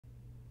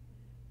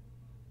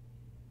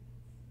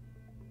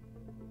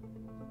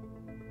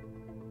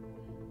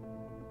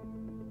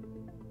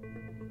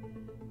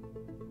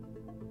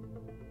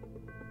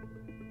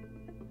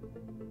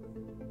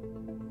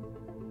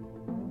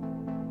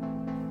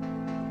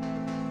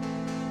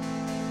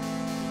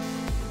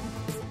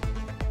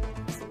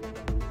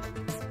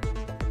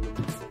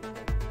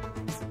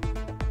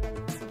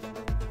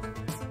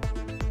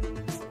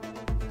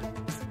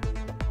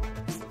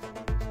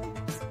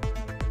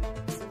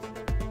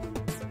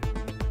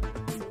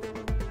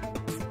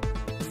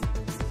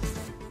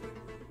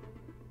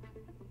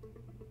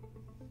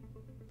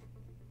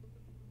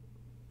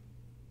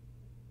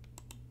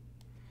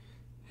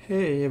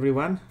Hey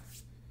everyone,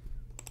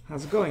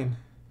 how's it going?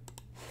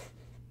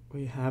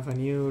 We have a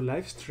new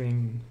live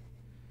stream.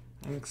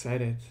 I'm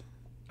excited.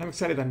 I'm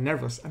excited and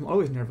nervous. I'm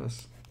always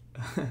nervous.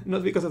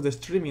 Not because of the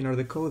streaming or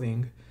the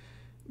coding,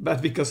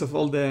 but because of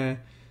all the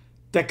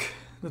tech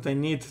that I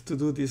need to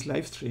do this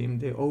live stream,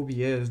 the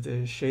OBS,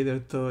 the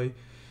shader toy,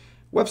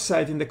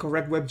 website in the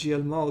correct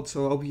WebGL mode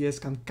so OBS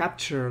can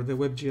capture the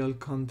WebGL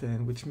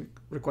content, which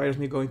requires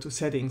me going to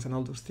settings and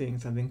all those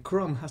things. And then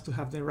Chrome has to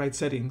have the right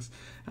settings,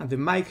 and the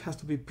mic has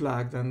to be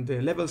plugged, and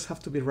the levels have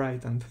to be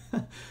right. And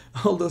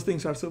all those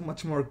things are so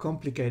much more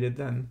complicated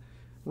than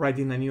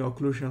writing a new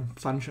occlusion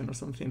function or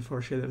something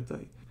for shader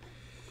toy.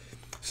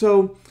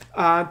 So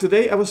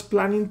today I was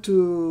planning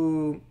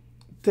to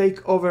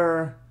take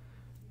over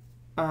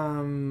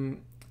or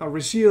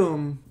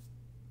resume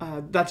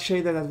that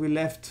shader that we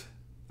left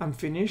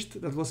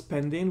unfinished, that was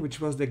pending, which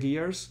was the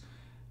gears,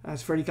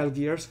 spherical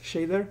gears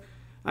shader.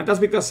 And that's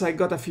because I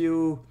got a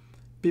few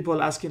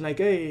people asking like,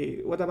 hey,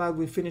 what about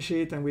we finish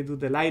it and we do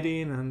the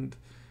lighting and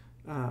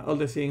all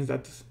the things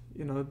that,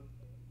 you know,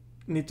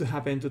 need to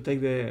happen to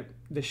take the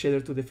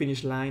shader to the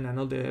finish line, and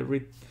all the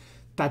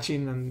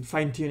retouching and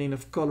fine-tuning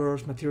of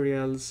colors,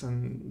 materials,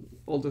 and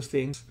all those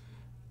things.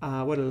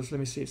 What else? Let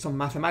me see. Some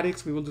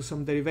mathematics. We will do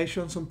some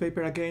derivations on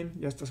paper again,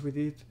 just as we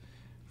did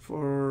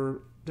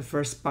for the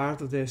first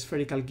part of the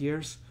spherical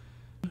gears.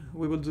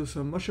 We will do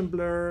some motion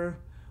blur,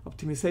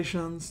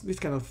 optimizations, these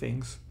kind of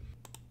things.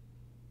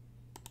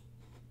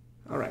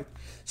 All right,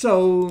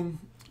 so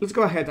let's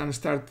go ahead and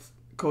start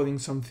coding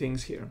some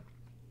things here.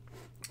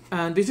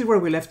 And this is where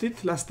we left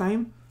it last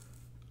time.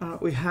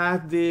 We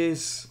had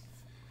this,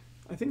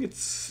 I think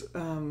it's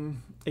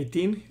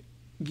 18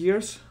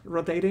 gears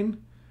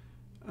rotating.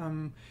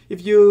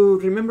 If you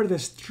remember the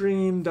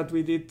stream that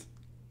we did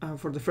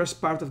for the first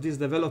part of this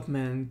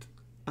development,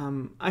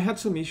 I had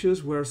some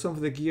issues where some of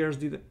the gears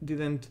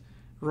didn't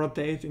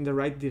rotate in the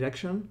right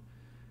direction.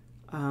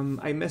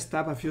 I messed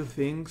up a few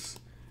things,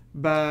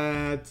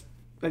 but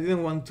I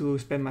didn't want to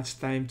spend much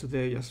time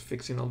today just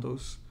fixing all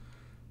those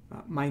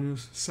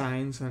minus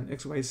signs and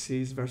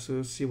XYZs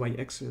versus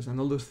CYXs and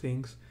all those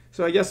things.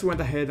 So I just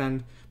went ahead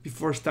and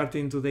before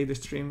starting today the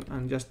stream,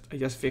 and I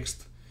just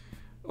fixed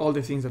all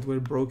the things that were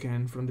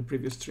broken from the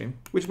previous stream,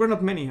 which were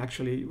not many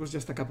actually. It was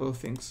just a couple of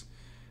things.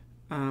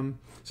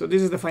 So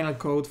this is the final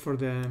code for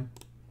the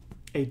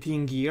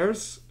 18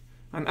 gears.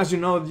 And as you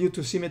know, due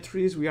to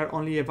symmetries, we are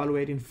only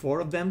evaluating 4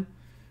 of them.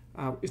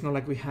 It's not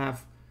like we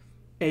have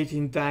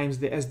 18 times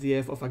the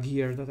SDF of a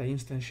gear that I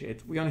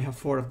instantiate. We only have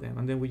 4 of them,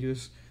 and then we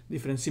use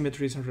different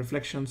symmetries and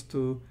reflections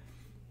to,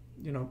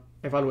 you know,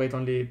 evaluate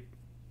only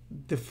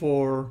the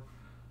 4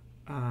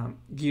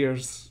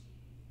 gears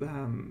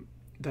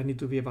that need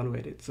to be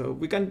evaluated. So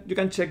you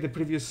can check the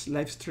previous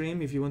live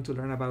stream if you want to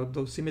learn about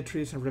those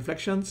symmetries and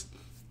reflections.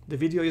 The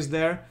video is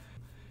there.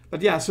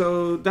 But yeah,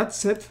 so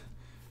that's it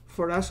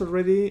for us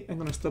already. I'm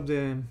gonna stop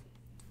the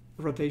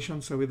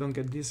rotation so we don't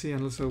get dizzy,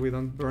 and also we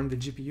don't burn the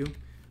GPU,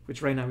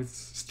 which right now is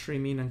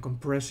streaming and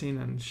compressing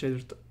and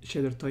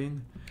shader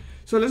toying.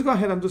 So let's go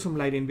ahead and do some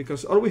lighting,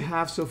 because all we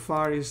have so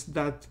far is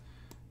that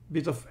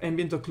bit of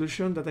ambient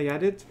occlusion that I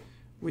added,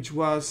 which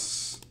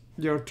was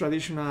your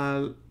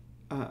traditional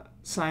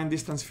sign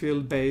distance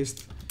field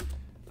based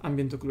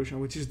ambient occlusion,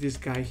 which is this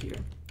guy here.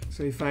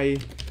 So if I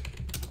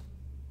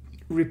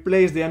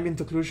replace the ambient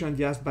occlusion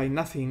just by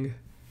nothing,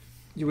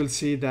 you will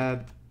see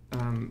that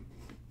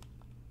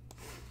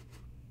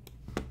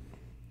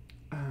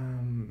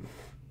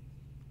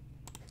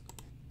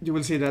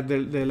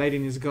the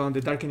lighting is gone,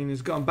 the darkening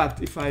is gone.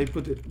 But if I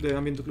put the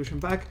ambient occlusion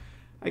back,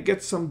 I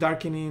get some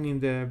darkening in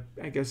the,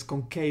 I guess,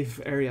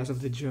 concave areas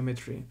of the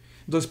geometry,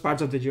 those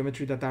parts of the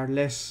geometry that are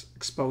less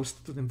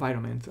exposed to the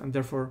environment and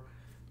therefore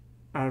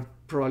are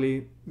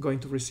probably going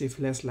to receive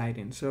less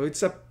lighting. So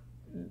it's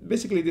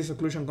basically this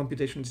occlusion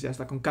computation is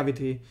just a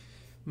concavity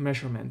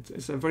measurement.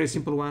 It's a very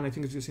simple one. I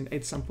think it's using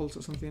 8 samples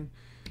or something.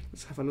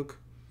 Let's have a look.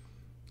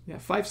 Yeah,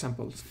 5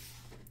 samples.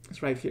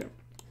 It's right here.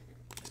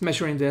 It's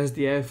measuring the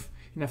SDF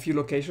in a few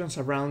locations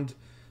around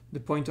the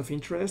point of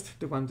interest,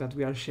 the one that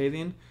we are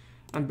shading.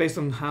 And based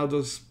on how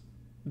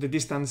the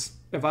distance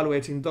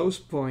evaluates in those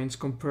points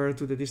compared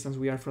to the distance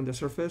we are from the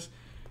surface,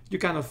 you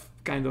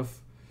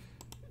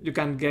you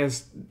can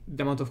guess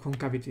the amount of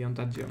concavity on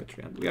that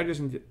geometry. And we are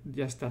using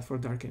just that for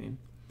darkening.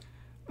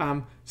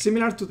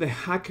 Similar to the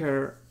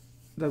hacker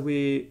that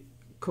we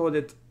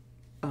coded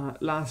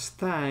last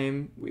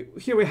time,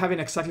 here we're having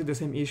exactly the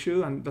same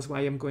issue, and that's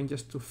why I'm going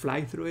just to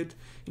fly through it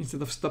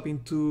instead of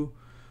stopping too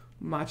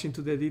much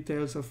into the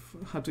details of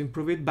how to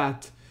improve it.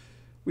 But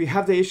we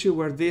have the issue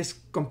where this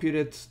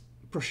computed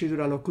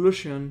procedural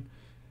occlusion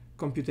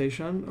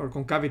computation or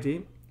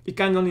concavity, it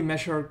can only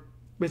measure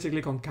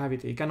basically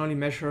concavity. It can only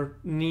measure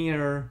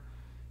near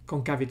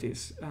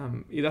concavities.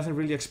 It doesn't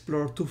really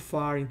explore too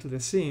far into the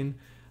scene,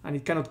 and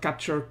it cannot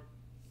capture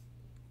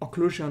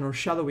occlusion or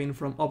shadowing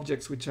from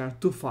objects which are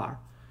too far.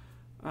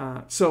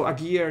 So a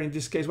gear, in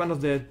this case, one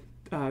of the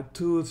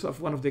tooths of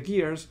one of the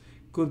gears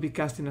could be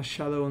casting a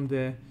shadow on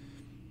the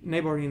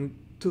neighboring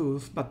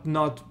tooth, but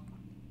not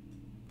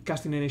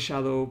casting any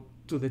shadow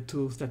to the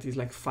tooth that is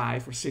like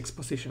 5 or 6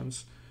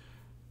 positions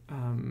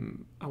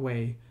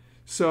away.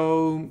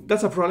 So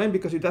that's a problem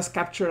because it does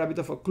capture a bit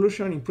of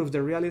occlusion, improve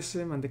the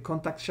realism and the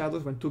contact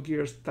shadows. When two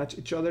gears touch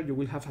each other, you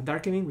will have a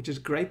darkening, which is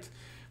great,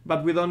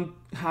 but we don't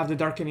have the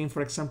darkening,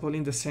 for example,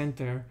 in the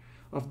center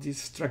of this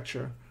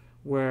structure,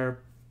 where,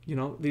 you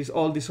know,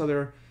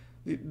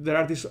 there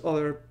are these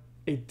other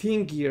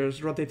 18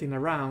 gears rotating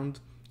around,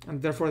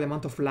 and therefore the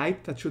amount of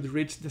light that should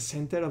reach the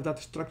center of that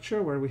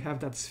structure where we have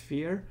that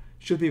sphere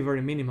should be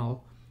very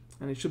minimal,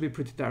 and it should be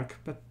pretty dark,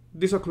 but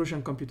this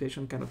occlusion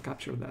computation cannot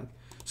capture that.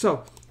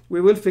 So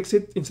we will fix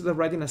it. Instead of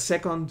writing a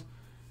second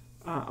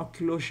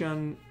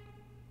occlusion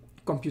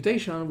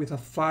computation with a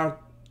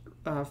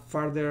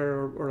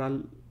farther or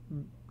a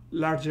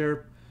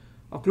larger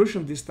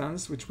occlusion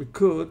distance, which we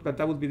could, but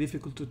that would be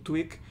difficult to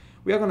tweak,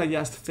 we are going to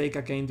just fake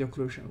again the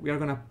occlusion. We are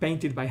going to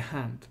paint it by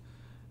hand.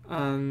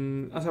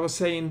 And as I was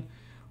saying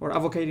or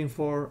advocating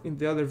for in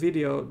the other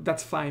video,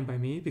 that's fine by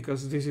me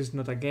because this is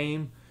not a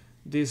game.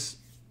 This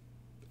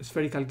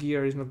spherical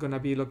gear is not going to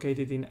be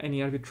located in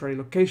any arbitrary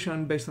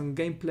location based on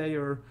gameplay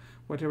or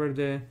whatever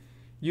the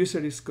user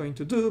is going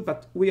to do,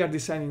 but we are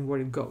deciding where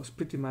it goes,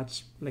 pretty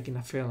much like in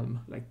a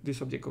film. Like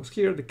this object goes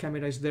here, the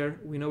camera is there,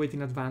 we know it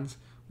in advance,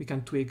 we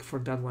can tweak for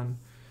that one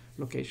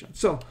location.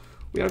 So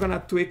we are going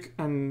to tweak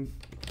and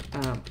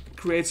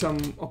create some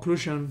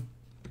occlusion,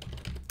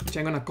 which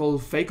I'm going to call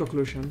fake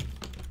occlusion.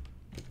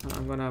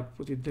 I'm going to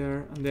put it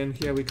there, and then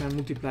here we can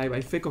multiply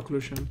by fake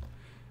occlusion,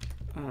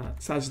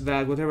 such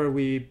that whatever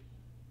we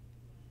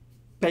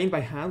paint by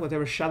hand,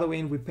 whatever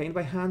shadowing we paint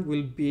by hand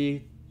will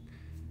be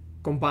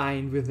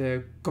combined with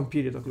the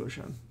computed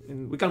occlusion.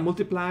 And we can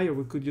multiply, or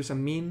we could use a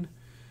mean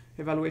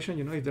evaluation.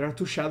 You know, if there are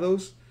two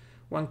shadows,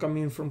 one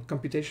coming from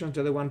computation,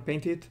 the other one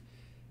painted,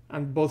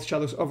 and both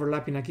shadows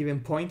overlap in a given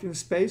point in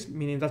space,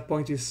 meaning that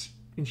point is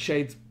in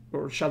shade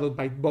or shadowed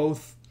by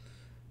both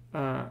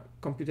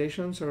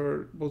computations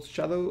or both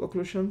shadow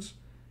occlusions,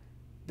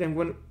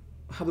 then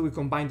how do we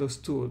combine those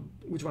two?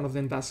 Which one of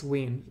them does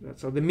win?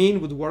 So the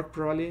mean would work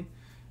probably.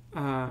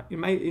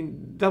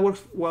 That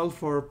works well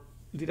for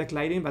direct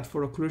lighting, but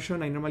for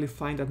occlusion, I normally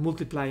find that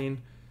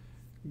multiplying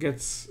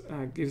gives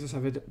us a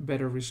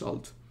better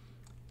result.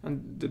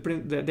 And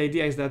the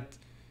idea is that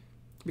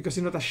because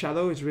it's not a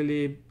shadow, it's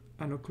really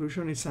an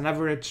occlusion. It's an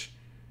average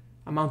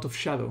amount of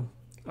shadow.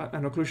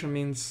 An occlusion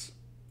means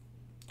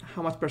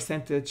how much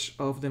percentage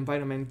of the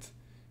environment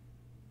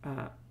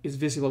is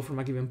visible from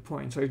a given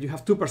point. So if you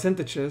have two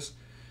percentages,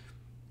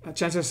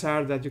 chances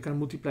are that you can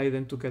multiply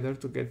them together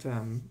to get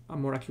a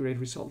more accurate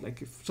result.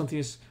 Like if something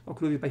is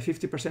occluded by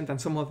 50% and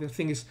some other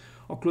thing is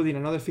occluding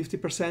another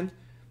 50%,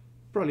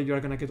 probably you are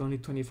going to get only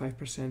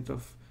 25%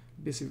 of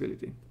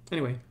visibility.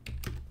 Anyway,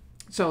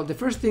 so the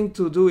first thing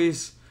to do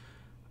is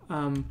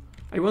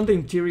I want the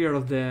interior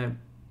of the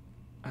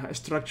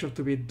structure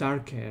to be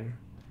darker.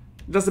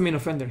 That's the main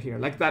offender here.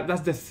 Like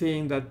that's the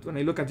thing that when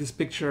I look at this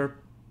picture,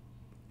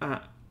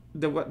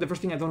 the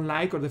first thing I don't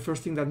like, or the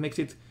first thing that makes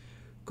it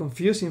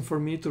confusing for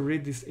me to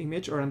read this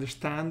image or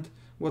understand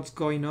what's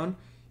going on,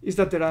 is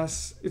that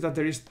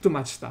there is too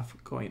much stuff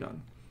going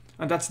on,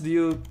 and that's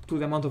due to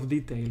the amount of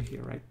detail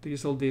here, right?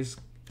 There's all these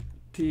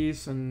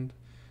teeth and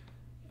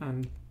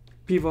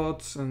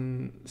pivots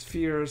and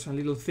spheres and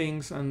little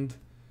things, and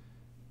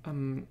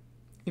in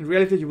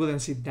reality you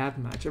wouldn't see that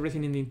much.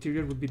 Everything in the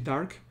interior would be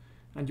dark,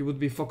 and you would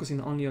be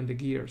focusing only on the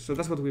gear. So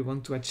that's what we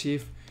want to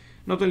achieve,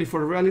 not only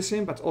for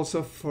realism, but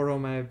also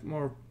from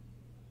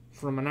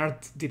an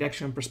art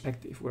direction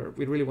perspective, where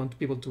we really want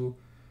people to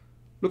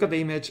look at the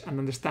image and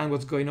understand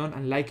what's going on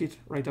and like it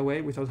right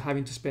away without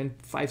having to spend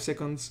 5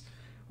 seconds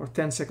or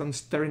 10 seconds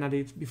staring at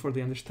it before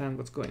they understand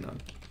what's going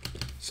on.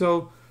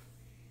 So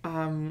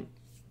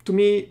to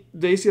me,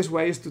 the easiest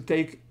way is to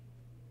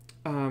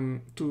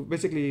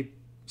basically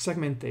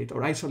segmentate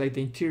or isolate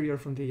the interior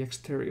from the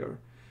exterior.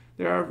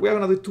 We are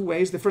going to do two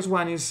ways. The first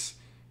one is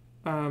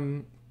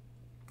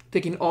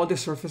taking all the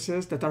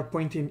surfaces that are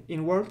pointing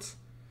inwards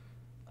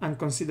and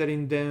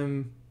considering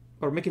them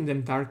or making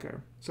them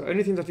darker. So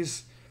anything that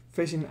is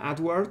facing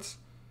outwards,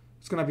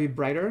 it's going to be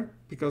brighter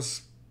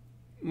because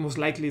most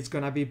likely it's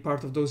going to be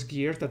part of those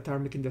gears that are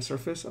making the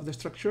surface of the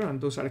structure, and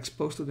those are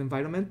exposed to the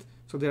environment,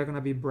 so they're going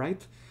to be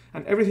bright.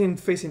 And everything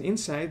facing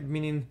inside,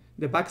 meaning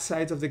the back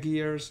sides of the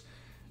gears,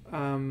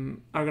 are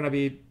going to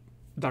be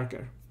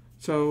darker.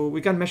 So we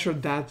can measure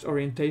that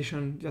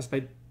orientation just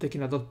by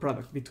taking a dot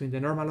product between the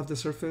normal of the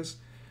surface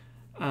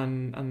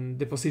and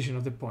the position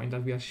of the point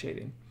that we are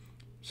shading.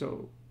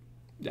 So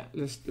yeah,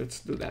 let's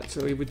do that.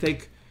 So if we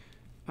take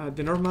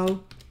the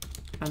normal,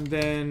 and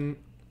then,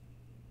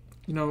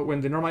 you know, when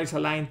the normal is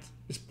aligned,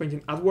 it's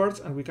pointing outwards,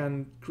 and we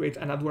can create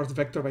an outwards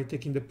vector by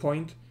taking the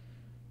point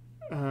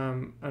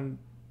and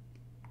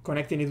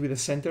connecting it with the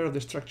center of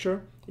the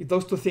structure. If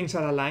those two things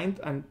are aligned,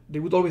 and they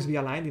would always be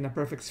aligned in a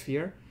perfect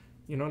sphere,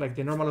 you know, like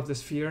the normal of the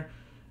sphere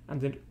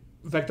and the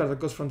vector that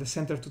goes from the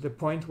center to the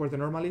point where the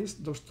normal is,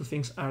 those two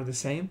things are the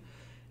same.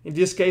 In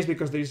this case,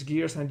 because there is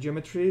gears and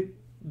geometry,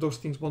 those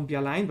things won't be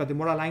aligned, but the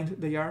more aligned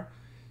they are,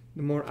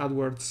 the more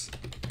outwards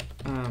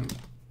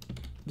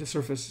the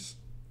surface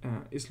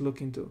is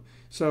looking to.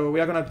 So we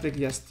are gonna take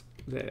just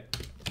the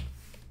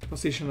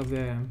position of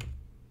the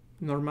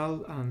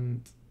normal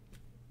and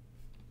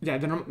the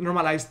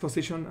normalized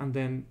position, and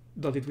then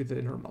dot it with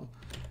the normal.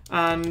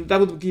 And that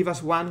would give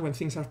us 1 when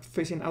things are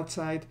facing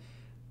outside,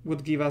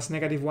 would give us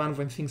 -1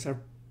 when things are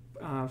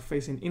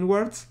facing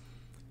inwards.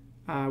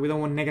 We don't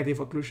want negative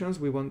occlusions,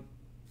 we want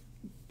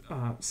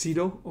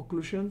 0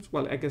 occlusions.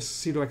 Well, I guess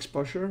 0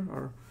 exposure,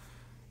 or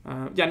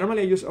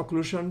normally I use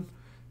occlusion,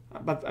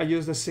 but I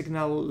use the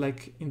signal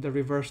like in the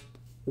reversed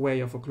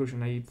way of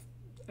occlusion.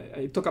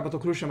 I talk about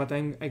occlusion, but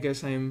I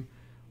guess I'm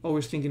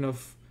always thinking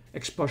of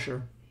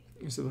exposure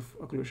instead of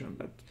occlusion.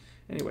 But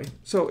anyway,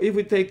 so if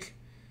we take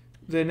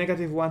the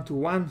 -1 to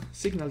 1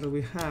 signal that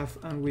we have,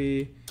 and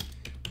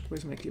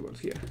where's my keyboard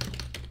here,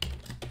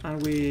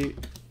 and we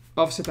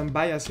offset and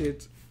bias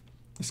it,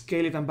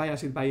 scale it and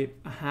bias it by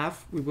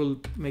 1/2, we will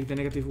make the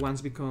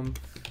 -1s become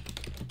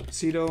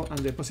 0 and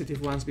the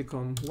positive ones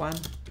become 1,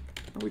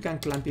 and we can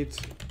clamp it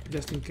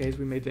just in case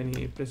we made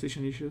any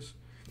precision issues.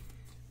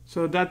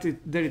 So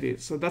there it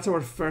is. So that's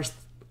our first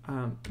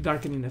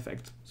darkening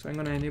effect. So I'm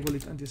gonna enable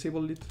it and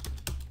disable it.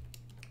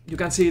 You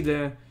can see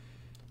the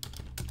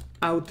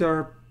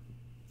outer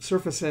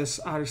surfaces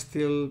are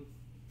still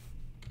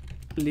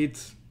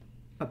lit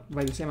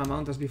by the same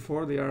amount as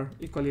before. They are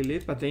equally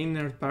lit, but the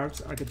inner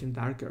parts are getting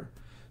darker.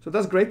 So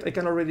that's great. I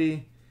can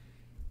already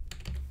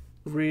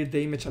read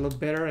the image a lot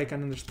better. I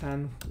can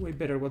understand way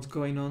better what's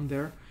going on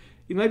there.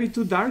 It might be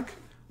too dark,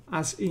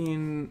 as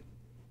in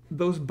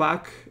those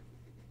back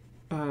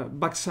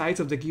sides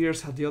of the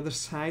gears at the other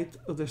side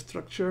of the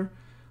structure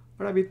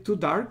are a bit too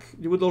dark.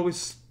 You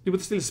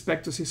would still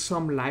expect to see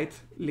some light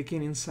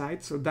leaking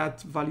inside. So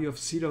that value of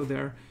 0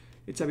 there,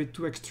 it's a bit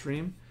too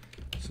extreme.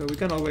 So we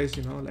can always,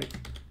 like,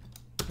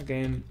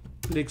 again,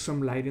 leak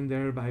some light in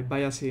there by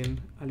biasing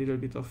a little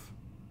bit of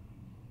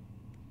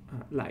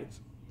light.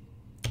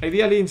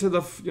 Ideally, instead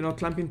of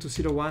clamping to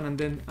 0, 1 and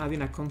then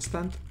adding a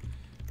constant,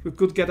 we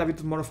could get a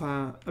bit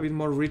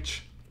more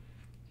rich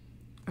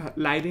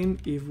lighting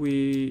if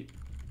we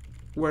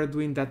were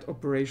doing that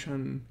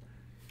operation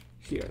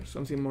here.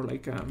 Something more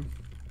like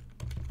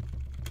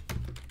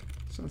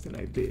something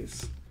like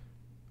this,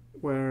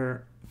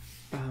 where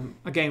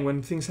again,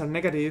 when things are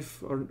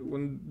negative, or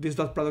when this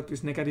dot product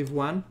is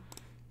 -1,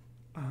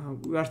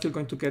 we are still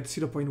going to get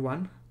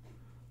 0.1,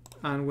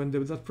 and when the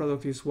dot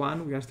product is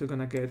 1, we are still going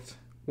to get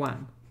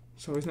 1.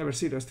 So it's never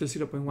 0, it's still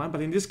 0.1.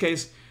 But in this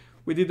case,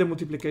 we did the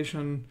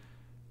multiplication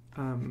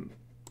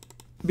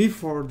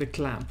before the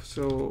clamp.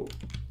 So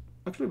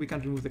actually, we can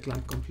remove the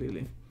clamp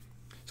completely.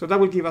 So that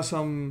will give us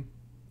some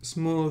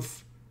smooth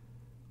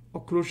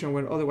occlusion,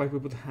 where otherwise we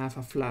would have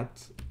a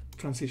flat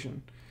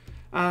transition.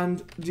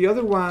 And the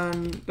other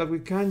one that we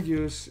can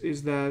use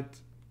is that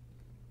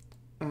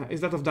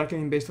of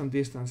darkening based on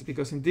distance,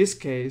 because in this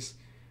case,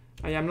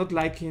 I am not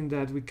liking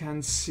that we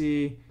can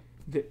see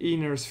the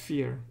inner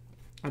sphere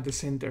at the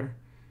center.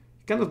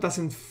 It kind of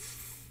doesn't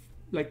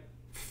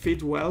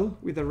fit well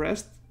with the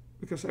rest,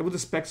 because I would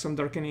expect some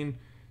darkening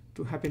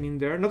to happen in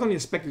there. Not only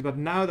expect it, but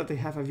now that I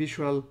have a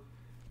visual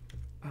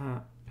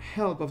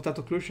help of that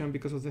occlusion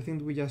because of the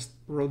thing we just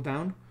wrote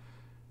down,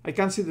 I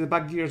can see the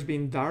back gears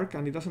being dark,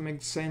 and it doesn't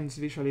make sense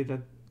visually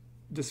that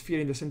the sphere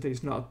in the center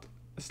is not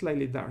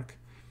slightly dark.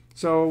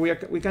 So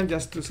we can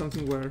just do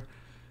something where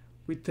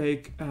we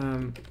take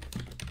two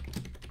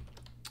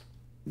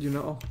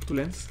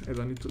lengths. I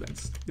don't need two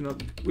lengths.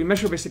 We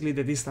measure basically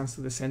the distance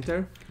to the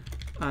center,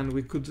 and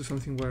we could do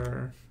something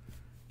where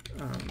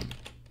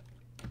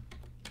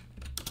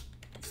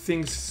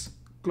things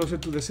closer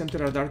to the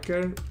center are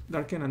darker,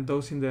 and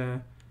those in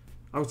the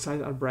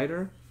outside are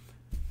brighter.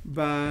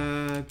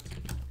 But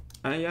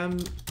I am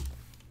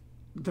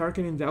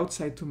darkening the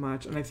outside too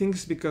much, and I think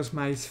it's because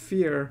my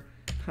sphere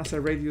has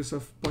a radius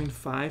of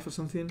 0.5 or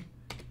something.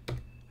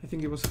 I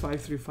think it was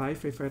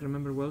 535 if I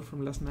remember well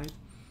from last night.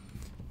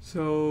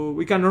 So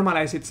we can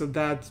normalize it so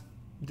that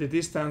the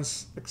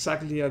distance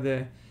exactly at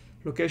the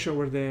location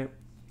where the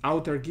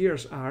outer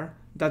gears are,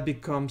 that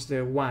becomes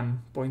the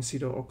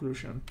 1.0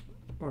 occlusion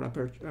or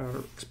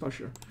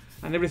exposure,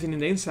 and everything in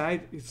the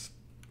inside is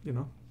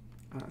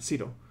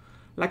 0.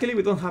 Luckily,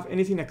 we don't have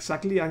anything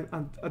exactly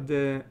at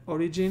the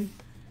origin.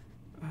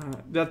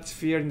 That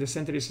sphere in the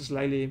center is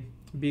slightly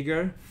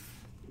bigger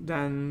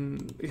than,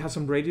 it has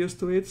some radius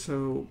to it,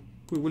 so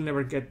we will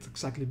never get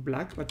exactly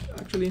black. But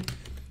actually,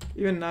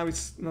 even now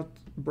it's not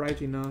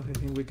bright enough. I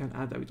think we can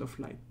add a bit of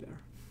light there.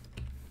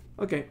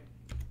 Okay,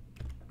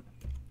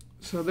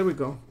 so there we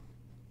go.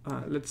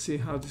 Let's see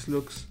how this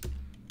looks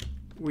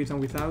with and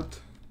without.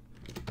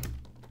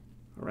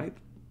 All right,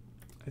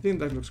 I think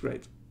that looks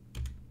great.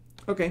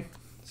 Okay,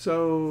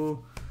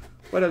 so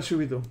what else should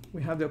we do?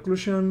 We have the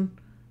occlusion.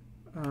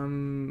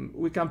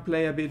 We can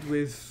play a bit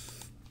with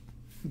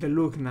the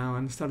look now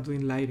and start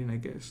doing lighting, I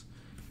guess.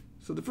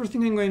 So the first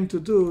thing I'm going to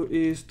do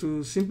is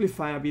to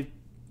simplify a bit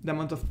the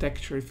amount of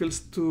texture. It feels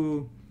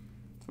too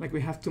like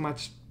we have too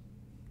much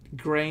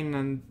grain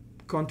and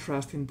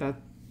contrast in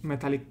that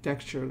metallic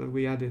texture that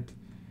we added.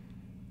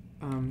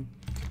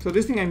 So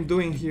this thing I'm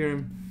doing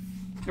here,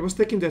 I was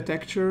taking the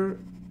texture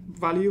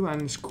value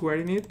and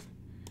squaring it,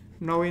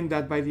 knowing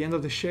that by the end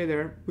of the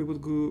shader we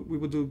would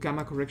do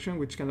gamma correction,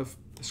 which kind of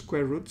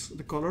square roots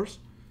the colors.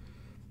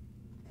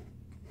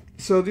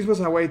 So this was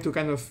a way to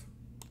kind of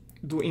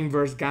do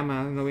inverse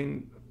gamma,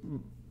 knowing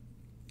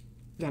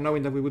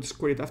that we would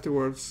square it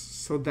afterwards,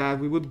 so that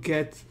we would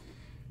get,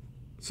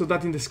 so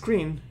that in the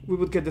screen we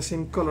would get the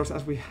same colors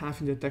as we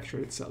have in the texture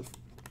itself.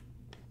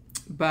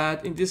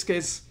 But in this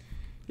case,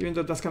 even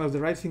though that's kind of the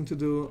right thing to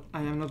do,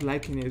 I am not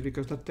liking it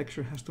because that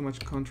texture has too much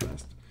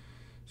contrast.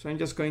 So I'm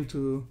just going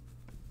to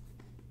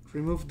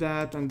remove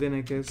that and then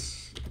I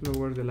guess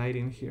lower the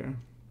lighting here.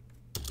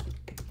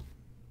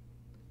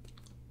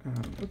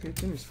 Okay,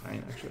 then it's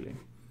fine actually.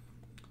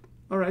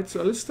 All right,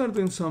 so let's start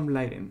doing some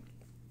lighting.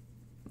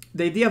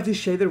 The idea of this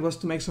shader was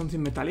to make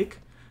something metallic,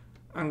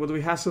 and what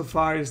we have so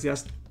far is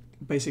just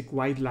basic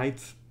white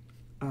light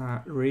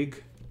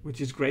rig,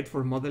 which is great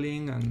for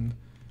modeling and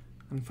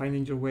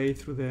finding your way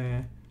through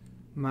the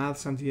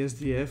maths and the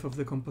SDF of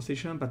the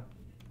composition. But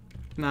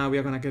now we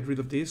are gonna get rid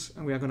of this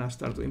and we are gonna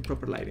start doing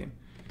proper lighting.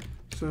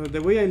 So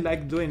the way I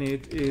like doing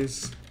it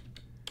is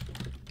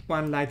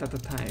one light at a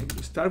time.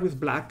 We start with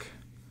black,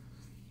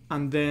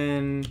 and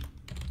then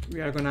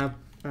we are gonna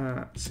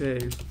say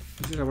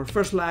this is our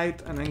first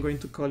light, and I'm going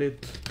to call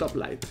it top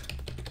light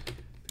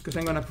because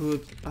I'm gonna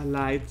put a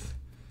light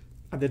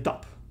at the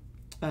top.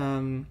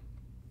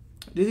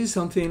 This is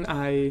something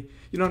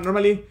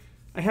normally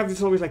I have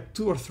this always like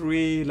 2 or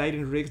 3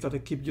 lighting rigs that I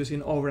keep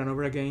using over and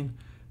over again.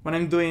 When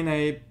I'm doing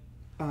a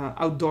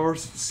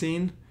outdoors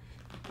scene,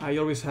 I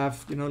always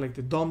have, like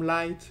the dome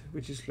light,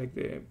 which is like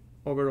the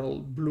overall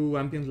blue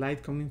ambient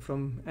light coming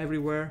from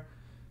everywhere,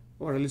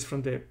 or at least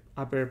from the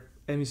upper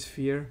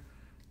hemisphere,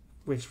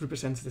 which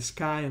represents the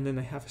sky. And then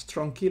I have a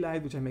strong key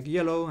light, which I make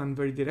yellow and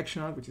very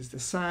directional, which is the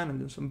sun,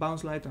 and then some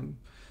bounce light, and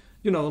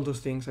all those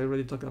things. I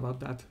already talked about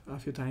that a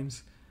few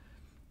times.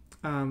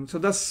 So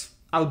that's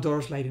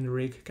outdoors lighting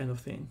rig kind of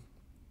thing.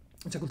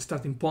 It's a good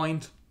starting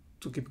point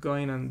to keep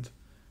going and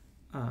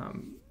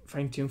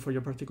fine tune for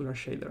your particular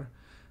shader.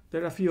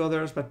 There are a few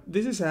others, but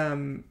this is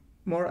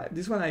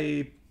this one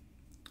I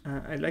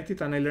liked it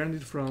and I learned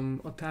it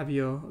from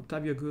Ottavio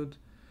Good,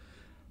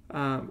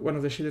 one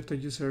of the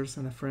Shader users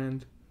and a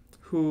friend,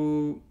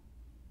 who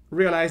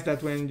realized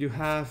that when you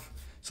have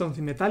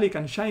something metallic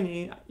and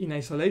shiny in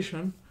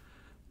isolation,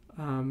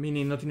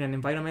 meaning not in an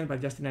environment but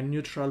just in a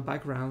neutral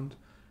background,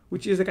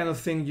 which is the kind of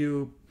thing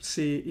you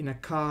see in a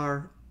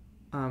car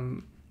ad,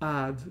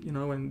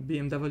 when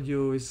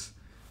BMW is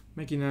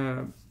making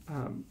a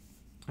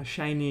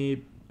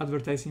shiny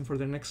advertising for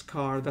their next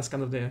car. That's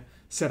kind of the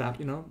setup,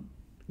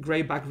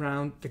 gray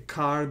background, the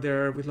car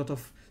there with a lot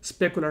of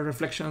specular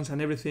reflections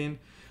and everything.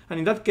 And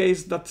in that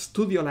case, that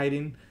studio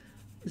lighting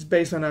is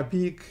based on a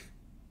big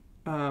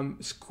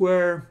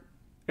square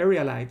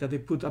area light that they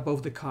put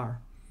above the car.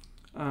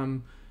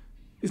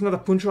 It's not a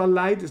punctual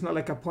light, it's not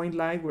like a point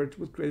light where it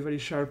would create very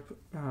sharp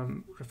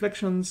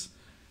reflections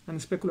and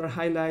specular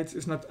highlights.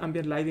 It's not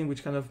ambient lighting,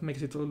 which kind of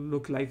makes it all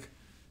look like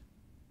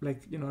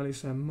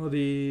it's a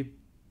muddy,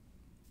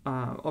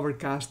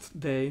 overcast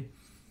day.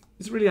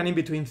 It's really an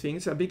in-between thing.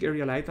 It's a big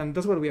area light, and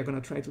that's what we are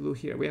going to try to do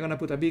here. We are going to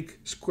put a big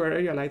square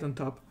area light on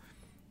top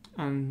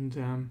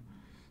and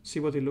see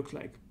what it looks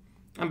like.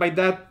 And by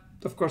that,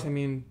 of course, I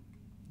mean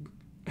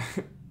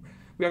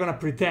we are going to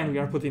pretend we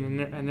are putting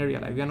an area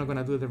light. We are not going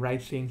to do the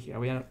right thing here.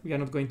 We are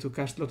not going to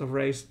cast a lot of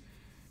rays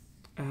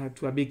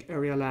to a big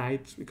area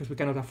light because we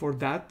cannot afford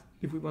that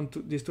if we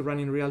want this to run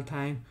in real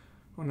time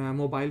on a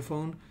mobile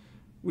phone.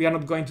 We are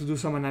not going to do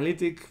some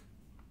analytic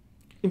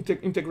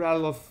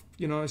integral of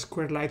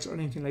square lights or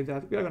anything like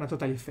that. We are going to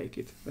totally fake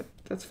it, but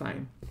that's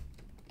fine.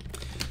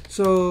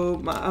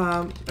 So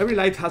every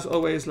light has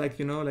always a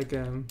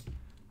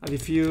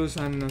diffuse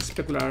and a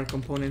specular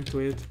component to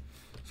it.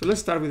 So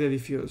let's start with the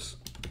diffuse.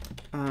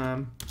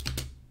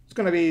 It's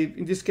going to be,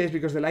 in this case,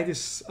 because the light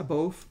is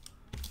above,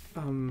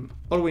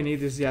 all we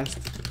need is just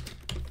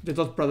the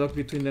dot product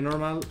between the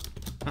normal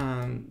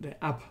and the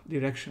up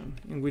direction,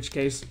 in which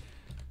case,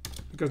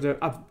 because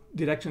the up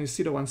direction is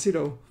 0, 1,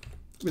 0,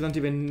 we don't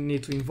even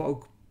need to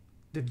invoke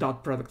the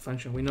dot product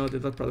function. We know the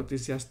dot product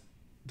is just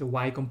the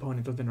y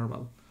component of the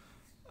normal.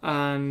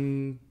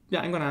 And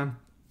yeah, I'm gonna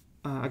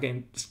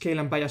again scale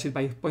and bias it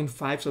by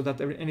 0.5 so that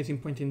anything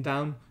pointing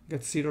down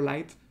gets 0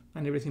 light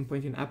and everything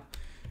pointing up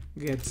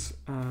gets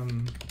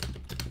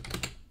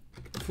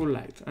full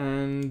light.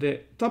 And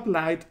the top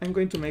light, I'm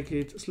going to make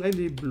it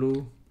slightly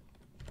blue,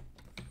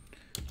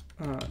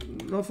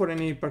 not for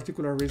any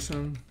particular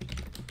reason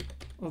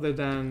other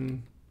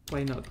than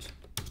why not.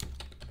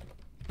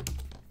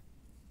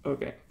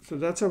 Okay, so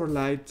that's our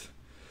light.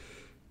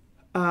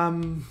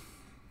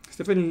 It's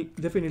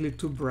definitely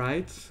too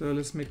bright, so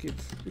let's make it,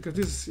 because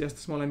this is just a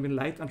small ambient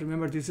light, and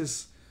remember this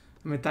is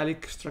a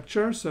metallic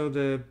structure, so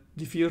the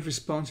diffuse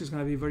response is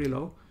going to be very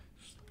low.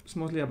 It's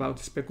mostly about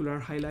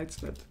specular highlights,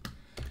 but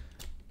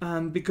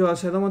and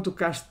because I don't want to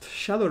cast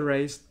shadow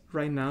rays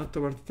right now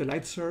towards the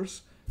light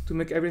source to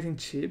make everything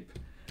cheap,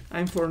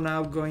 I'm for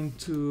now going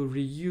to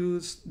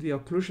reuse the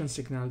occlusion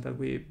signal that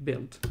we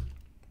built.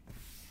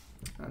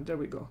 And there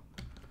we go.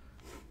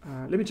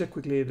 Let me check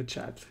quickly the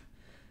chat.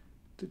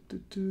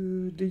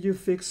 Did you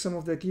fix some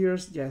of the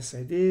gears? Yes,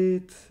 I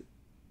did.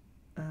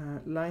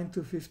 Line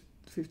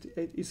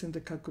 258 isn't a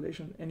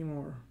calculation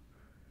anymore.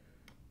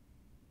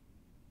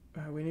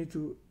 We need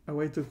a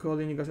way to call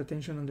Inigo's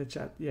attention on the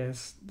chat.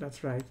 Yes,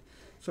 that's right.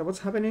 So what's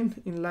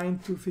happening in line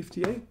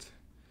 258?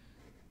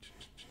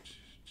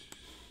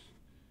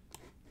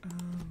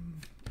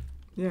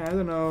 Yeah, I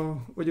don't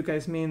know what you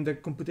guys mean. The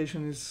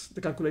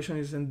calculation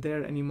isn't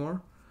there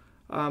anymore.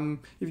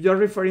 If you're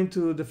referring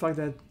to the fact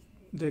that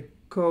the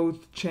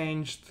code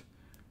changed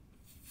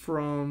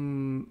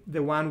from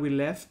the one we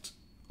left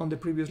on the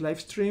previous live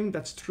stream,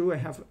 that's true. I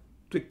have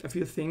tweaked a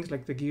few things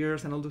like the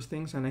gears and all those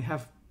things, and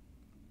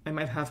I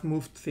might have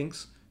moved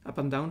things up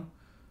and down.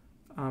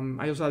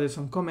 I also added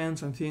some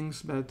comments and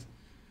things, but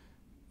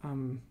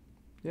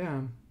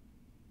yeah.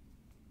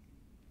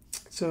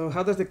 So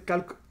how does the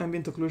calc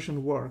ambient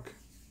occlusion work?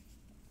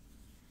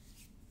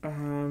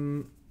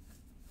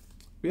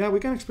 Yeah, we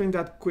can explain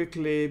that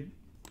quickly.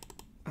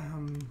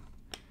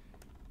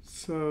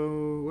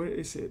 So where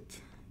is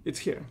it? It's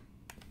here.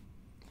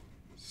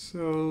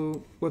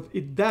 So what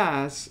it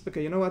does,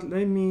 okay, you know what?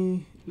 Let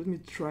me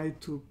try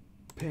to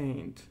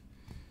paint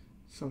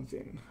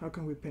something. How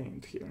can we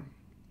paint here?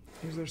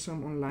 Is there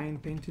some online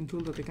painting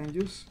tool that I can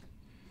use?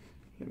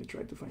 Let me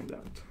try to find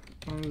out.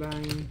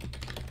 Online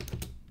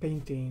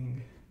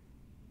painting.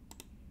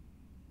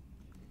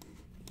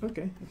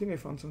 Okay, I think I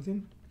found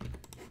something.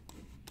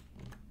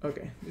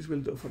 Okay, this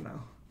will do for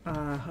now.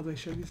 How do I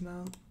share this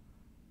now?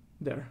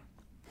 There.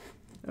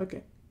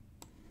 Okay.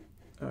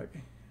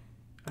 Okay.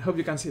 I hope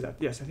you can see that.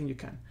 Yes, I think you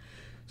can.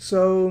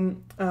 So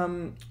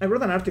I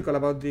wrote an article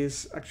about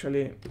this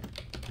actually.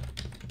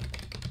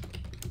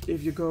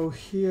 If you go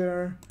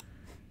here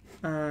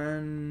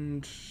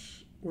and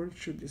where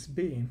should this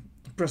be?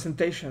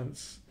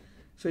 Presentations.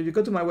 So if you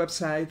go to my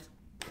website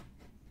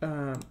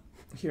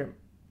here,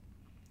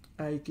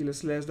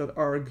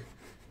 quilez.org,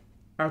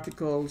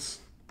 articles,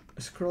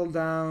 scroll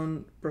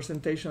down,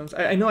 presentations.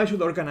 I know I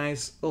should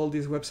organize all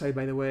this website,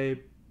 by the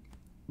way,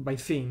 by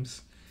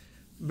themes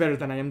better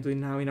than I am doing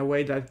now, in a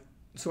way that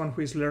someone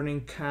who is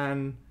learning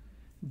can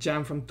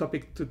jump from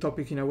topic to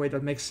topic in a way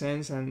that makes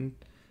sense, and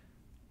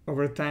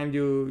over time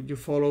you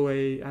follow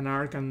an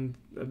arc and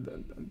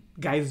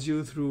guides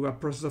you through a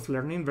process of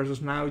learning,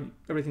 versus now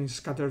everything is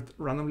scattered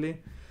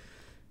randomly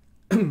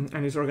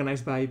and it's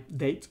organized by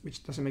date,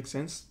 which doesn't make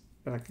sense.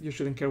 Like, you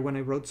shouldn't care when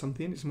I wrote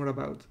something. It's more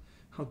about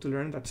how to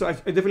learn that. So I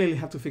definitely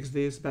have to fix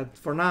this, but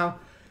for now,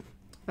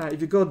 if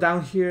you go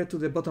down here to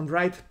the bottom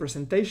right,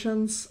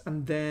 presentations,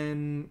 and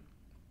then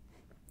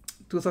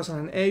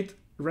 2008,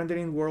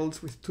 rendering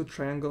worlds with two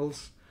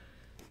triangles.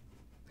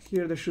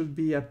 Here there should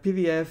be a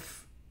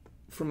PDF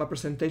from a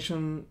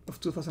presentation of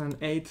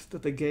 2008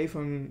 that I gave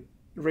on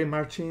ray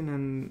marching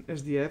and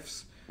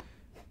SDFs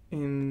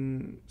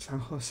in San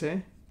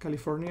Jose,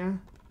 California,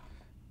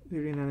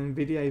 during an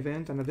NVIDIA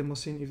event and a demo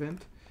scene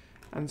event.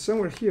 And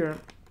somewhere here,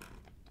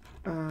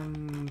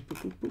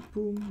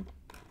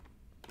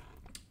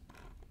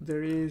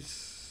 there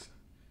is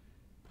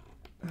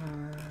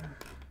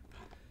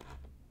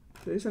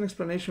an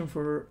explanation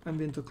for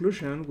ambient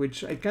occlusion,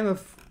 which I kind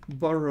of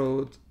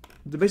borrowed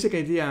the basic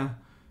idea,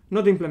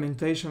 not the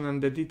implementation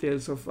and the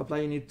details of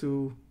applying it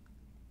to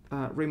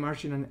ray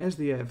marching and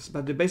SDFs,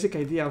 but the basic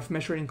idea of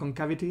measuring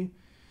concavity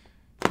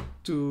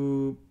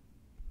to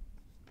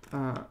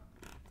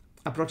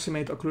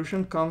approximate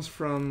occlusion comes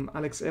from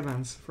Alex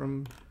Evans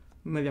from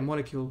Media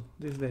Molecule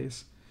these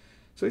days.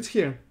 So it's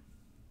here.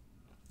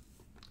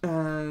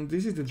 And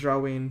this is the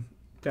drawing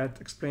that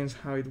explains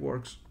how it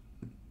works.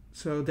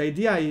 So the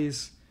idea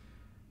is,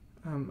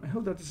 I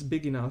hope that is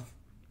big enough.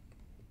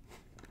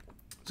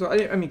 So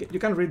I mean, you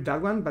can read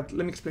that one, but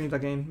let me explain it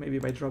again, maybe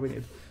by drawing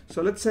it.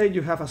 So let's say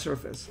you have a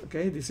surface,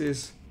 okay? This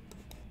is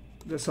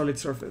the solid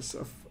surface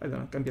of, I don't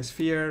know, it can be a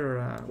sphere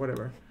or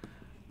whatever.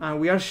 And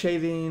we are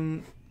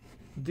shading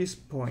this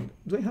point.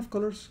 Do I have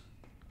colors?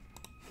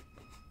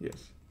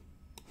 Yes.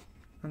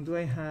 And do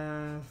I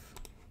have,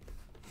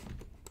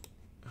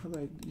 how do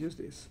I use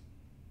this?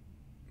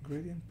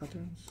 Gradient,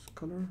 patterns,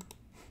 color.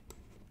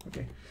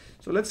 Okay,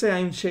 so let's say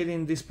I'm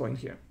shading this point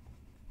here.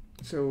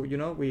 So, you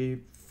know,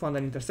 we found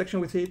an intersection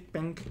with it,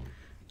 pink,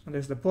 and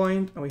there's the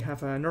point, and we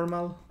have a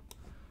normal.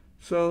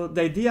 So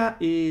the idea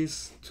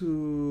is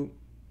to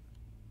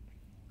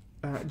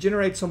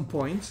generate some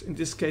points. In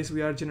this case,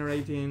 we are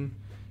generating,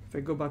 if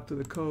I go back to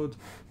the code,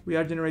 we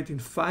are generating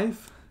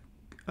 5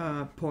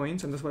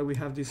 points, and that's why we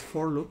have this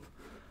for loop.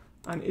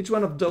 And each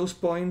one of those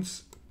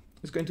points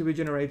is going to be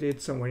generated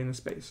somewhere in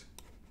space.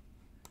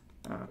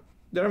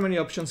 There are many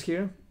options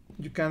here.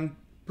 You can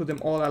put them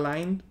all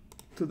aligned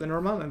to the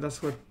normal, and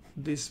that's what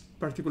this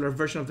particular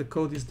version of the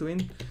code is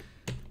doing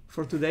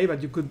for today.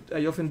 But you could,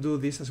 I often do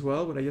this as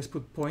well, where I just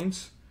put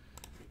points.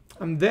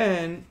 And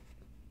then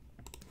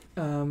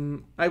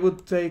I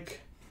would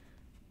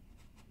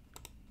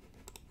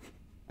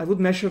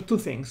measure 2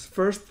 things.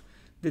 First,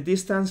 the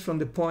distance from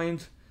the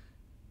point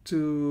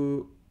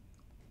to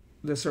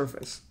the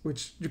surface,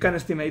 which you can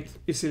estimate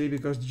easily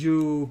because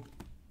you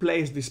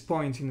place these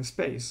points in a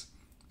space.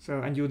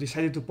 So, and you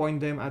decided to point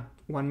them at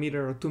 1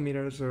 meter or 2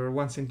 meters or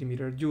 1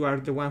 centimeter. You are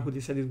the one who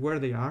decided where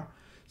they are.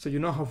 So you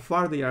know how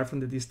far they are from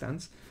the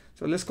distance.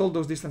 So let's call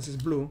those distances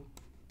blue.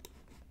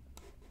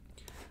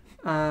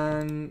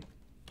 And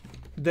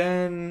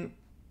then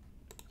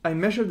I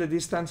measure the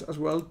distance as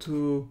well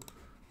to,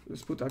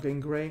 let's put again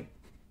gray.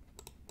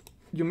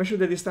 You measure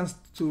the distance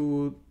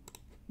to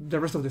the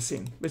rest of the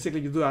scene.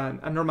 Basically, you do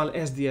a normal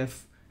SDF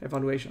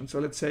evaluation. So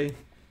let's say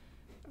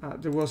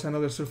there was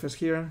another surface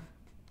here,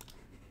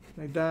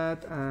 like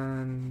that,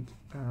 and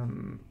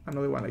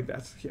another one like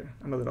that here,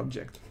 another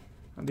object.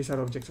 And these are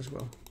objects as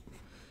well.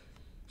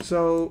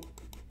 So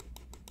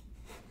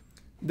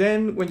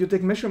then when you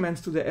take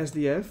measurements to the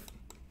SDF,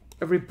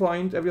 every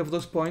of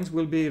those points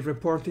will be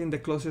reporting the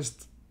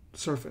closest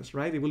surface,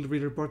 right? It will be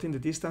reporting the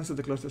distance to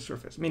the closest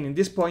surface. Meaning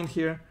this point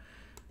here,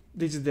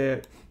 this is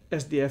the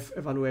SDF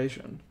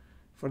evaluation.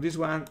 For this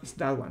one, it's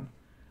that one.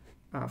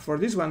 For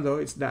this one, though,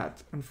 it's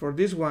that. And for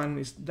this one,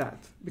 it's that,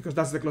 because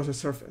that's the closest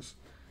surface.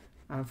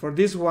 And for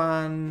this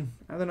one,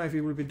 I don't know if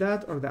it will be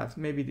that or that,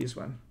 maybe this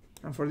one.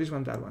 And for this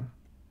one, that one.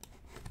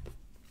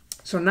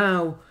 So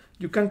now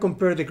you can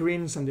compare the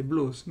greens and the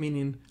blues,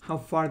 meaning how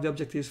far the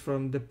object is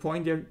from the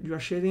point you are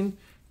shading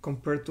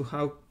compared to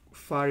how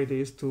far it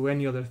is to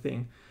any other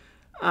thing.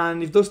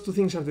 And if those two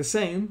things are the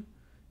same,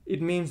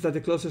 it means that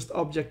the closest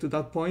object to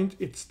that point,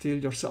 it's still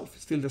yourself.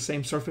 It's still the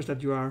same surface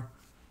that you are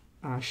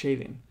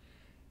shading.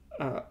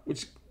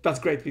 Which that's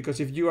great,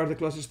 because if you are the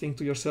closest thing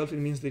to yourself, it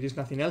means there is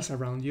nothing else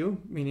around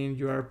you, meaning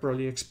you are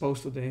probably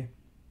exposed to the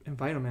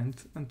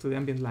environment and to the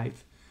ambient light.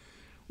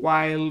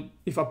 While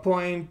if a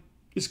point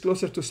is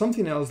closer to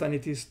something else than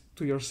it is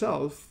to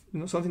yourself,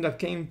 something that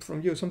came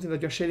from you, something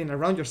that you're shading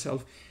around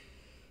yourself,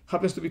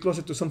 happens to be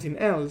closer to something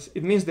else,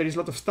 it means there is a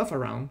lot of stuff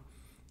around,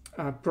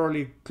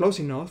 probably close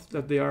enough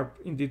that they are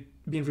indeed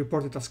being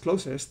reported as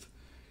closest,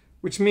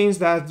 which means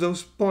that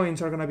those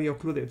points are going to be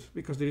occluded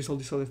because there is all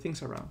these other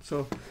things around.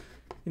 So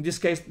in this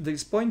case,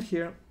 this point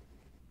here,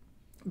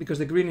 because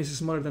the green is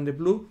smaller than the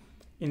blue,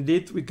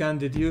 indeed we can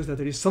deduce that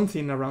there is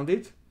something around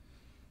it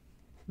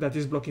that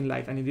is blocking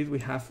light. And indeed we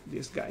have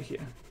this guy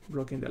here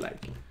blocking the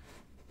light.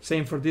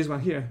 Same for this one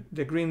here.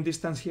 The green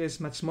distance here is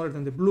much smaller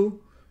than the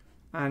blue.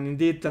 And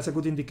indeed that's a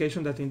good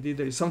indication that indeed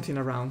there is something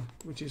around,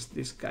 which is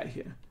this guy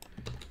here.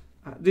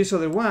 This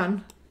other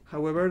one,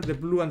 however, the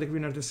blue and the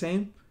green are the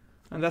same.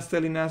 And that's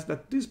telling us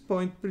that this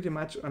point pretty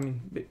much,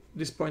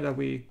 this point that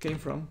we came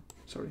from,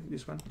 sorry,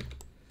 this one,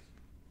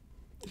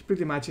 is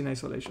pretty much in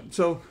isolation.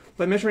 So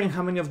by measuring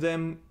how many of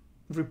them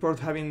report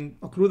having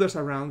occluders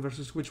around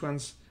versus which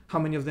ones, how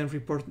many of them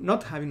report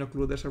not having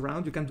occluders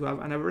around, you can do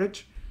an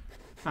average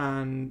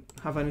and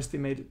have an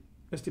estimated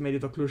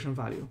occlusion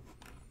value.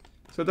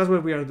 So that's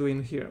what we are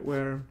doing here,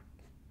 where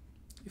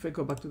if I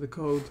go back to the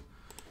code,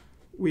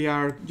 we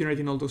are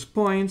generating all those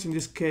points, in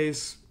this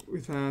case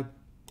with a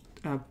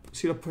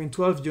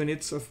 0.12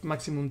 units of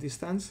maximum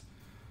distance,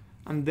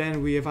 and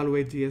then we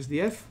evaluate the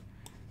SDF,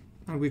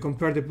 and we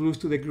compare the blues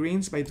to the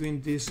greens by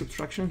doing this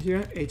subtraction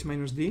here, H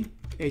minus D.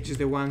 H is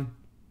the one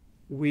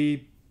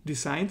we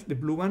designed, the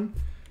blue one.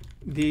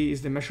 D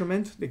is the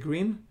measurement, the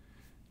green,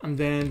 and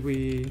then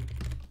we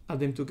add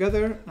them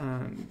together,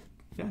 and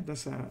yeah,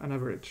 that's an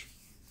average.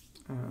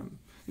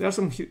 There are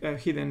some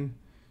hidden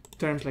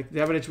terms, like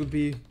the average would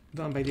be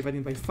done by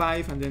dividing by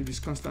 5, and then this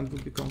constant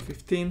would become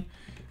 15.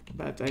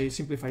 But I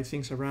simplified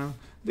things around.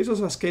 There's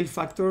also a scale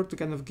factor to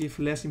kind of give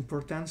less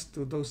importance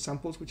to those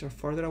samples which are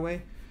further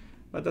away,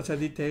 but that's a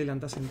detail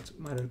and doesn't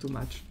matter too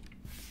much.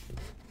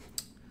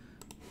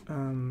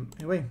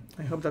 Anyway,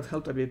 I hope that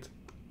helped a bit.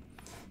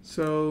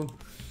 So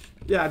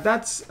yeah,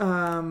 that's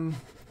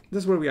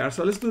where we are.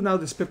 So let's do now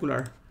the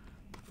specular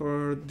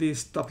for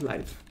this top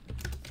light.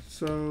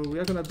 So we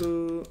are gonna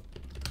do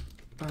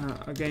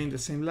again the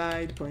same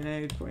light,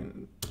 0.8,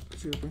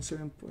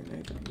 0.7,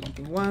 0.8, and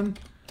 1.1.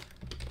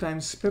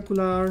 Times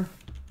specular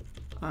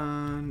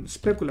and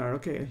specular.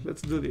 Okay,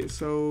 let's do this.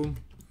 So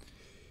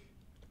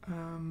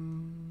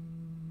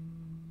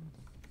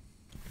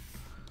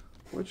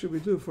what should we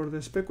do for the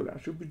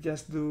specular? Should we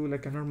just do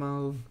like a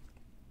normal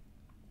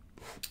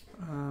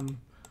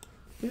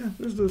yeah,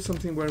 let's do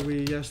something where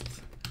we just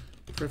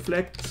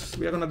reflect.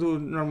 We are gonna do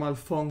normal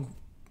phone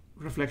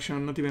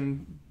reflection, not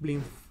even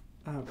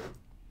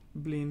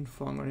blind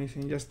phone or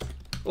anything, just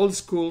old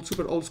school,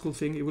 super old school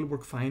thing. It will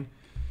work fine,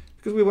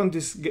 because we want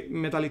this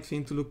metallic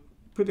thing to look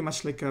pretty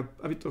much like a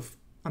bit of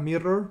a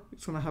mirror.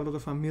 It's going to have a lot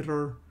of a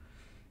mirror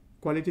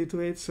quality to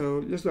it.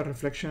 So let's do a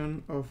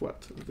reflection of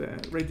what? The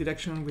ray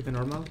direction with the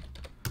normal.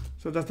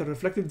 So that's the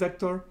reflected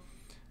vector.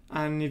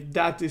 And if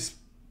that is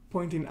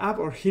pointing up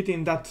or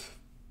hitting that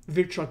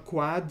virtual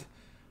quad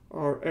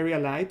or area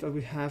light that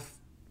we have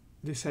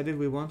decided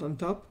we want on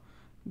top,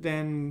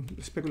 then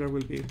the specular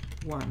will be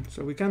 1.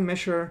 So we can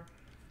measure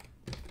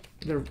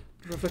the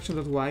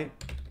reflection.y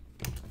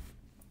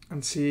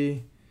and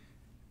see,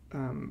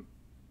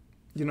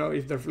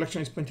 if the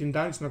reflection is pointing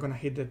down, it's not going to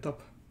hit the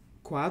top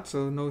quad,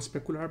 so no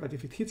specular. But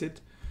if it hits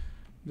it,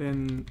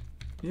 then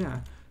yeah,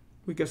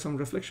 we get some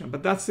reflection.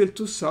 But that's still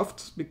too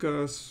soft,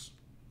 because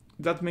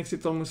that makes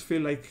it almost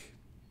feel like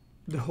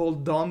the whole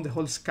dome, the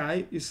whole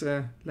sky is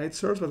a light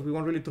source, but we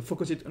want really to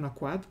focus it on a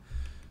quad.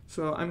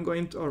 So I'm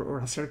going to, or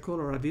a circle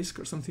or a disk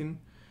or something,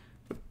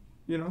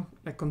 you know,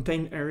 like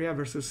contained area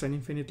versus an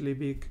infinitely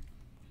big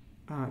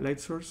light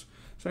source.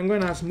 So I'm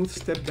going to smooth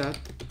step that.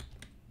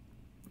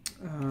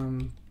 I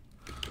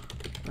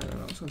don't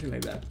know, something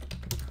like that.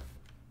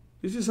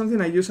 This is something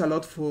I use a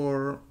lot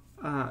for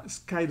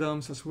sky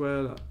domes as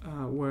well,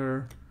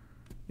 where,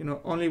 you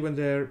know, only when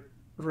the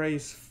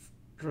rays,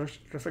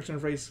 reflection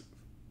rays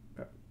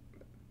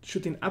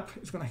shooting up,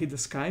 it's going to hit the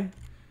sky.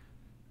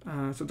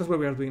 So that's what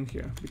we are doing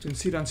here. Between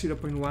 0 and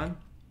 0.1,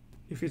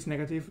 if it's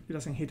negative, it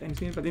doesn't hit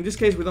anything. But in this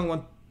case, we don't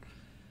want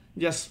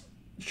just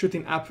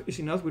shooting up is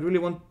enough. We really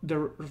want the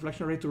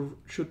reflection ray to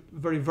shoot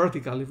very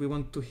vertical if we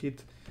want to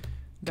hit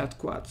that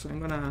quad. So I'm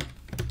going to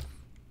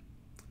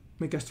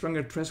make a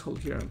stronger threshold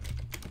here.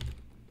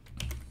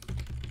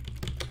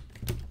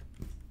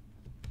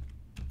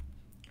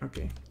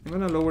 Okay, I'm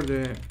going to lower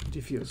the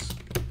diffuse.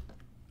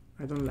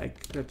 I don't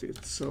like that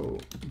it's so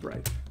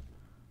bright.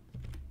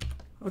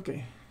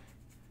 Okay,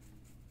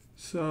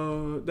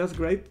 so that's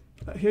great.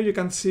 Here you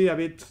can see a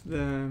bit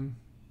the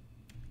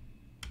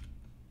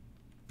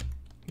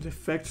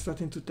effect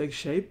starting to take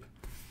shape.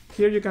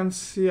 Here you can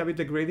see a bit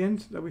the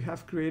gradient that we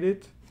have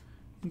created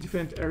in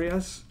different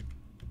areas.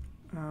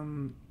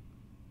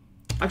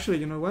 Actually,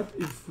 you know what?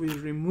 If we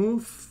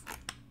remove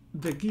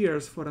the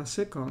gears for a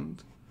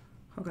second,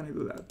 how can I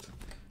do that?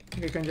 I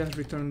think I can just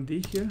return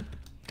D here.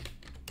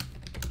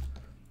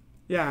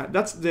 Yeah,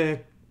 that's the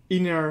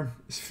inner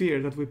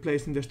sphere that we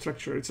placed in the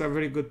structure. It's a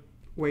very good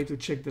way to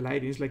check the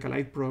light. It's like a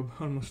light probe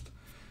almost.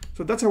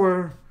 So that's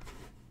our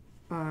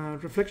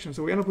reflection.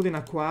 So we are not putting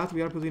a quad,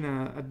 we are putting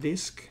a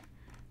disk.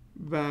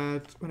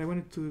 But what I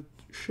wanted to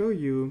show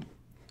you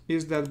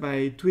is that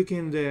by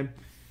tweaking the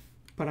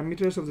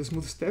parameters of the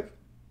smooth step,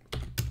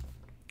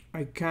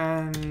 I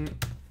can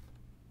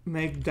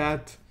make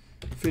that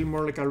feel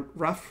more like a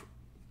rough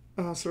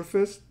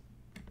surface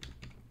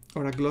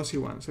or a glossy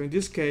one. So in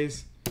this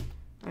case,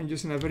 I'm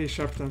using a very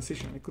sharp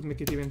transition. I could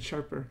make it even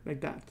sharper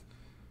like that.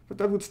 But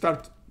that would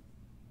start,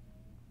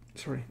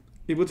 sorry,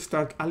 it would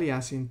start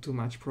aliasing too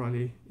much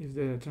probably if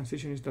the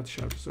transition is that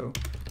sharp. So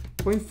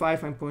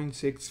 0.5 and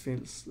 0.6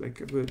 feels like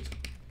a good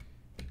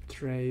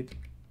trade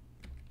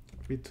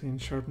between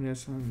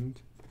sharpness and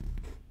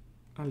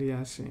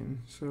aliasing.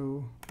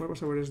 So where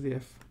was our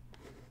SDF?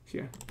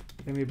 Here.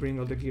 Let me bring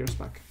all the gears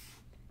back.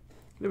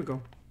 There we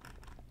go.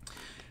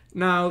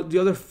 Now the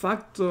other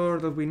factor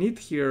that we need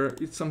here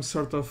is some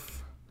sort of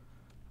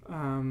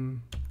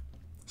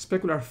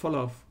specular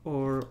fall-off,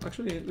 or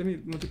actually let me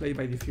multiply it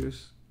by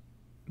diffuse.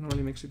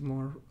 Normally makes it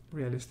more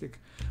realistic.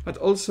 But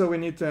also we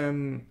need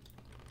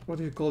what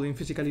do you call in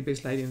physically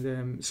based lighting,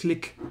 the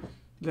slick,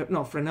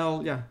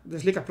 Fresnel, yeah, the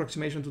slick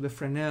approximation to the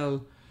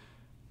Fresnel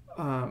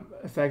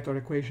effect or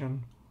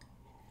equation,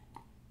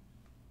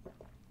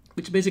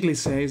 which basically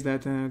says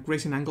that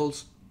grazing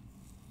angles,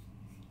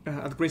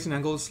 at grazing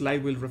angles,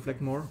 light will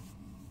reflect more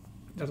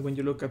than when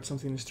you look at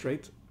something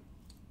straight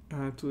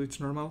to its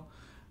normal.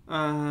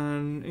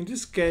 And in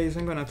this case,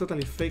 I'm going to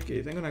totally fake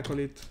it. I'm going to call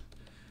it,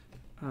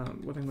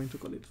 what I'm going to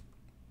call it,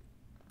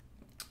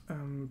 I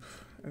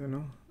don't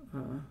know.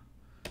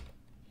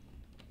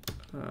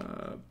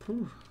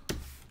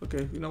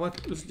 Okay, you know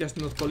what? Let's just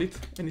not call it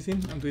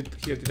anything and do it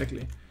here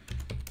directly.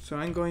 So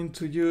I'm going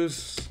to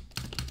use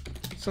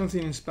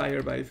something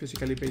inspired by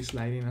physically based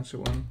lighting and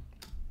so on.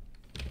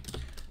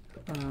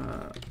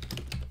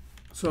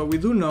 So we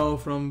do know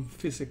from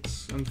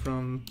physics and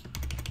from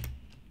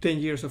 10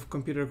 years of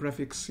computer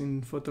graphics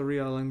in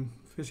photoreal and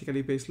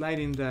physically based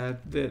lighting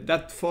that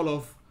that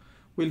fall-off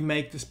will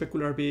make the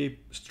specular be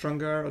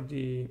stronger at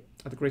the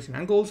grazing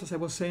angles, as I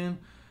was saying,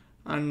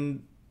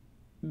 and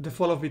the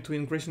fall-off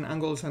between grazing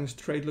angles and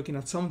straight looking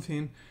at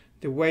something,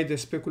 the way the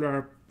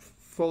specular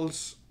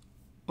falls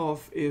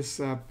off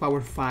is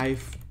power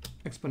 5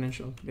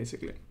 exponential,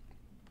 basically.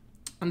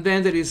 And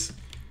then there is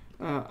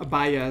a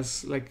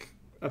bias, like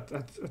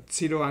at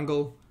zero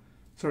angle,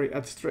 sorry,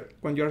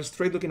 when you're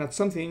straight looking at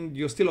something,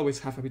 you still always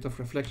have a bit of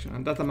reflection,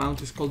 and that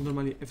amount is called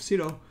normally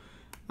F0.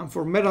 And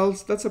for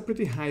metals, that's a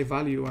pretty high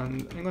value,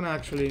 and I'm gonna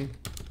actually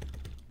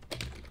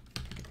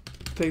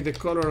take the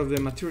color of the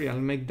material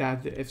and make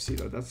that the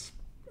F0. That's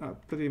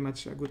pretty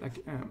much a good,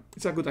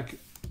 it's a good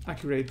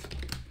accurate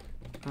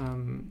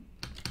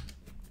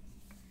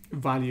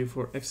value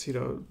for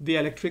F0.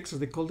 Dielectrics, as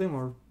they call them,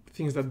 or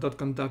things that don't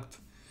conduct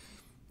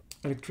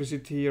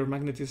electricity or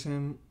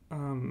magnetism,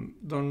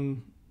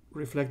 don't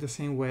reflect the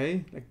same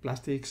way, like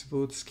plastics,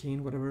 wood,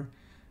 skin, whatever.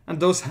 And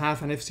those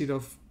have an F0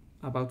 of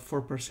about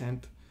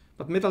 4%.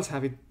 But metals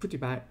have it pretty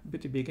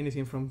big,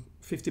 anything from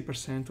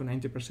 50% to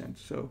 90%.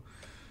 So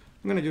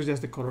I'm going to use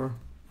just the color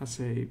as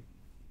a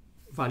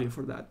value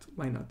for that.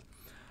 Why not?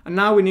 And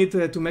now we need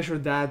to measure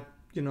that,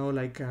 you know,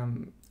 like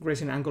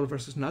grazing angle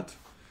versus not.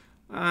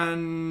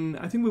 And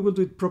I think we will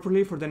do it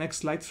properly for the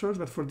next light source.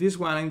 But for this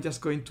one, I'm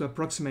just going to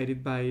approximate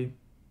it by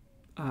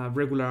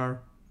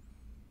regular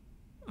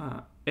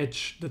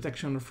edge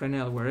detection of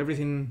Fresnel, where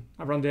everything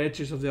around the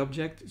edges of the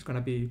object is going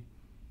to be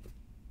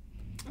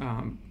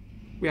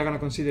we are going to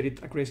consider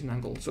it a grazing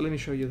angle. So let me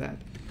show you that.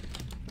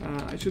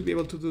 I should be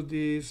able to do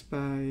this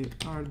by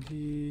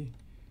RD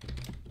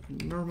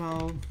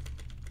normal.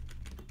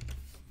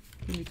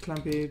 Let me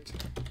clamp it.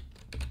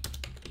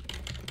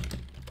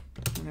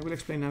 And I will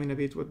explain now in a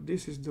bit what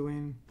this is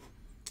doing.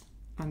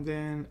 And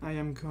then I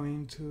am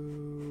going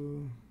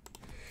to,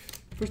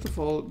 first of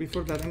all,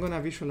 before that, I'm going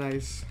to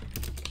visualize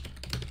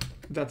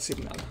that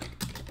signal.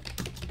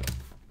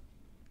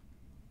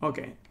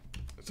 Okay,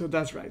 so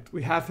that's right.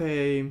 We have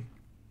a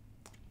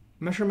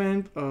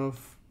measurement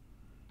of,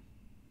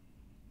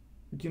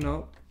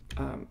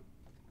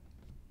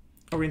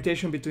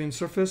 orientation between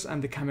surface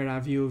and the camera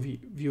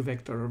view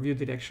vector or view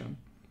direction.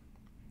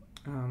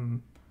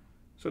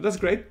 So that's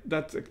great.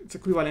 It's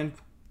equivalent,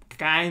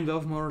 kind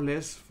of, more or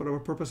less, for our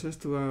purposes,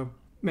 to a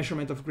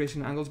measurement of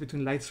grazing angles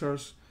between light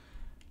source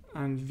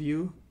and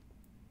view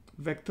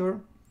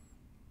vector.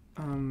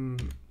 And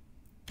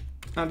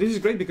this is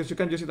great because you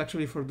can use it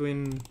actually for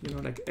doing,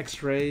 like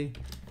X-ray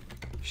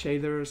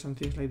shaders and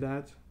things like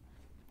that.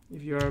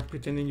 If you are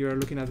pretending you are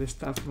looking at the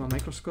stuff from a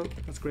microscope,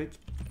 that's great.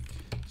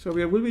 So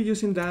we will be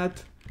using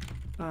that.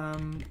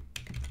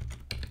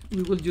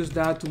 We will use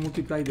that to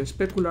multiply the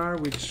specular,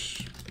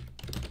 which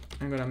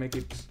I'm gonna make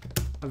it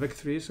a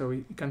vec3 so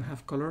it can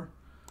have color.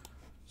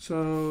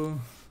 So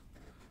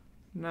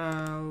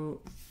now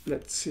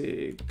let's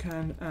see,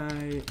 I'm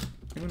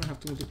gonna have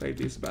to multiply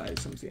this by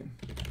something.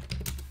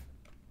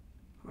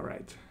 All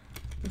right,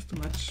 that's too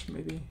much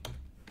maybe.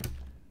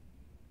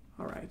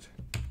 All right,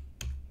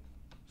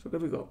 so there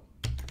we go,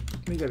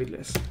 maybe a bit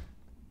less.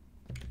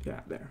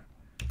 Yeah, there.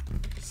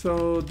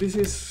 So this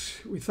is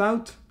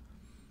without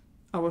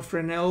our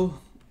Fresnel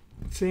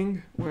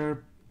thing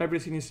where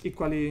everything is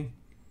equally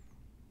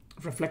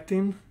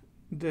reflecting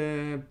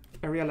the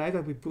area light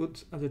that we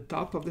put at the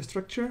top of the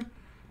structure.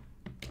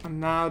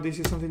 And now this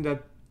is something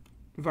that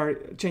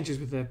changes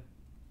with the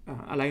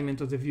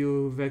alignment of the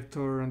view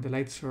vector and the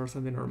light source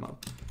and the normal.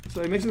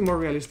 So it makes it more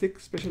realistic.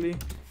 Especially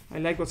I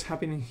like what's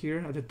happening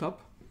here at the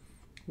top,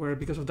 where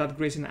because of that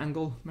grazing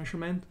angle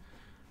measurement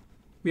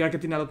we are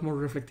getting a lot more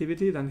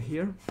reflectivity than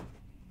here.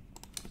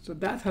 So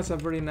that has a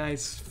very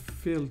nice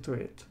feel to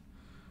it.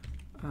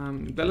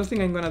 The last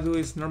thing I'm gonna do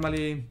is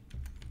normally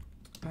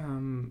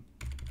I'm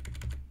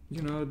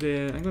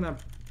gonna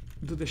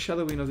do the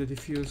shadowing of the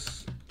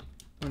diffuse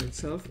on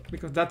itself,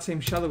 because that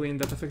same shadowing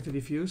that affects the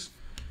diffuse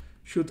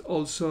should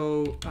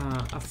also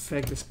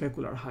affect the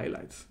specular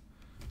highlights.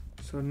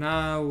 So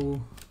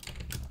now,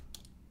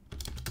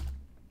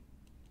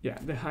 yeah,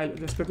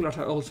 the speculars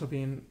are also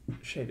being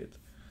shaded.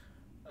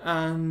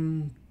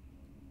 And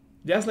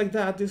just like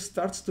that, this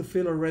starts to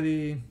feel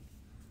already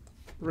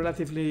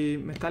relatively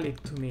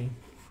metallic to me.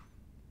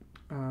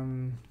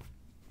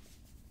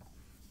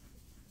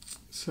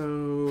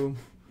 So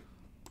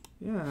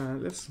yeah,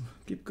 let's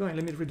keep going.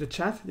 Let me read the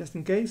chat just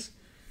in case.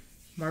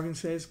 Marvin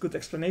says, good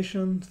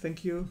explanation,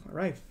 thank you. All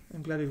right,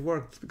 I'm glad it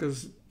worked,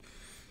 because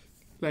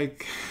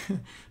like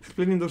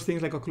explaining those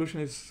things like occlusion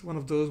is one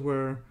of those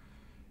where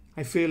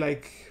I feel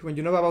like when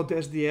you know about the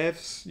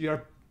SDFs,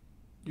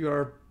 you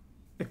are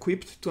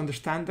equipped to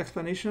understand the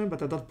explanation,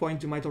 but at that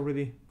point you might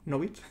already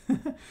know it.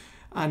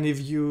 And if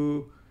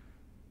you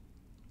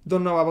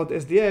don't know about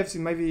SDFs, it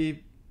might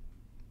be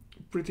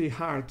pretty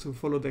hard to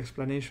follow the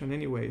explanation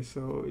anyway.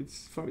 So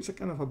it's a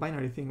kind of a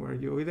binary thing where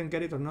you either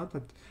get it or not,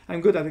 but I'm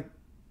good at it.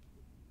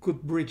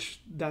 Could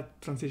bridge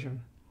that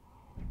transition.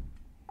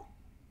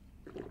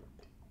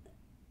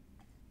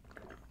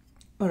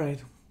 All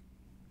right.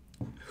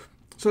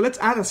 So let's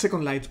add a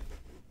second light.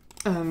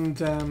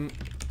 And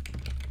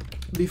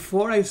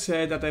before I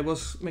said that I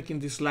was making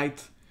this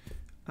light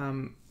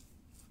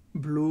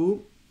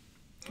blue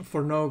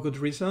for no good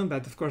reason,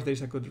 but of course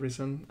there's a good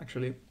reason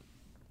actually.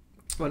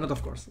 Well, not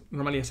of course.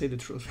 Normally I say the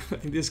truth.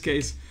 In this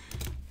case,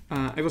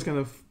 I was kind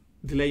of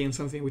delaying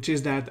something, which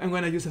is that I'm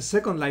going to use a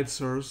second light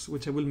source,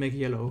 which I will make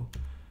yellow.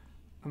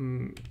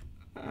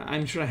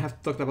 I'm sure I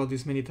have talked about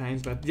this many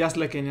times, but just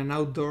like in an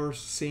outdoor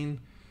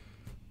scene,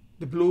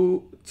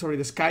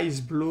 the sky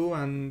is blue,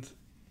 and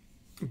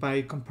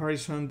by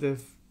comparison, the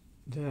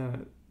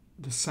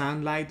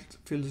sunlight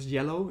feels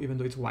yellow, even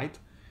though it's white,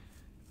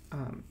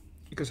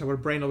 because our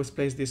brain always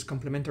plays this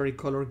complementary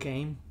color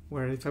game,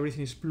 where if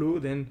everything is blue,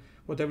 then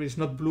whatever is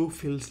not blue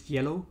feels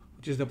yellow,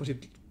 which is the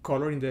opposite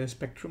color in the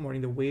spectrum or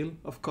in the wheel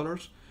of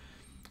colors.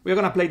 We're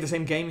gonna play the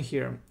same game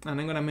here,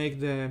 and I'm gonna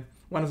make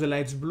one of the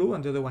lights blue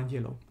and the other one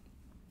yellow,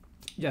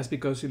 just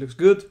because it looks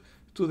good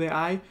to the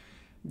eye,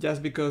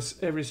 just because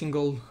every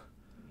single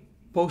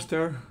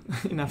poster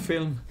in a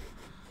film,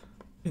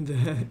 in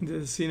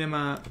the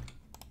cinema,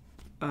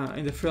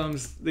 in the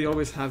films, they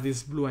always have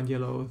this blue and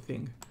yellow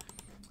thing.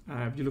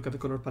 If you look at the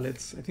color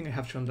palettes, I think I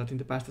have shown that in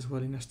the past as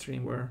well in a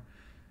stream where,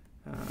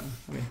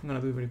 I'm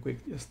gonna do it very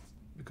quick, just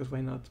because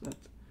why not? But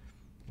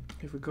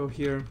if we go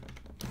here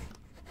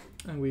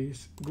and we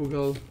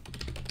Google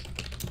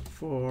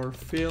for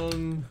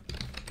film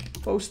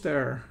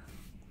poster,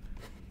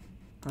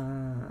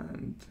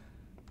 and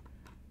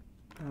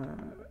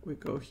we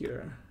go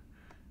here,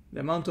 the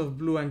amount of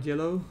blue and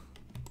yellow,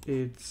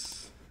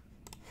 it's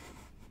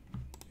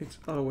it's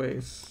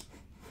always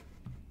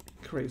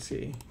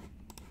crazy.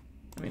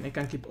 I mean, I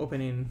can keep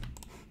opening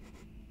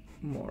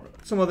more.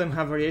 Some of them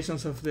have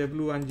variations of the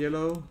blue and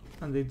yellow,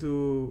 and they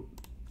do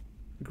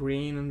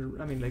green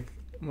and I mean like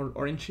more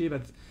orangey,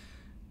 but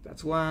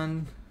that's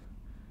one.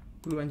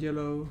 Blue and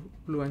yellow,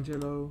 blue and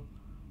yellow,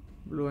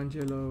 blue and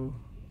yellow,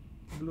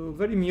 blue.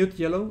 Very mute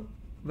yellow,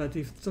 but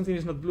if something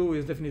is not blue,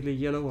 it's definitely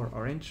yellow or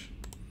orange.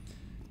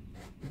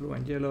 Blue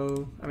and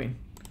yellow. I mean,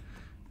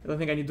 I don't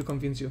think I need to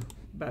convince you,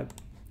 but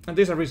and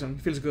there's a reason.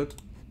 It feels good.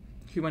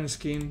 Human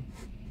skin,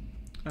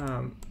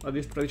 at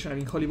least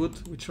traditionally in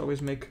Hollywood, which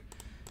always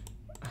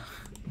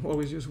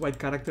use white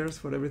characters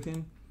for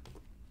everything.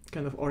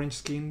 Kind of orange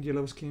skin,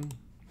 yellow skin,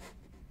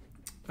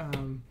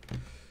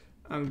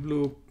 and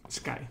blue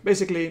sky.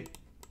 Basically,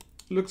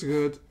 looks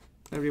good.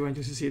 Everyone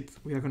uses it.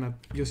 We are gonna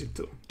use it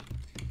too.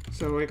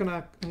 So I'm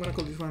gonna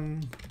call this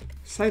one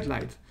side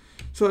light.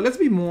 So let's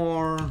be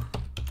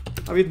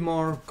a bit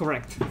more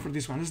correct for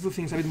this one. Let's do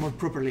things a bit more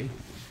properly.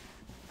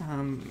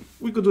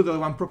 We could do the other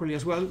one properly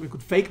as well. We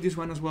could fake this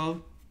one as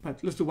well,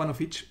 but let's do one of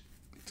each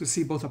to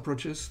see both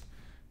approaches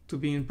to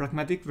being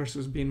pragmatic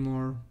versus being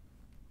more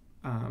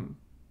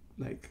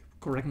like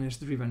correctness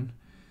driven.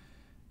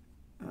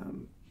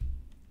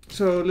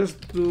 So let's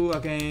do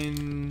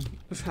again,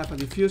 let's have a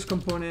diffuse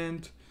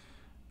component,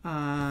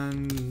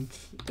 and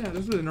yeah,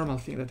 let's do the normal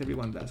thing that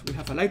everyone does. We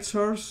have a light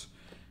source,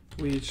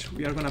 which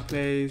we are gonna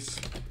place,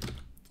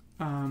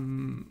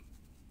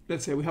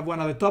 let's say we have one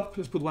at the top,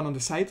 let's put one on the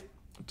side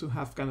to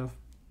have kind of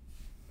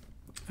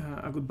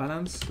a good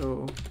balance.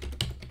 So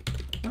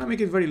I'm gonna make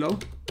it very low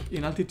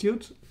in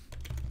altitude.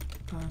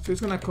 So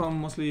it's gonna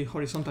come mostly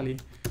horizontally,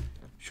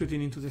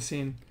 shooting into the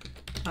scene.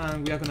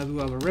 And we are gonna do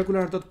our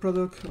regular dot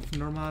product of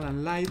normal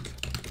and light,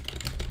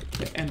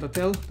 the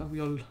end.l that we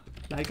all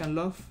like and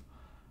love.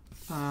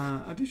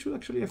 And this should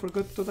actually, I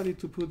forgot totally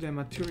to put the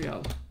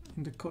material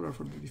in the color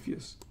for the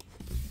diffuse.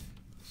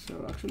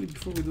 So actually,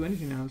 before we do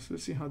anything else,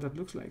 let's see how that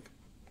looks like.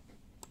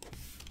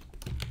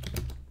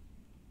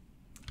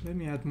 Let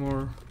me add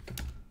more.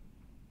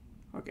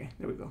 Okay,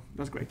 there we go.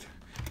 That's great.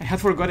 I had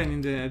forgotten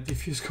in the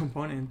diffuse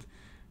component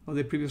of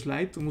the previous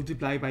light to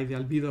multiply by the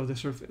albedo of the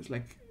surface.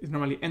 Like it's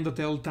normally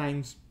end.l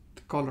times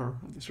the color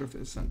of the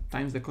surface and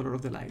times the color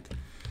of the light.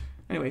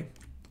 Anyway,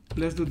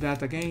 let's do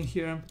that again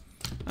here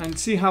and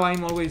see how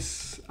I'm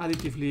always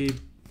additively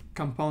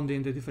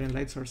compounding the different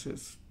light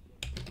sources.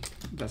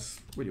 That's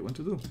what you want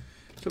to do.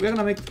 So we're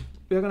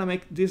gonna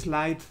make this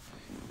light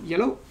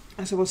yellow,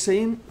 as I was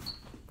saying.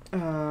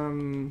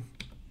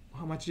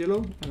 How much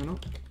yellow? I don't know.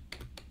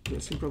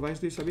 Let's improvise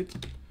this a bit.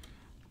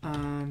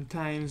 And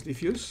times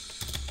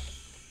diffuse.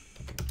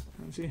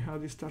 And see how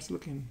this starts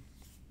looking.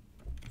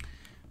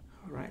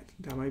 All right,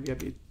 that might be a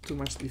bit too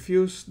much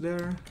diffuse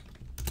there.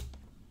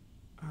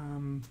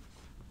 And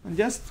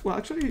just, well,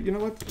 actually, you know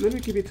what? Let me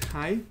keep it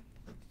high,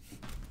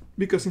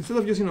 because instead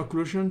of using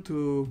occlusion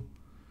to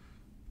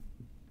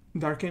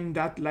darken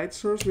that light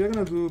source, we are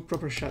gonna do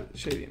proper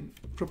shadowing.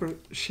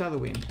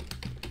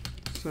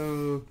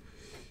 So,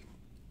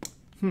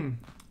 I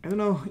don't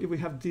know if we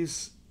have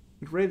this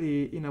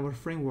ready in our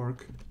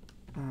framework.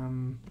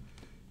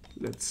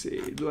 Let's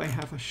see, do I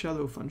have a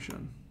shadow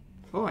function?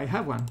 Oh, I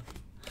have one.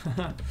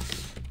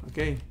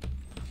 Okay.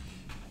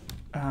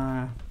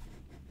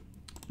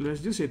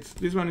 Let's use it.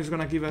 This one is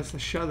gonna give us a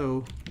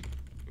shadow.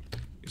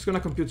 It's gonna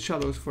compute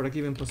shadows for a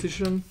given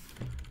position,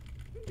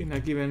 in a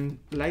given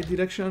light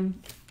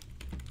direction,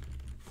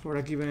 for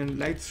a given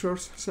light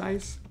source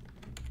size,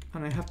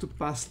 and I have to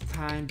pass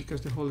time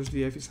because the whole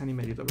SDF is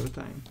animated over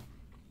time.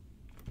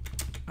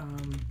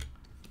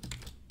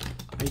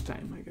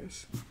 Time, I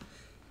guess.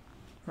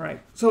 All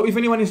right. So if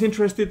anyone is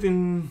interested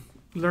in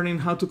learning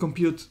how to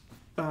compute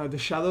the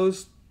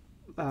shadows,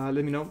 let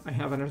me know. I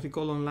have an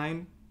article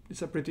online.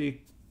 It's a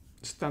pretty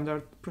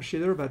standard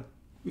procedure, but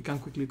we can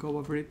quickly go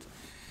over it.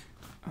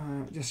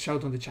 Just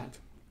shout on the chat.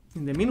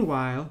 In the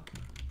meanwhile,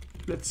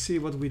 let's see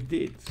what we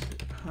did.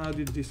 How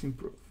did this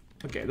improve?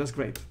 Okay, that's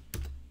great.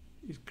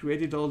 It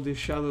created all the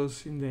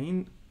shadows in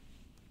the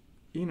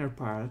inner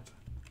part,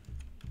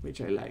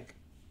 which I like.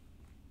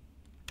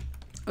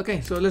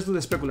 Okay, so let's do the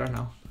specular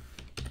now.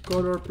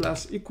 Color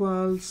plus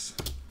equals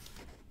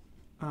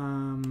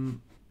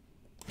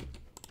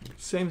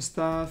same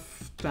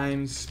stuff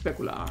times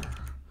specular.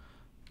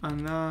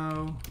 And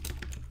now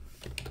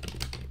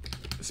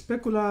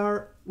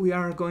specular, we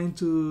are going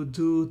to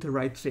do the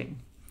right thing.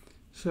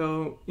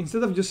 So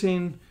instead of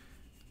using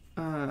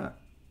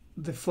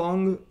the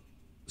Fong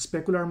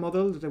specular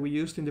model that we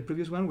used in the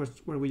previous one,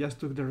 where we just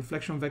took the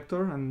reflection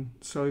vector and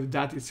saw if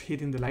that is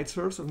hitting the light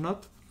source or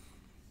not,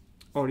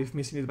 or if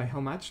missing it by how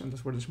much, and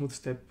that's where the smooth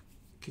step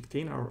kicked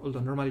in, or although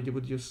normally you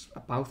would use a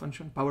power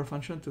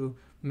function to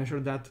measure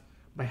that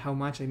by how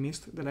much I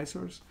missed the light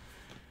source.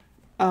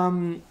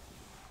 In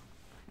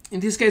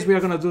this case, we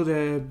are going to do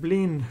the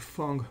Blin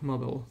Fong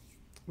model,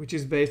 which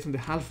is based on the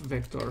half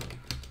vector.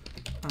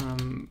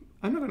 I'm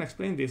not going to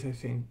explain this, I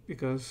think,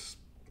 because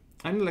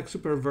I'm not like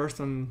super versed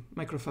on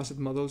microfacet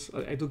models.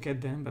 I do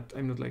get them, but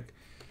I'm not like,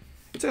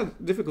 it's a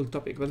difficult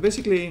topic. But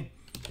basically,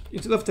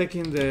 instead of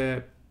taking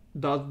the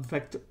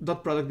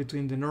dot product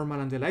between the normal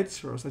and the light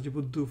source that you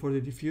would do for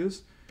the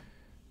diffuse,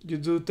 you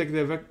do take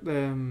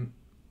the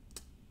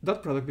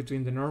dot product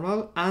between the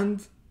normal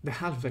and the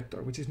half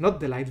vector, which is not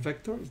the light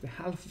vector, it's the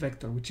half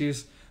vector, which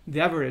is the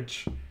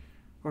average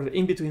or the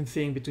in-between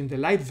thing between the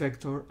light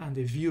vector and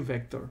the view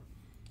vector.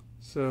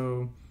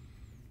 So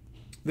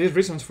there's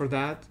reasons for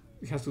that.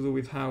 It has to do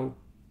with how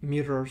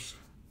mirrors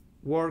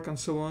work and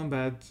so on,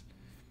 but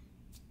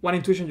one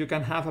intuition you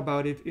can have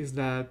about it is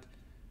that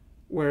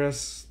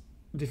whereas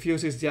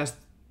diffuse is just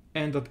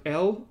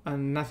n.l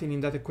and nothing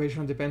in that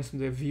equation depends on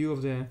the view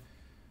of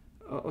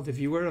the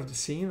viewer, of the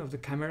scene, of the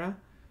camera,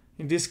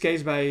 in this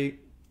case by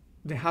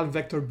the half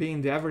vector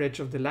being the average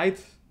of the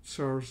light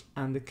source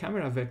and the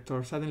camera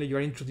vector, suddenly you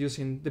are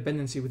introducing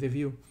dependency with the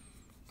view.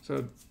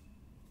 So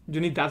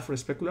you need that for a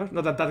specular.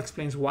 Not that that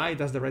explains why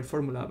that's the right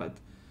formula, but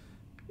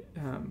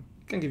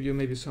can give you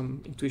maybe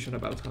some intuition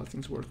about how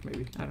things work,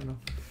 maybe. I don't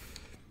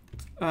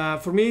know.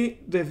 For me,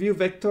 the view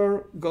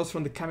vector goes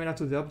from the camera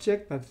to the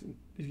object, but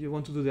if you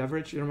want to do the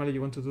average, normally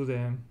you want to do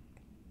the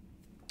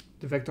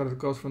vector that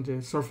goes from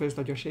the surface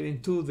that you're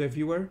shading to the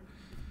viewer.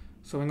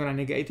 So I'm going to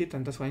negate it,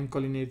 and that's why I'm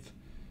calling it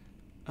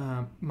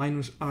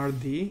minus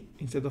RD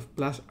instead of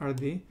plus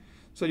RD.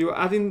 So you're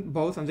adding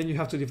both, and then you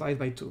have to divide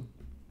by 2,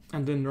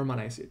 and then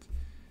normalize it.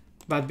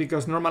 But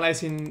because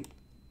normalizing,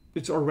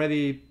 it's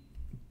already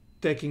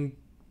taking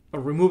or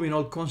removing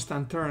all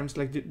constant terms,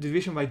 like the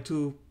division by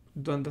 2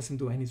 doesn't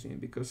do anything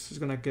because it's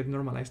going to get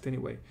normalized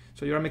anyway.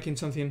 So you're making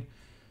something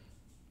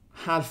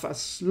half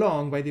as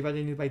long by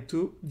dividing it by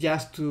 2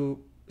 just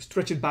to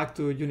stretch it back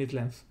to unit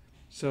length.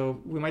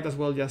 So we might as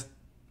well just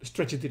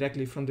stretch it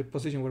directly from the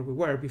position where we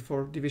were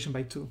before division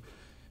by 2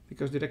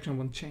 because direction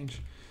won't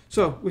change.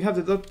 So we have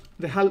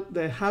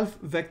the half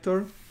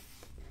vector.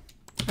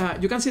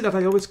 You can see that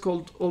I always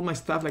called all my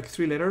stuff like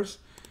 3 letters.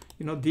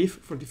 You know, diff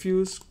for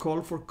diffuse,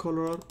 col for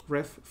color,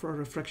 ref for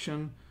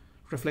reflection,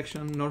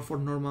 nor for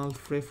normal,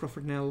 fre for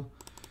Fresnel,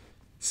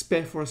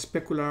 spe for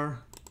specular,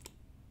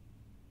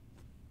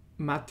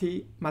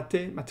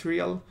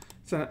 material.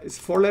 It's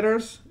 4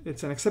 letters.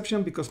 It's an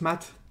exception because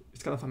mat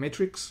is kind of a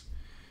matrix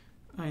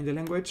in the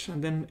language.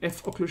 And then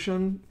F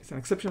occlusion is an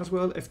exception as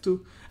well, F2.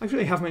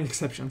 Actually, I have many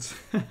exceptions.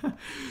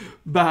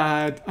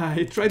 But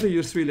I try to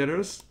use 3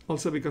 letters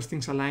also because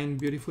things align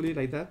beautifully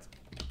like that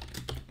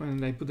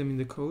when I put them in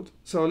the code.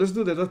 So let's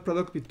do the dot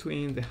product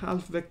between the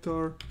half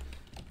vector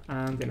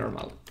and the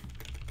normal.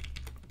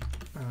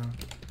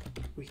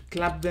 We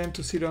clap them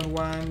to 0 and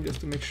 1 just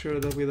to make sure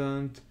that we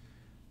don't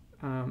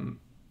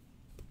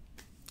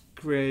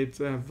create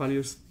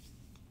values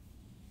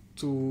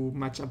too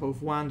much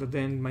above 1 that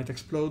then might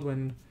explode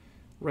when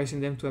raising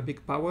them to a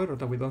big power, or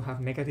that we don't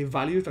have negative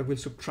values that will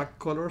subtract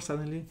color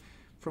suddenly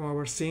from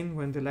our scene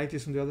when the light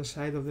is on the other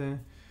side of the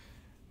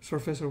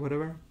surface or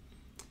whatever.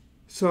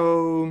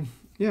 So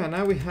yeah,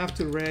 now we have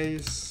to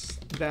raise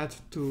that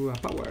to a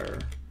power.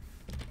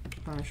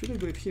 Should I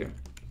do it here?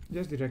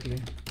 Just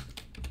directly.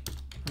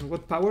 And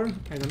what power?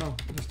 I don't know.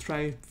 Let's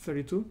try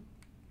 32.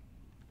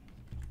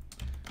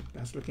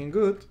 That's looking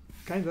good,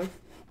 kind of.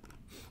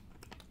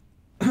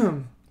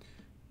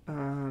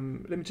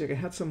 Let me check. I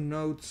had some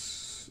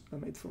notes I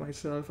made for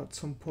myself at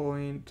some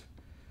point.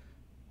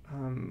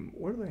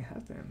 Where do I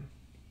have them?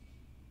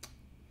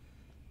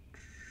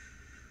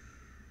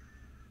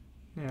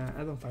 Yeah,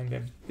 I don't find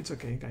them. It's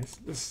okay, guys.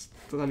 Let's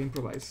totally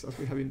improvise as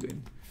we have been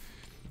doing.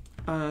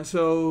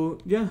 So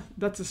yeah,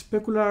 that's a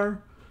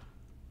specular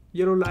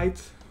yellow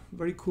light.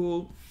 Very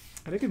cool.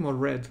 I like it more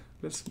red.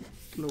 Let's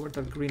lower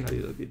that green a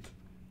little bit.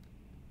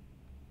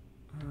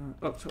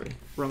 Oh, sorry,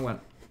 wrong one.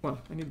 Well,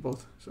 I need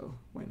both, so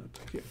why not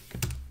here?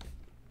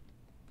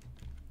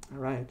 All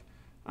right.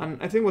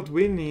 And I think what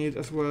we need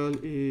as well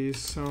is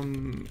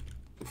some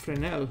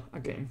Fresnel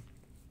again.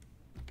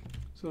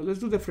 So let's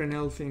do the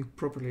Fresnel thing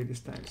properly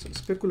this time. So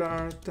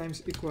specular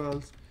times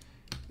equals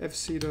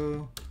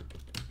f0,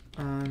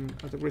 and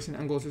at the raising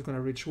angles is going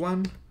to reach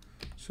 1.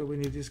 So we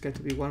need this guy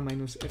to be 1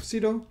 minus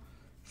f0,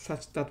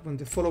 such that when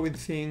the following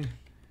thing,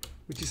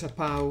 which is a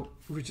pow,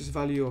 reaches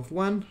value of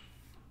 1,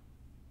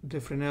 the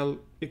Fresnel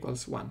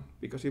equals 1,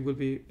 because it will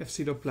be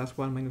f0 plus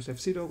 1 minus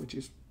f0, which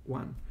is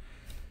 1.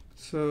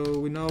 So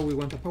we know we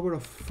want a power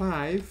of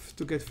 5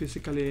 to get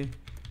physically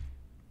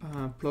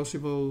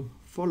plausible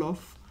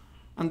fall-off.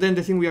 And then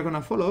the thing we are going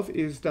to fall off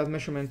is that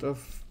measurement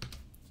of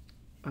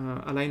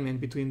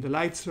alignment between the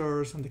light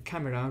source and the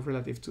camera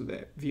relative to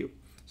the view.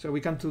 So we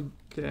can do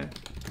the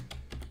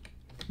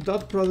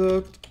dot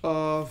product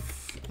of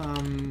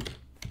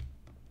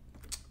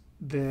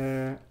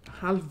the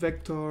half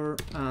vector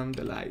and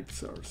the light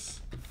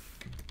source,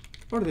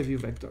 or the view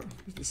vector.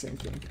 It's the same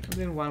thing. And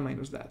then 1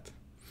 minus that.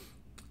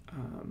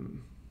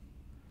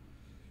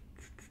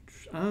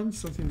 And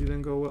something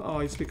didn't go well. Oh,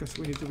 it's because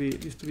we need to be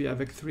this to be a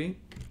vec3.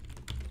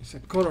 It's a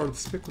colored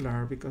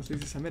specular because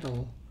this is a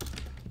metal.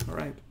 All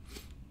right.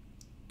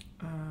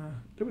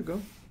 There we go.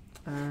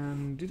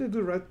 Did I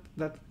do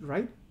that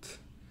right?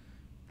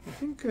 I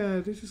think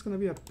this is going to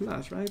be a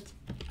plus, right?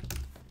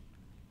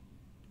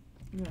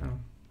 Yeah.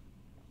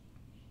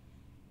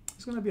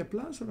 It's going to be a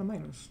plus or a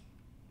minus?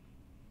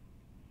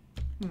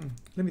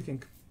 Let me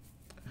think.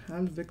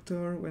 Half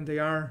vector when they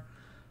are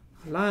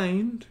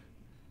aligned.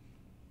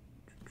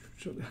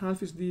 So the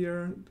half is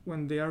there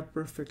when they are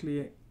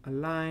perfectly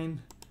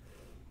aligned.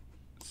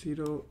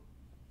 0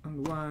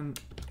 and 1.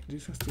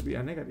 This has to be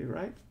a negative,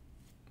 right?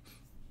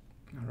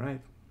 All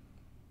right.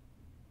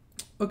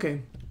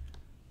 Okay.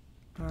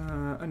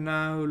 And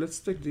now let's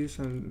take this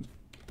and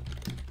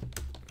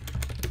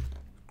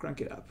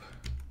crank it up.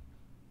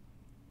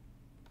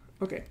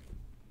 Okay.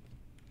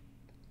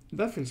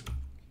 That feels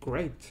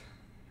great.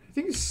 I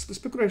think the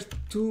specular is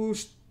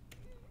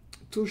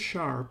too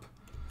sharp.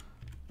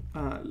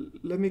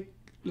 Let me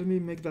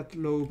make that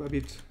lobe a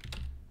bit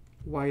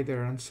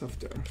wider and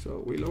softer.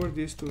 So we lower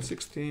this to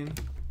 16.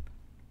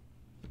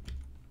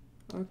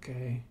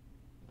 Okay.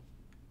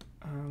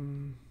 All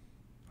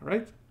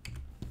right.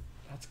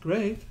 That's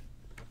great.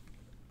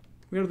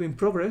 We are doing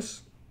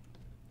progress.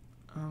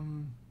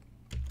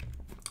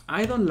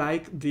 I don't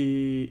like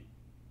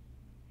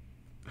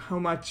how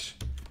much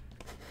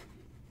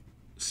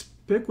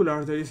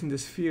specular there is in the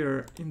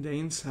sphere in the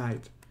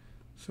inside.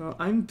 So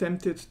I'm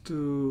tempted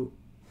to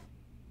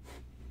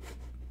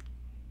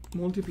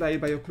multiply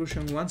by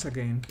occlusion once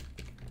again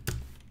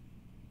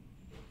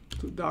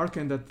to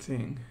darken that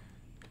thing.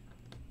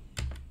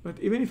 But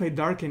even if I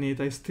darken it,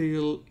 I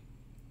still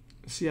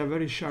see a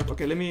very sharp.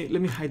 Okay, let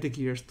me hide the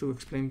gears to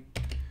explain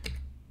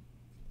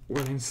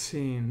what I'm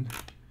seeing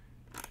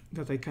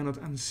that I cannot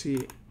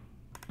unsee,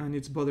 and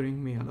it's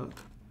bothering me a lot.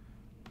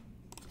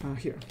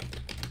 Here.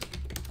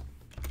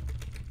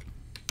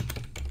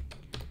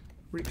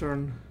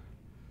 Return.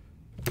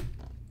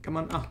 Come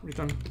on,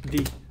 return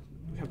D.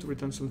 We have to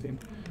return something.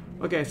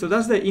 Okay, so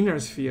that's the inner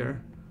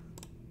sphere,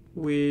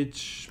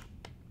 which,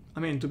 I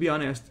mean, to be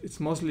honest,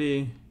 it's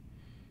mostly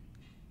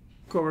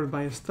covered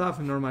by stuff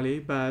normally,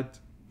 but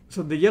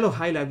so the yellow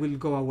highlight will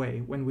go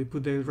away when we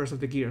put the rest of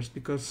the gears,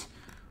 because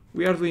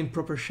we are doing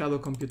proper shadow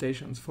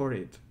computations for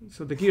it.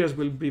 So the gears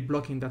will be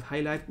blocking that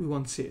highlight, we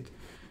won't see it.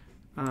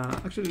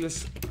 Actually,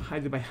 let's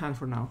hide it by hand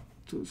for now,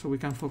 so we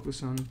can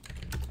focus on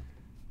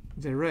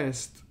the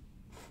rest.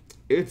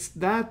 It's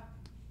that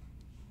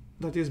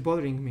is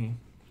bothering me,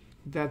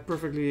 that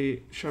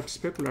perfectly sharp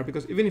specular,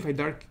 because even if I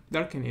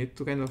darken it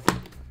to kind of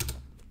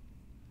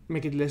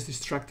make it less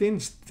distracting,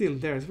 still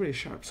there, it's very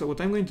sharp. So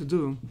what I'm going to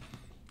do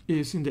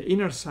is in the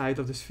inner side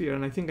of the sphere,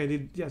 and I think I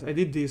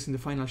did this in the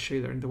final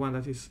shader, in the one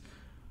that is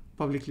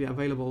publicly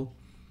available.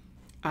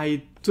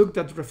 I took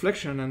that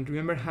reflection and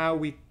remember how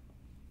we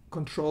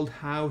controlled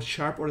how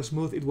sharp or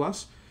smooth it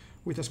was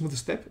with a smooth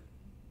step.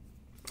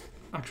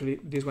 Actually,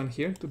 this one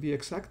here, to be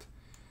exact.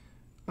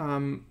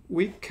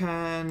 We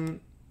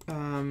can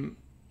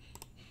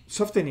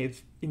soften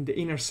it in the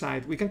inner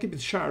side. We can keep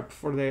it sharp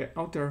for the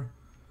outer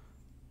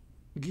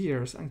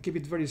gears and keep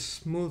it very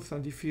smooth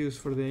and diffuse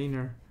for the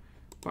inner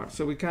part.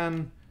 So we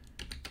can,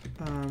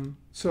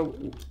 so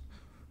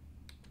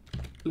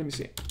let me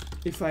see.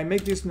 If I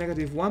make this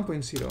negative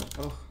 1.0,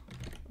 oh,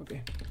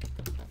 okay.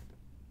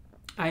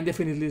 I'm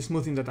definitely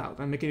smoothing that out.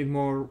 I'm making it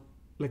more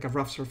like a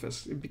rough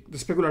surface. The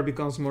specular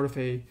becomes more of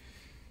a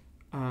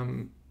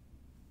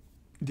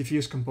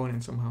diffuse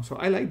component somehow. So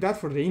I like that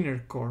for the inner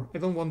core. I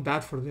don't want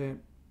that for the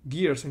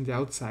gears in the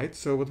outside.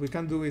 So what we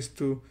can do is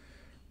to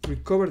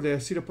recover the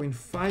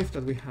 0.5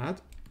 that we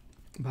had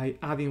by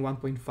adding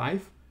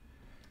 1.5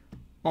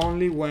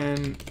 only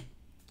when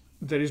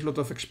there is a lot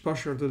of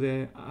exposure to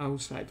the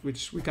outside,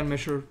 which we can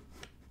measure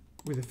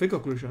with the fake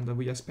occlusion that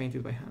we just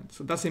painted by hand.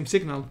 So that same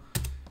signal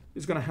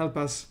is going to help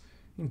us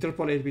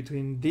interpolate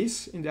between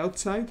this in the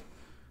outside,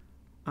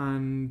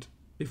 and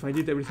if I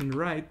did everything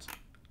right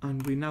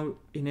and we now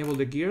enable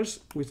the gears,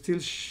 we still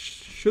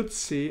should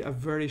see a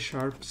very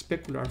sharp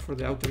specular for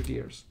the outer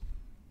gears.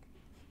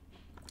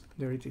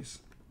 There it is.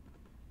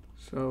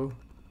 So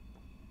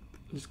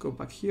let's go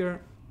back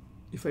here.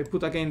 If I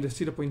put again the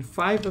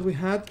 0.5 that we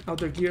had,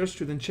 outer gears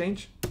shouldn't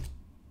change.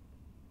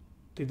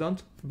 They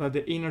don't, but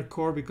the inner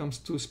core becomes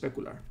too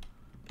specular.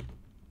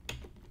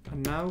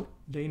 And now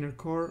the inner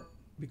core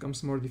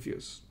becomes more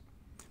diffuse.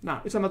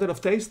 Now, it's a matter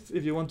of taste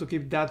if you want to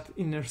keep that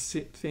inner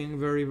thing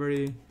very,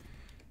 very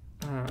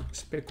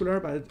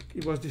specular, but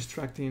it was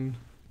distracting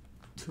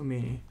to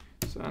me.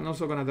 So I'm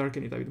also gonna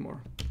darken it a bit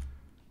more.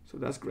 So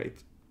that's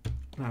great.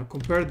 Now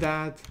compare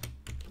that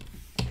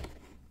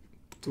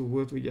to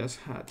what we just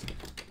had.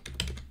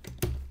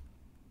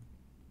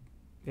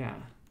 Yeah,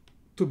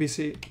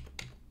 2BC,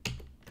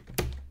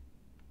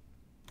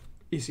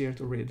 easier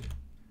to read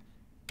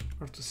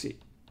or to see.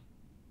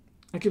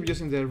 I keep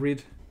using the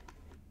read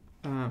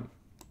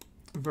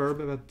verb,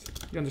 but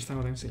you understand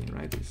what I'm saying,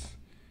 right? It's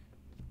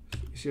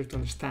easier to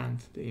understand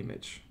the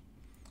image.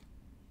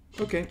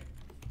 Okay.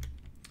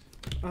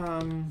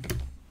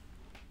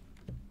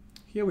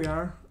 Here we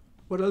are.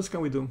 What else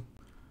can we do?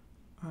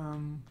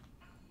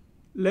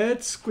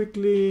 Let's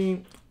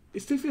quickly,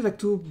 it still feels like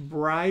too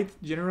bright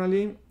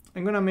generally.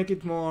 I'm gonna make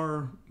it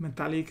more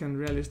metallic and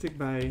realistic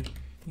by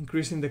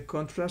increasing the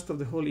contrast of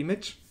the whole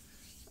image.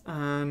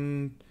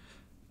 And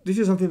this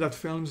is something that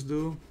films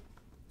do,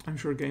 I'm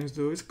sure games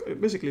do. It's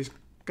basically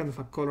kind of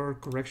a color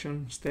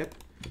correction step.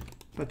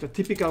 But a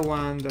typical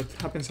one that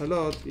happens a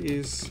lot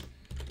is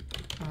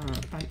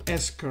an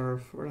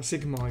S-curve or a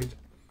sigmoid.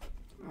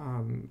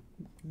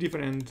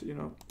 Different,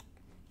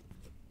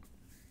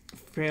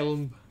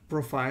 film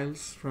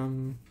profiles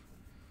from,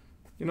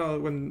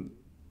 when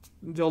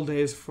the old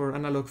days for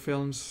analog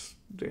films,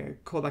 the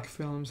Kodak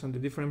films and the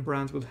different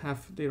brands would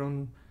have their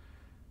own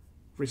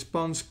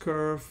response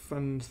curve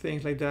and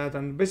things like that.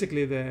 And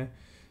basically the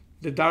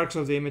darks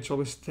of the image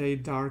always stay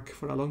dark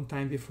for a long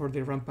time before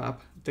they ramp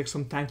up. It takes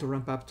some time to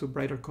ramp up to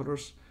brighter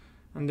colors.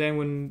 And then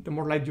when the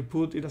more light you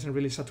put, it doesn't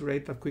really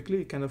saturate that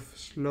quickly. It kind of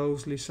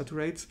slowly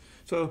saturates.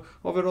 So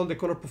overall, the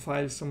color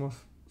profile is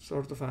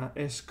sort of a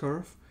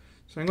S-curve.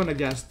 So I'm going to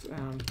just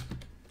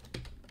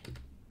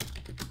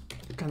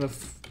kind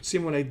of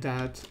simulate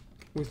that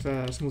with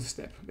a smooth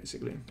step,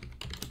 basically.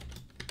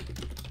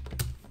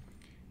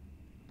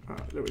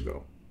 There we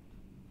go.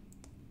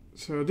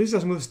 So this is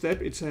a smooth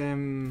step. It's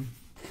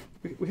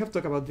we have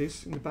talked about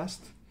this in the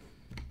past.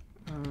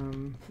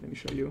 Let me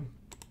show you.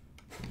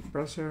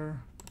 Browser.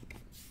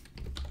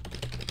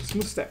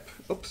 Smooth step.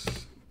 Oops,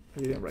 I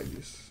didn't write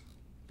this.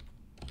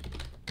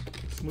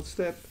 Smooth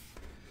step.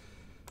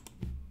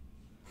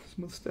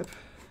 Smooth step.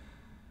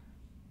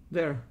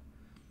 There.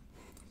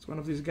 It's one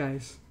of these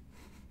guys.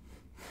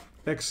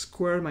 X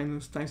squared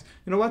minus times.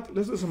 You know what?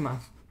 Let's do some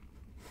math.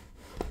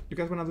 You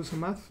guys want to do some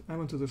math? I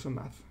want to do some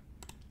math.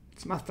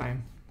 It's math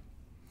time.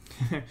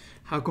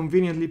 How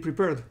conveniently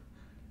prepared.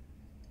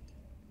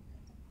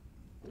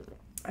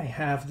 I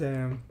have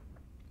the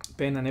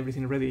pen and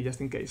everything ready just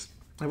in case.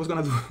 I was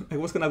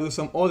gonna do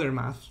some other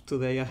math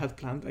today. I had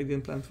planned. I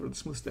didn't plan for the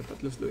smooth step,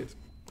 but let's do it.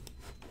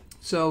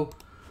 So,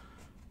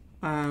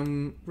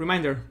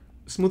 reminder: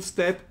 smooth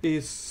step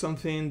is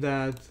something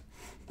that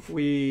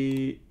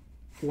we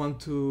want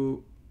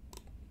to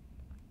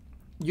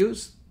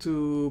use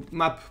to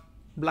map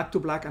black to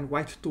black and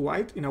white to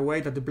white in a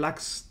way that the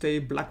blacks stay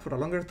black for a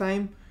longer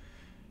time.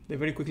 They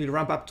very quickly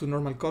ramp up to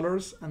normal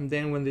colors, and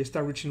then when they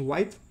start reaching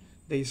white,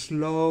 they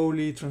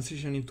slowly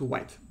transition into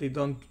white. They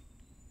don't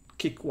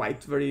kick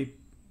white very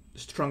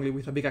strongly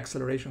with a big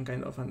acceleration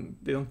kind of, and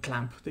they don't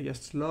clamp. They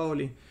just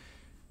slowly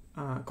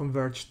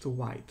converge to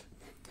white.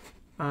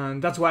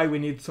 And that's why we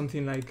need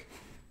something like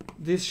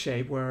this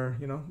shape where,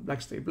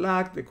 blacks stay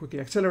black, they quickly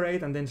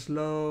accelerate, and then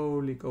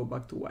slowly go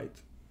back to white.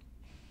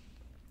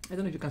 I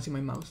don't know if you can see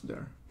my mouse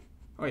there.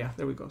 Oh yeah,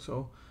 there we go.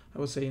 So I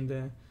was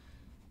saying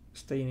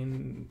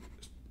staying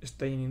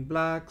in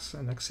blacks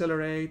and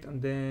accelerate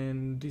and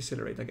then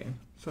decelerate again.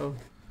 So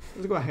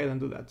let's go ahead and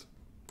do that.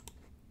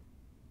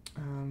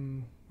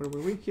 Where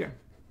were we? Here,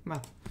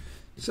 math.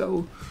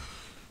 So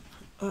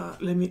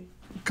let me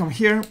come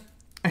here.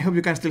 I hope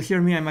you can still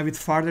hear me. I'm a bit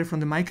farther from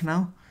the mic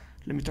now.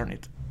 Let me turn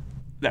it.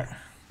 There.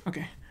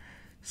 Okay.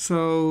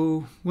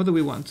 So what do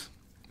we want?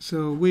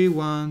 So we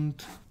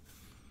want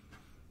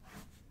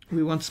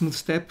smooth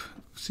step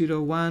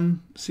 0,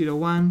 1, 0,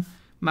 1,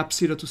 map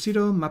 0 to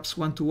 0, maps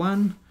 1 to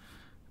 1,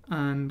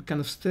 and kind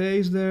of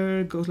stays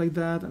there, goes like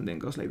that, and then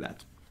goes like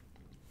that.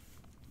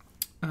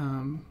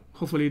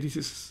 Hopefully this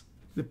is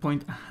the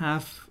point a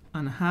half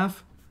and a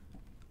half.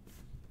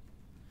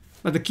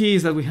 But the key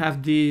is that we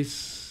have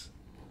this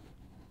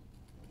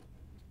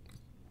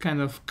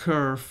kind of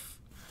curve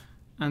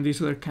and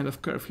this other kind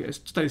of curve here. It's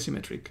totally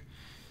symmetric.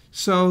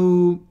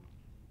 So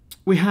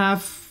we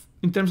have,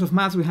 in terms of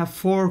math, we have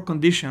 4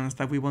 conditions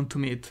that we want to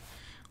meet.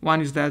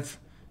 One is that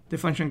the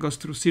function goes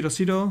through 0,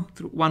 0,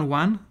 through 1,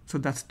 1. So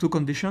that's 2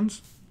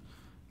 conditions.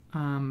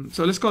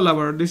 So let's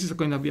call this is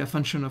going to be a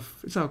function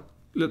of,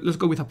 let's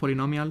go with a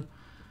polynomial.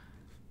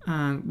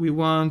 And we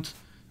want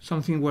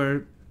something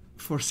where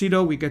for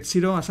 0, we get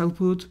 0 as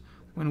output.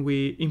 When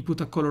we input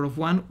a color of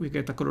 1, we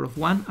get a color of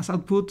 1 as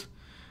output.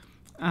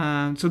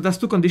 So that's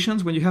 2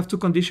 conditions. When you have 2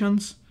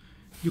 conditions,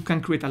 you can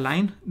create a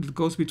line that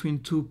goes between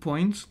 2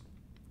 points.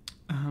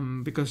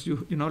 Because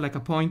like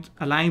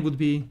a line would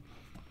be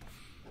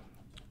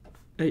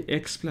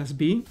ax plus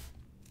b.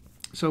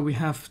 So we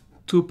have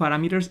 2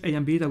 parameters, a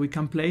and b, that we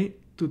can play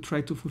to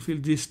try to fulfill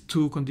these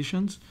 2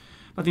 conditions.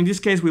 But in this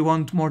case, we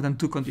want more than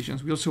 2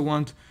 conditions. We also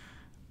want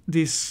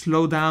this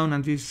slowdown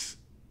and this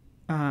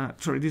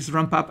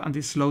ramp up and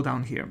this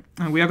slowdown here.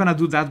 And we are going to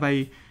do that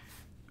by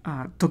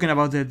talking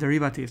about the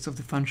derivatives of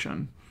the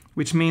function,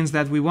 which means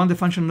that we want the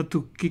function not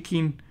to kick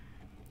in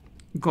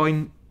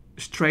going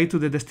straight to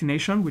the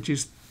destination, which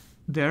is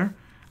there,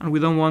 and we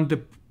don't want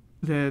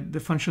the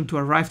function to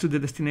arrive to the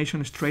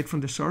destination straight from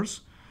the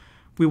source.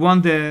 We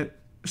want the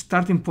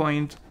starting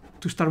point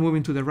to start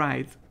moving to the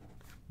right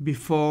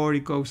before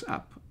it goes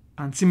up.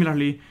 And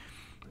similarly,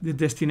 the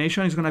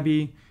destination is going to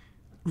be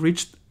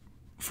reached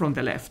from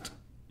the left,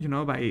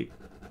 by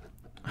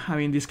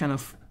having this kind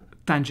of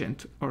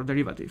tangent or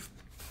derivative.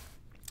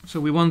 So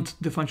we want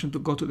the function to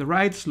go to the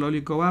right,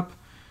 slowly go up,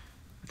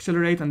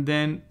 accelerate, and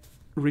then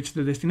reach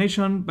the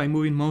destination by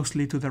moving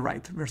mostly to the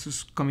right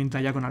versus coming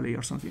diagonally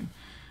or something.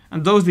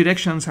 And those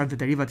directions are the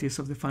derivatives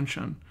of the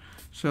function.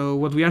 So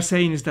what we are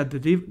saying is that the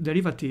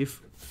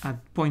derivative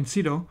at point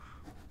 0,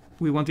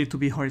 we want it to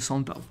be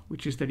horizontal,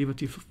 which is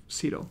derivative of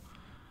 0.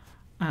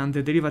 And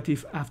the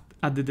derivative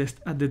at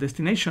the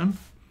destination.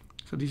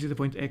 So this is the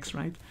point x,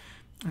 right?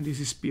 And this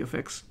is p of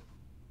x.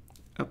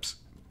 Oops,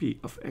 p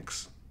of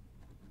x.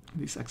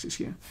 This axis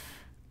here.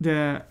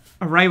 The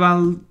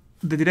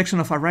direction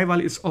of arrival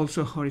is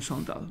also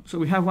horizontal. So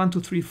we have 1,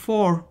 2, 3,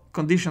 4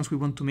 conditions we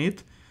want to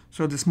meet.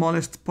 So the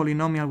smallest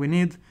polynomial we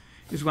need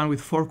is one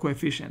with 4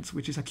 coefficients,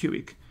 which is a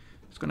cubic.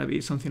 It's going to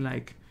be something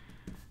like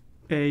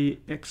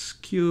ax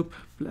cubed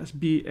plus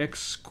bx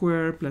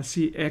squared plus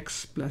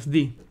cx plus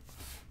d.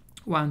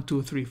 1,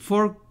 2, 3,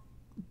 4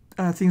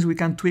 things we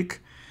can tweak.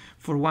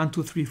 For 1,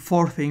 2, 3,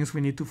 4 things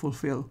we need to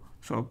fulfill.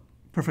 So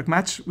perfect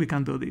match, we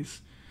can do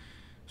this.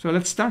 So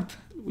let's start.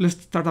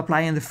 Let's start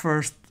applying the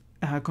first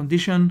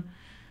condition.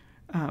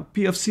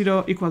 P of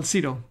 0 equals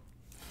 0.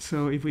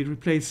 So if we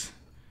replace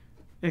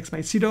x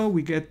by 0,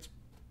 we get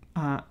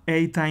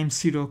a times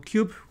 0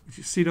 cubed, which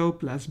is 0,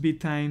 plus b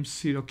times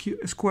 0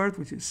 squared,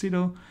 which is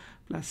 0,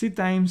 plus c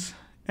times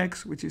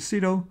x, which is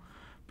 0,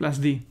 plus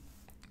d.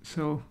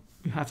 So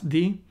we have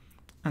d,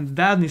 and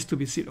that needs to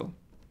be 0.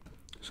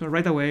 So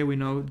right away we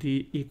know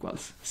d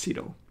equals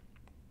 0.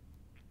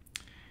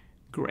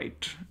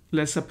 Great.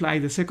 Let's apply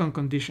the second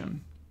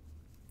condition,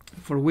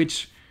 for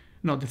which,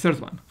 no, the third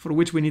one, for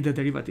which we need the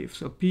derivative.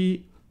 So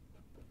p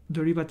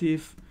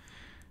derivative,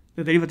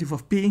 the derivative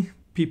of p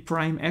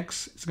prime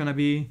x is going to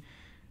be,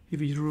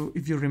 if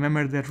you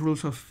remember the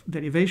rules of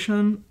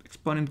derivation,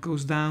 exponent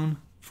goes down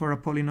for a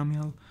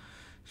polynomial.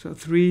 So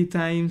 3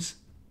 times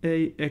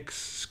ax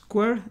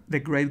squared,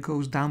 the grade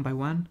goes down by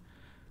 1,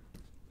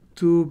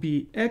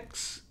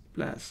 2bx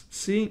plus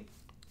c,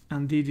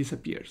 and d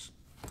disappears.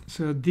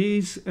 So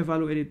this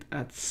evaluated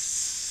at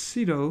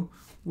 0,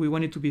 we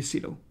want it to be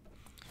 0.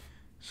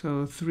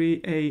 So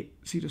 3a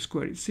 0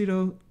 squared is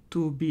 0,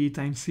 2b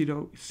times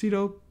 0 is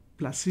 0,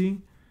 plus c,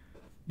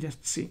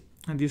 just c,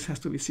 and this has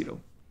to be 0.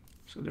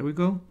 So there we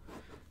go.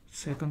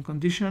 Second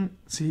condition,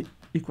 c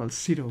equals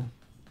 0.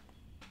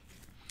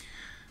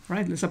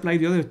 Right, let's apply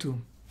the other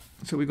two.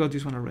 So we got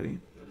this one already.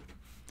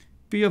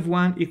 P of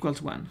 1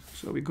 equals 1.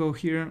 So we go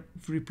here,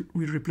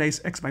 we replace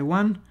x by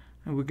 1,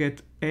 and we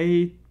get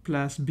a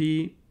plus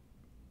b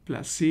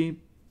plus c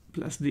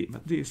plus d,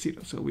 but d is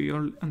 0. So we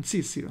all, and c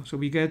is 0. So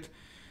we get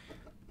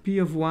p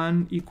of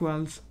 1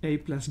 equals a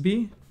plus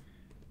b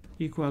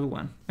equal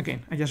 1.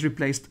 Again, I just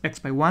replaced x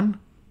by 1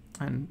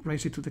 and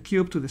raised it to the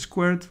cube, to the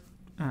squared,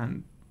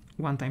 and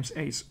 1 times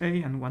a is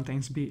a, and 1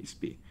 times b is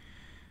b.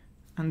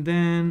 And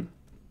then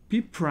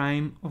p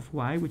prime of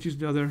y, which is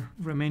the other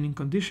remaining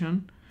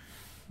condition,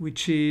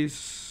 which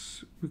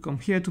is, we come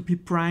here to p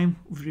prime,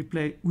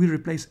 we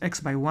replace x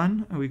by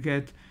 1, and we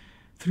get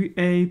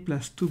 3a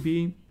plus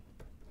 2b.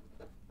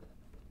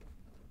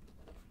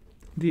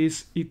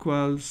 This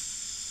equals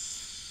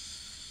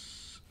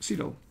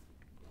 0.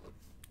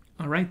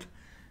 All right,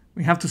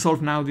 we have to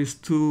solve now these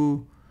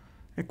two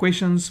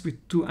equations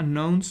with two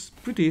unknowns.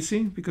 Pretty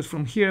easy, because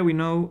from here we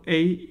know a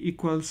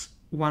equals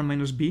 1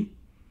 minus b,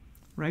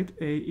 right?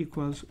 A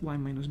equals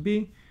 1 minus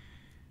b,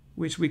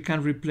 which we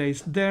can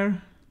replace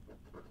there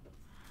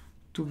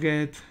to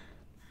get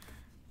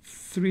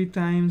 3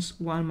 times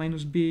 1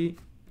 minus b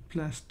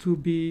plus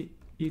 2b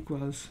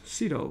equals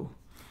 0.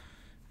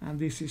 And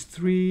this is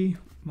 3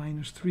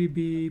 minus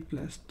 3b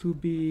plus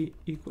 2b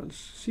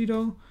equals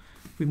 0.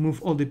 We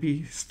move all the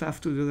b stuff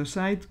to the other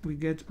side, we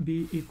get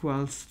b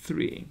equals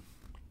 3.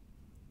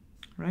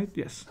 Right?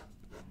 Yes.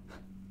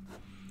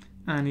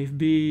 And if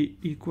b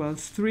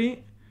equals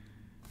 3,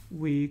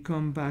 we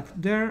come back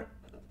there,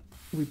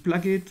 we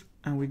plug it,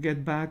 and we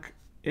get back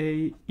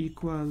a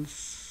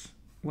equals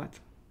what?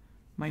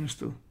 Minus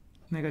 2,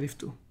 negative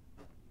 2.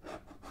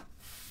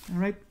 All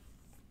right.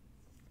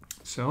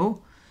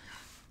 So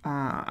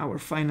our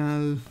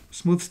final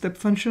smooth step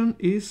function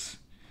is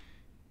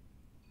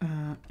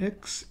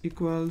x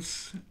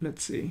equals,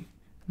 let's see,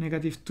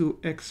 negative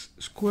 2x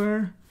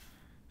squared.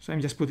 So I'm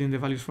just putting the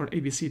values for a,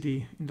 b, c,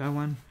 d in that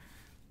one,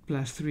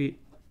 plus 3,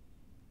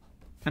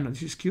 and no,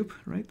 this is cube,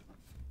 right?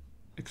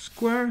 X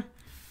squared.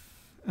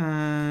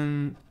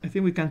 And I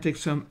think we can take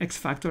some x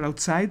factor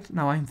outside.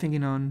 Now I'm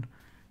thinking on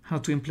how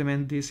to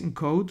implement this in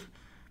code.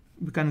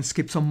 We can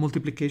skip some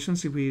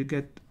multiplications if we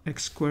get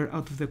x squared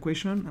out of the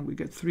equation, and we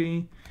get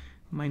 3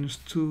 minus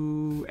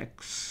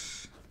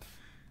 2x.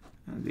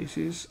 And this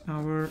is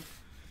our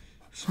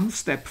smooth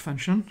step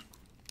function.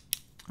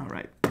 All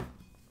right.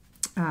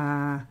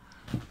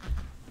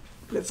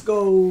 Let's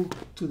go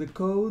to the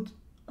code.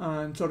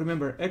 And so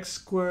remember, x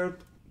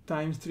squared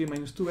times 3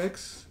 minus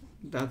 2x.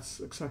 That's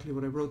exactly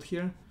what I wrote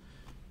here.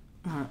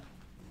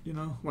 You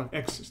know, well,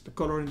 x is the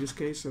color in this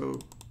case, so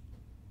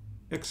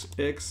x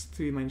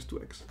 3 minus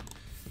 2x.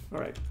 All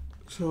right,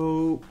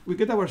 so we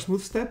get our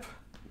smooth step.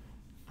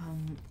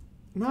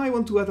 Now I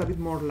want to add a bit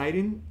more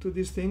lighting to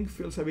this thing.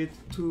 Feels a bit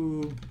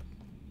too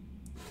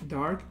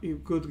dark.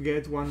 You could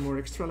get one more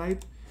extra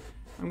light.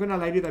 I'm gonna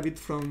light it a bit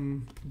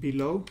from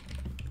below.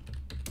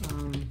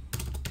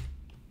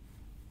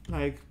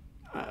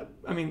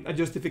 I mean, a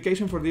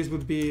justification for this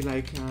would be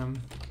like,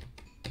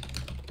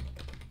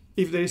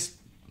 if there is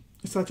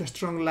such a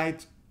strong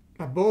light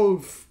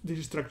above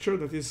this structure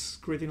that is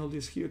creating all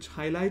these huge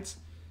highlights,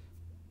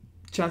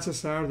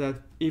 chances are that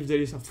if there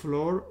is a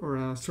floor or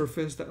a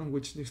surface that on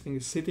which this thing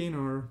is sitting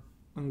or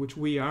on which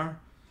we are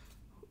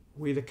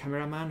with the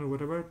cameraman or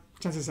whatever,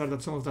 chances are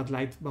that some of that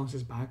light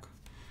bounces back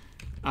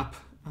up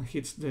and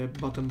hits the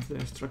bottom of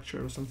the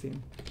structure or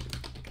something.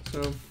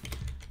 So,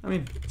 I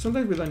mean,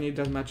 sometimes we don't need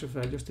that much of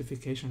a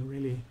justification,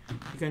 really.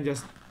 You can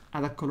just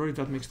add a color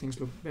that makes things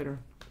look better.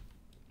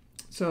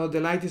 So the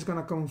light is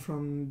gonna come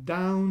from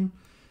down.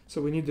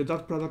 So we need the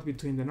dot product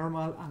between the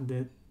normal and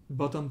the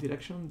bottom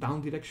direction,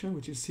 down direction,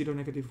 which is 0,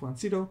 -1,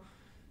 0.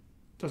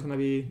 That's gonna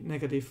be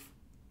negative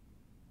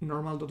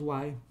normal dot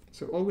y.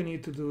 So all we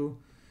need to do,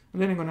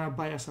 and then I'm gonna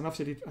bias and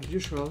offset it as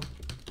usual.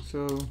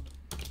 So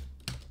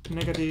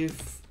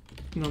negative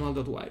normal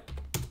dot y.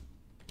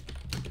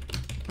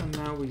 And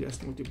now we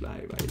just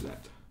multiply by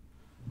that.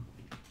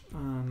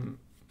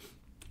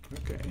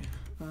 Okay,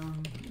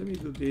 let me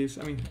do this.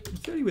 I mean, in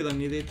theory we don't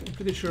need it. I'm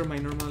pretty sure my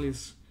normal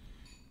is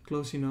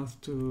close enough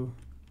to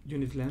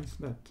unit length,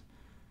 but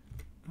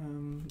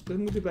let's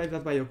multiply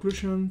that by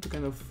occlusion to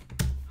kind of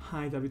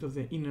hide a bit of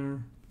the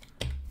inner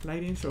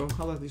lighting. So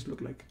how does this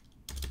look like?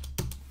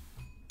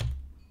 I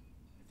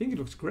think it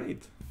looks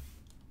great.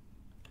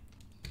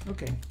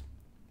 Okay.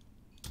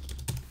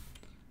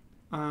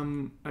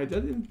 I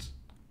didn't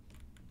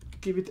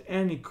give it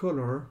any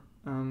color,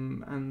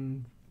 and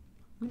I'm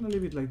gonna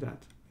leave it like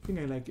that. I think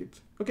I like it.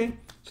 Okay,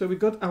 so we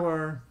got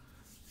our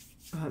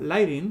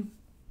lighting.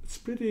 It's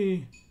good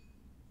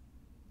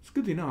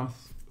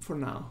enough for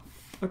now.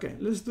 Okay,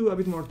 let's do a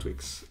bit more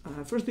tweaks.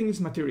 First thing is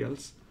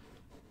materials.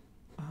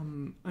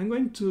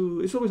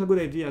 It's always a good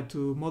idea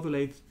to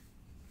modulate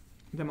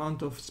the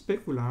amount of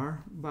specular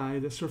by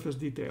the surface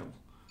detail.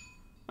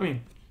 I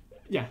mean,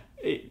 yeah,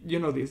 you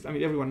know this. I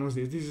mean, everyone knows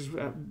this. This is,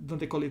 don't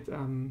they call it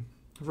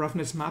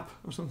roughness map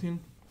or something?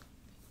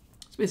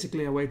 It's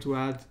basically a way to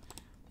add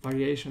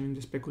variation in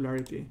the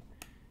specularity,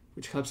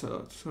 which helps a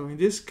lot. So in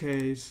this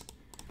case,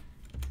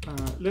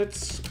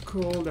 let's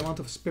call the amount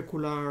of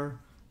specular,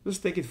 let's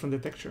take it from the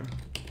texture.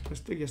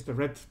 Let's take just the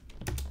red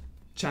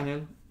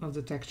channel of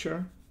the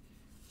texture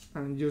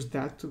and use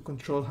that to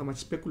control how much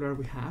specular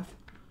we have.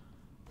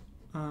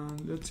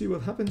 And let's see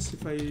what happens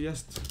if I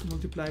just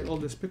multiply all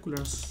the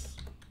speculars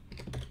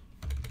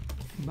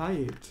by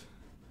it.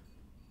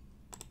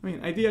 I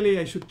mean, ideally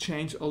I should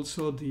change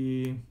also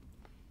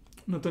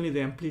not only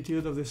the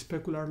amplitude of the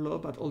specular law,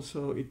 but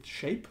also its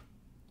shape,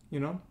 you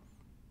know,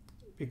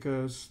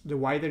 because the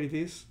wider it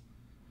is,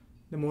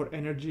 the more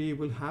energy it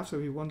will have. So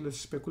if you want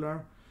less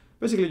specular,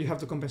 basically you have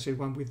to compensate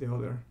one with the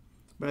other,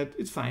 but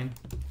it's fine.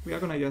 We are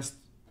gonna just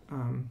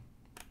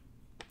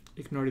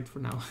ignore it for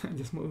now and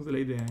just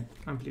modulate the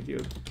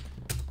amplitude.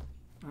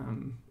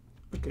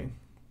 Okay.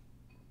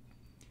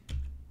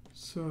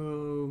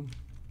 So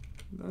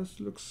that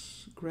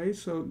looks great.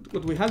 So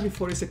what we had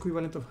before is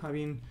equivalent of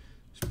having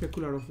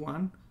specular of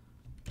 1.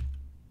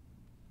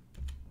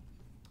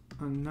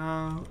 And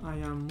now I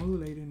am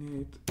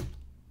modulating it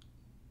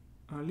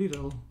a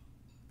little.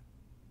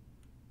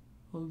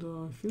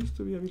 Although it feels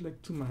to be a bit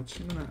like too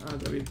much. I'm gonna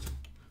add a bit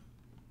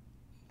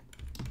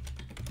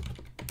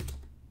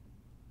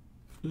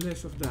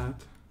less of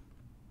that.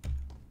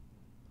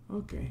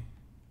 Okay.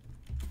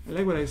 I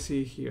like what I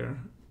see here,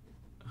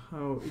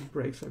 how it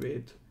breaks a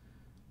bit.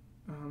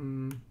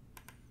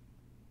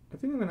 I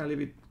think I'm gonna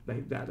leave it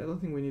like that. I don't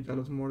think we need a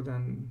lot more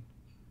than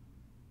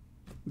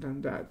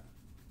that.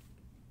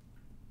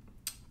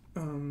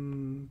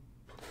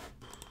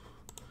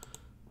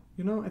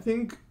 You know, I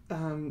think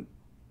I'm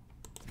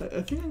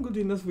good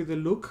enough with the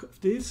look of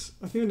this.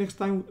 I think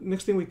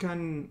next thing we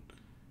can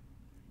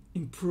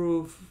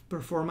improve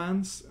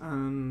performance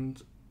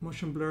and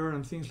motion blur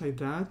and things like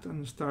that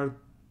and start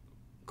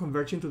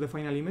converging to the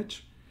final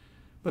image.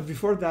 But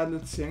before that,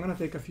 let's see, I'm gonna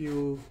take a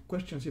few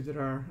questions if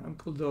there are.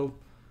 Although,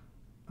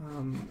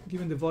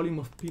 given the volume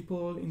of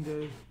people in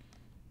the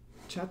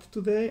chat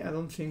today, I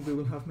don't think we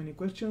will have many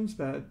questions,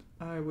 but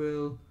I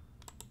will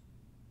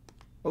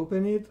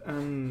open it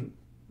and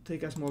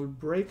take a small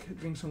break,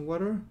 drink some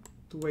water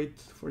to wait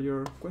for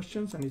your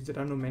questions. And if there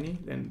are not many,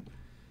 then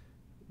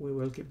we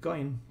will keep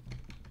going.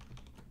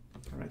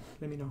 All right,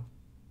 let me know.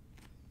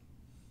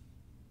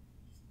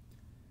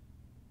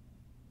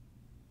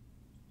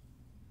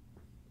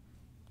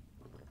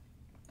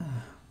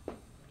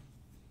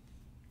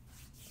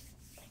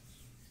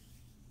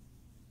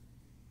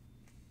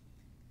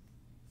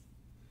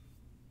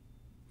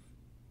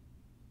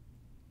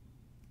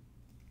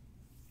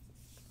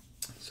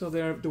 So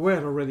there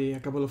were already a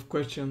couple of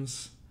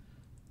questions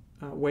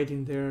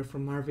waiting there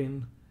from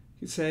Marvin.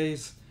 He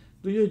says,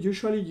 do you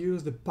usually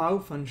use the POW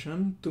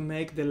function to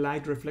make the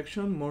light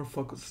reflection more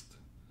focused?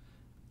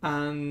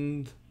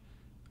 And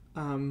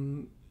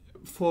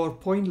for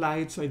point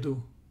lights, I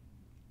do.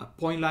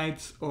 Point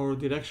lights or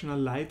directional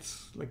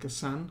lights, like a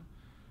sun,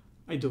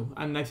 I do.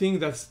 And I think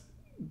that's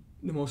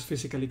the most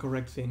physically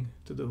correct thing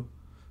to do.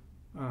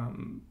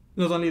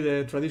 Not only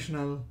the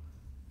traditional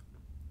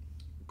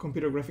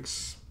computer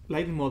graphics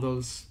lighting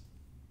models,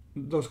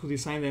 those who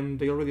design them,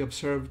 they already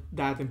observed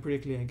that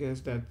empirically, I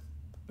guess, that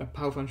a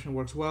POW function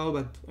works well,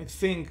 but I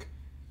think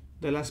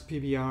the last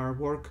PBR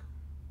work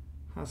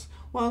has,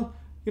 well,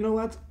 you know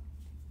what?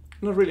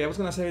 Not really. I was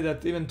gonna say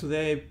that even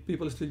today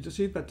people still use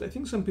it, but I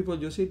think some people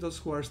use it. Those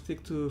who are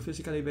stick to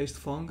physically based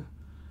Phong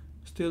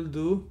still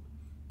do.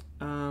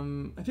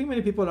 I think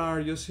many people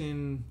are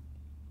using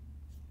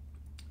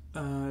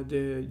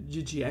the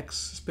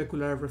GGX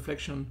specular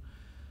reflection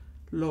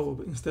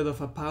lobe instead of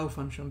a Pau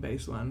function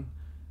based one,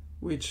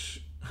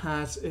 which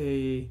has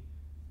a,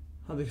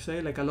 how do you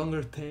say, like a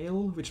longer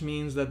tail, which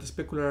means that the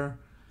specular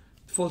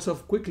falls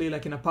off quickly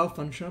like in a Pau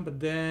function, but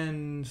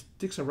then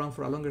sticks around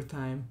for a longer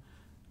time.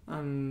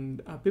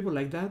 And people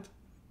like that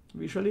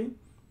visually.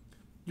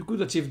 You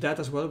could achieve that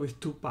as well with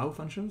two Pau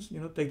functions, you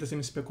know, take the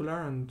same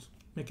specular and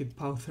make it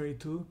Pau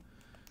 32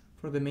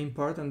 for the main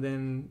part, and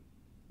then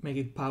make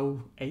it Pau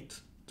 8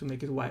 to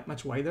make it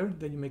much wider.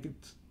 Then you make it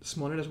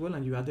smaller as well,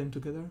 and you add them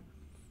together.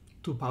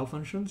 Two Pau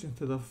functions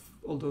instead of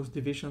all those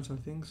divisions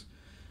and things.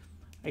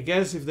 I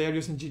guess if they are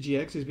using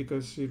GGX, it's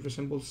because it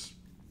resembles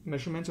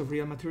measurements of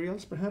real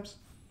materials, perhaps.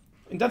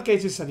 In that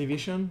case, it's a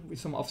division with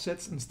some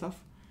offsets and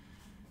stuff.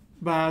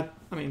 But,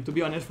 I mean, to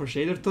be honest, for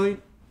shader toy,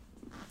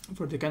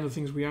 for the kind of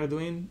things we are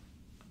doing,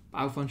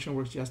 Pau function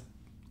works just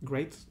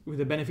great, with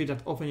the benefit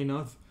that often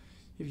enough,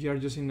 if you are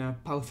using a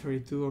Pau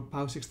 32 or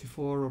Pau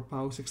 64 or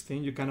Pau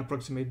 16, you can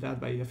approximate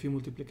that by a few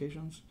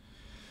multiplications.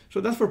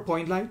 So that's for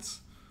point lights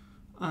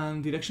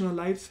and directional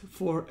lights.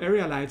 For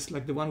area lights,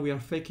 like the one we are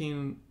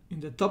faking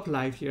in the top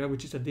light here,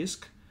 which is a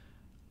disk,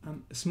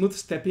 smooth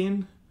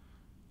stepping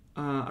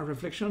a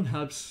reflection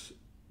helps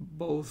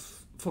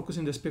both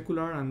focusing the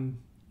specular and,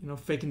 you know,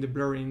 faking the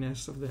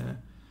blurriness of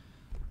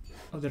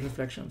the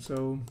reflection.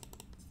 So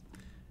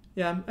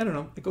yeah, I don't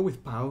know, I go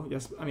with Pau.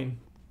 Just, I mean,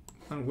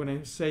 and when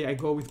I say I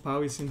go with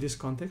Pau, it's in this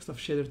context of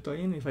shader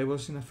toying. If I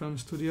was in a film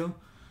studio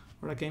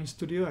or a game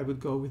studio, I would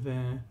go with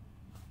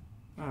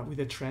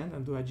the trend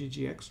and do a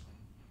GGX.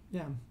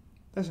 Yeah,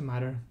 doesn't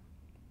matter.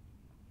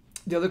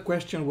 The other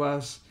question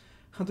was,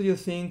 how do you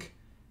think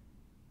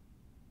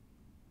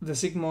the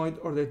sigmoid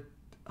or the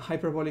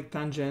hyperbolic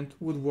tangent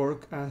would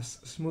work as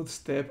smooth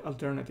step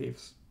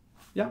alternatives?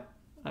 Yeah,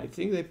 I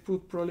think they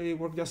would probably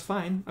work just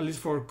fine, at least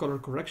for color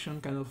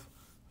correction kind of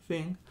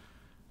thing.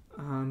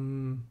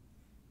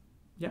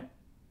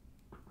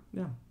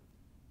 Yeah.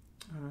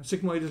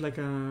 Sigmoid is like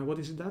a, what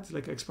is that? It's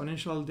like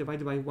exponential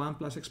divided by 1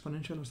 plus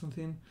exponential or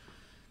something.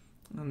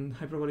 And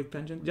hyperbolic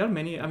tangent. There are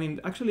many. I mean,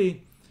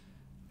 actually,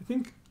 I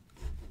think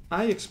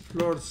I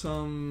explored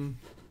some.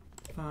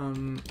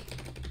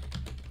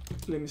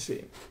 Let me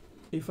see.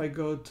 If I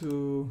go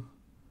to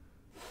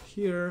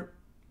here,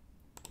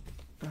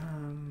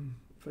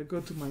 if I go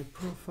to my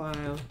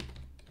profile,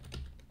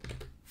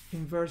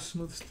 inverse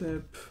smooth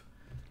step,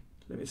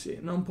 let me see,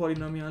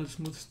 non-polynomial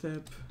smooth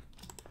step.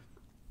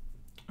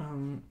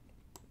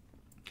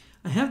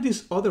 I have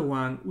this other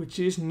one, which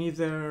is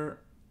neither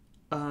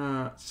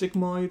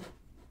sigmoid.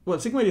 Well,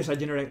 sigmoid is a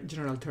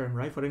general term,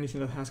 right, for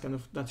anything that has kind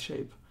of that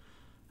shape.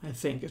 I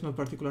think it's not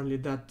particularly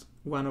that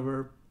 1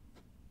 over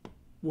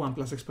 1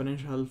 plus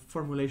exponential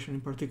formulation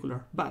in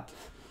particular, but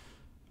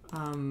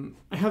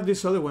I have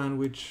this other one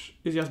which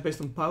is just based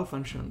on Pau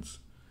functions,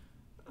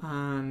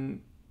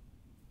 and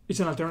it's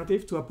an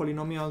alternative to a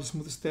polynomial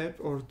smooth step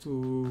or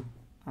to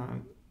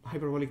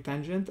hyperbolic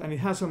tangent, and it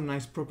has some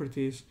nice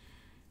properties.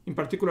 In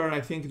particular,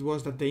 I think it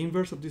was that the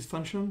inverse of this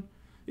function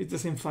is the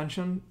same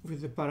function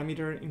with the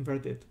parameter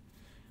inverted,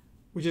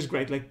 which is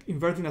great. Like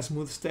inverting a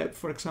smooth step,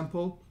 for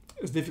example,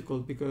 is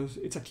difficult because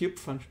it's a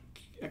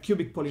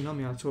cubic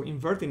polynomial, so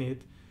inverting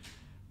it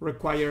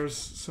requires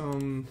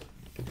some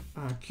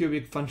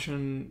cubic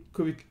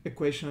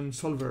equation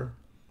solver,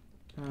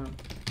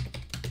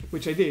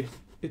 which I did.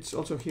 It's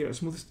also here, a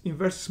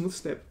inverse smooth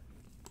step.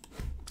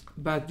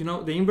 But you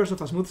know, the inverse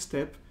of a smooth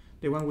step,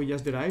 the one we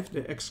just derived,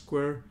 the x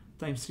squared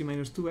times 3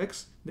 minus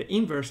 2x, the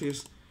inverse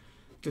is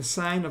the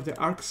sine of the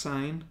arc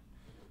sine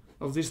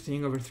of this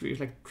thing over 3. It's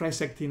like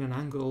trisecting an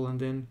angle, and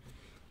then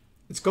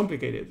it's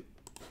complicated.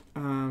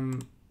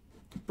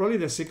 Probably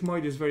the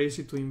sigmoid is very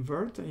easy to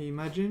invert, I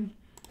imagine.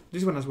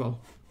 This one as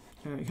well.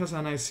 It has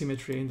a nice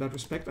symmetry in that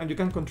respect, and you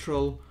can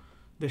control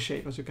the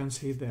shape, as you can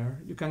see there.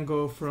 You can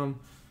go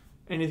from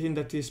anything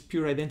that is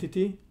pure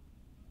identity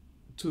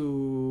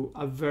to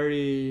a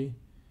very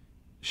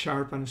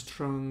sharp and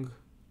strong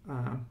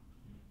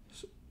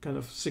kind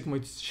of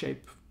sigmoid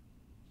shape,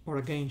 or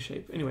a gain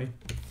shape. Anyway,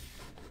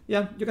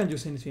 yeah, you can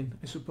use anything,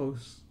 I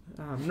suppose.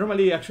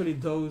 Normally, actually,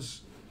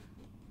 those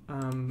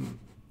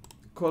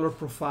color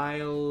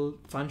profile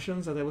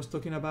functions that I was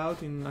talking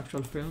about in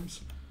actual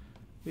films,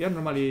 they are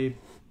normally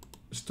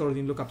stored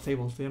in lookup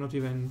tables. They are not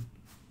even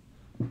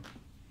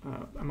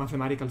a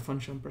mathematical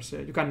function per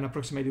se. You can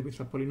approximate it with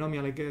a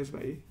polynomial, I guess,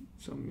 by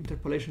some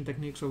interpolation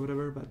techniques or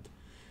whatever, but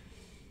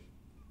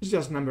it's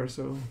just numbers,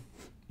 so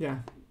yeah.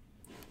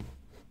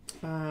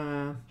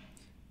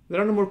 There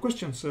are no more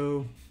questions,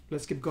 so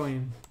let's keep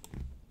going.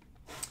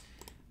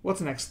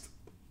 What's next?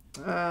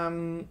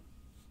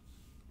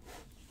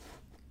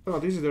 Oh,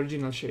 this is the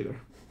original shader,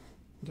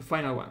 the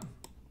final one,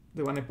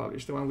 the one I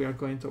published, the one we are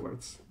going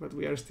towards, but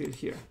we are still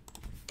here.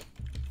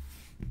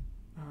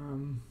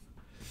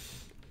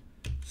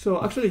 So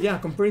actually, yeah,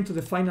 comparing to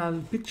the final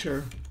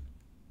picture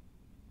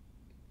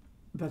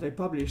that I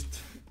published,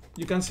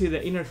 you can see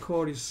the inner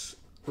core is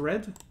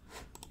red.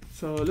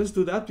 So let's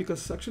do that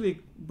because actually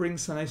it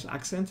brings a nice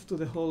accent to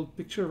the whole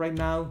picture right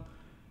now.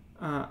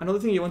 Another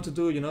thing you want to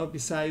do, you know,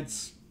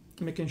 besides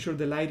making sure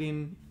the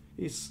lighting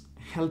is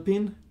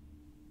helping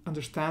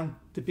understand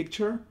the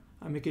picture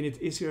and making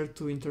it easier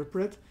to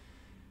interpret,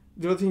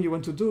 the other thing you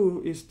want to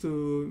do is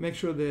to make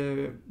sure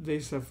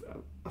there's a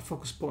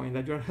focus point,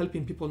 that you are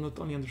helping people not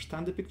only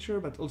understand the picture,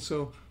 but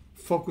also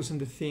focus on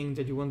the thing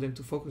that you want them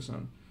to focus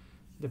on,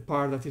 the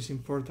part that is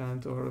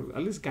important, or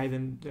at least guide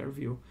them their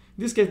view.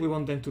 In this case, we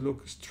want them to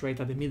look straight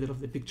at the middle of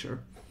the picture.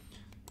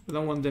 We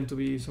don't want them to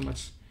be so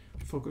much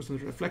focused on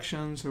the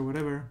reflections or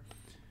whatever.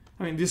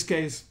 I mean, in this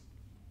case,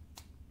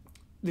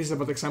 this is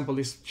about example,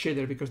 this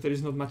shader, because there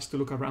is not much to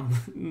look around,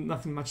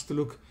 nothing much to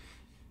look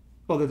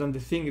other than the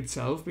thing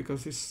itself,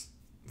 because it's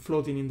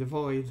floating in the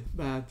void.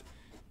 But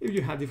if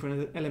you have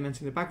different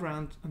elements in the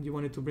background and you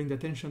wanted to bring the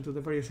attention to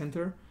the very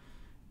center,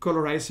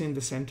 colorizing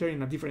the center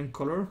in a different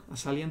color, a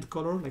salient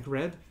color like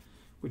red,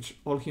 which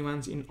all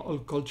humans in all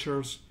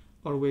cultures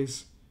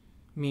always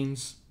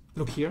means,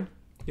 look here,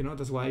 you know,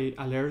 that's why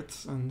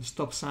alerts and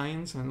stop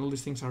signs and all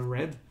these things are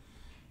red.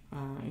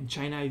 In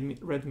China,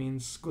 red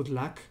means good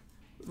luck.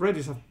 Red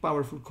is a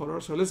powerful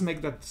color, so let's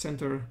make that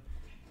center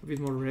a bit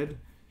more red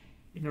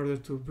in order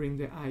to bring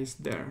the eyes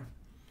there.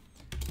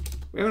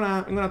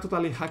 I'm gonna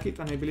totally hack it,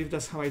 and I believe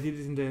that's how I did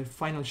it in the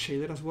final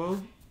shader as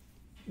well,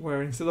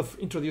 where instead of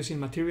introducing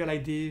material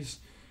IDs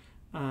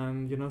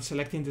and, you know,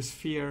 selecting the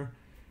sphere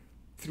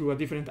through a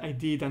different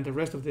ID than the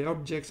rest of the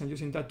objects and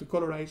using that to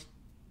colorize,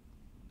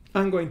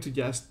 I'm going to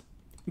just,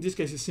 in this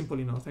case it's simple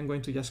enough, I'm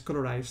going to just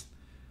colorize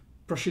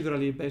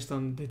procedurally based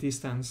on the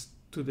distance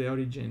to the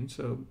origin.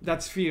 So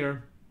that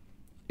sphere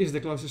is the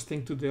closest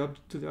thing to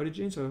the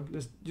origin, so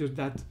let's use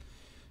that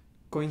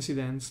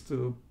coincidence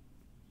to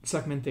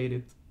segmentate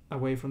it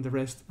away from the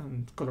rest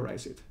and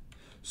colorize it.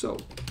 So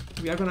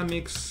we are gonna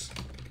mix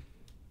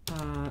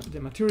the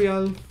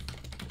material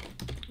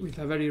with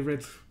a very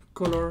red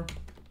color,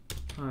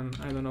 and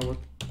I don't know what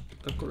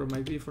that color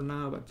might be for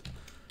now, but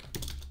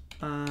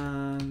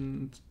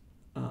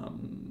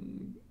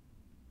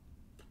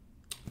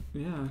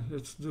yeah,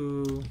 let's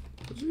do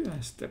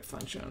a step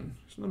function.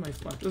 It's not my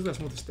favorite. Let's do a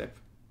smooth step.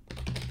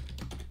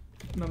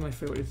 Not my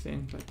favorite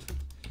thing, but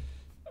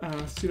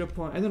 0.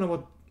 I don't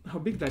know how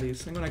big that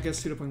is. I'm gonna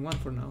guess 0.1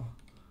 for now,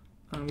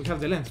 and we have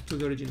the length to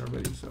the origin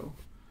already. So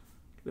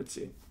let's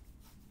see.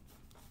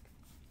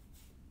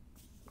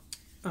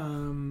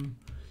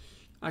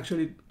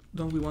 Actually,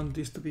 don't we want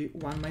this to be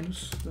 1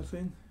 minus the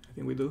thing? I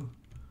think we do.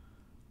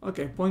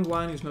 Okay,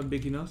 0.1 is not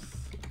big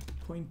enough.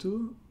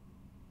 0.2.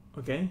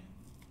 Okay,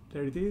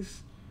 there it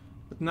is.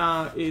 But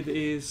now it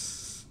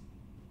is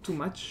too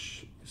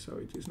much, so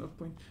it is not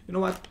point. You know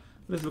what?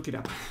 Let's look it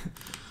up.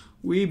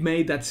 We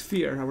made that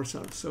sphere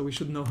ourselves, so we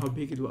should know how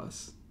big it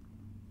was.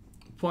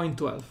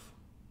 0.12.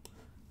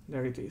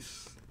 There it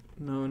is.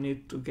 No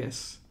need to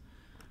guess.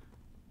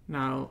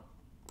 Now,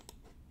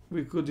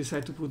 we could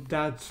decide to put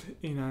that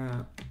in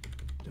a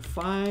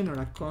define or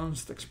a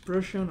const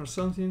expression or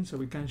something, so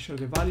we can show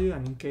the value,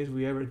 and in case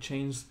we ever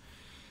change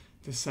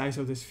the size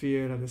of the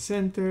sphere at the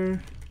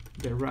center,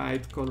 the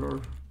right color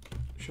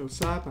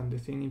shows up and the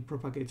thing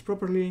propagates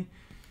properly.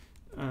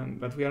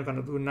 But we are going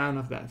to do none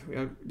of that. We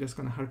are just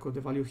going to hardcode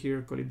the value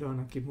here, call it done,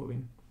 and keep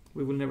moving.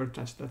 We will never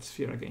touch that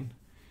sphere again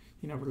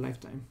in our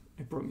lifetime,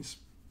 I promise.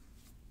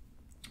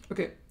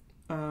 Okay.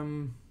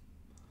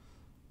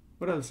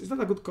 What else? Is that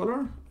a good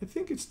color? I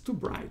think it's too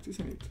bright,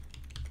 isn't it?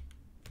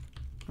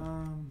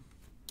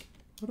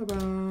 What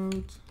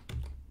about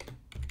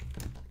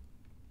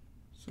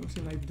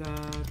something like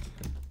that,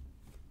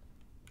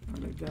 and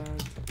like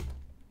that,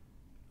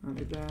 and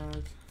like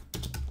that?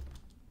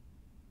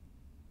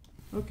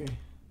 Okay,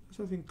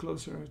 something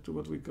closer to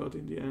what we got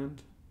in the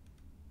end.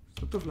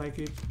 Sort of like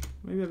it,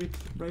 maybe a bit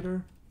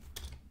brighter.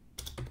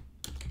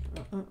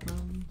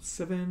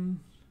 7,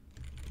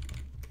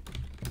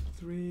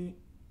 3,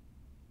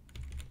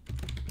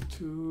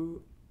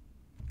 2,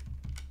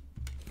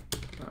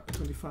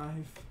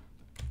 25,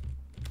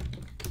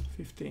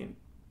 15.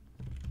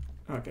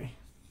 Okay,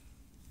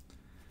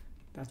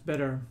 that's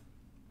better.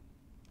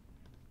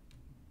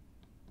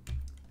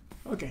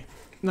 Okay,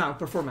 now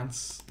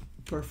performance.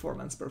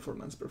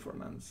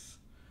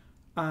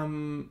 I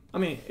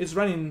mean, it's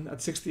running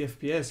at 60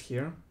 FPS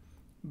here,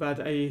 but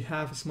I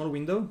have a small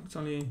window. It's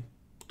only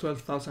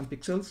 12,000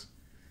 pixels,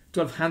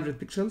 1200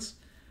 pixels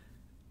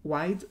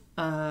wide,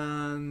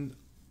 and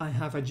I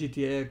have a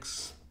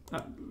GTX,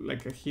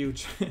 like a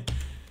huge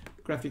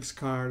graphics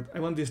card. I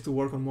want this to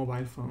work on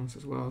mobile phones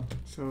as well.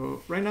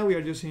 So right now we are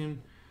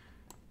using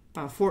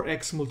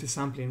 4x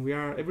multisampling.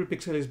 Every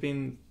pixel is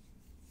being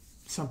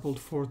sampled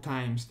 4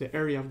 times. The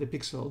area of the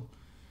pixel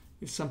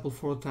is sampled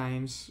 4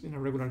 times in a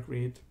regular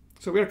grid.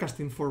 So we are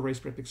casting 4 rays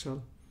per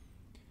pixel.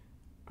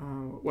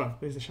 Well,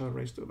 there's the shadow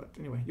rays too, but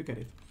anyway, you get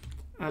it.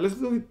 Let's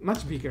do it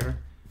much bigger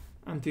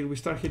until we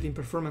start hitting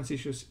performance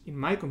issues in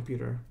my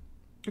computer.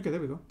 Okay,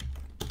 there we go.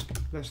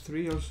 That's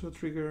 3 also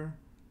trigger.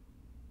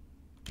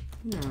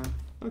 Yeah,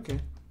 okay.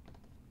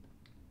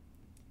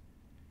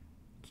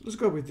 So let's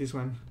go with this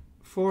one.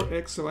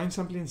 4x, so I'm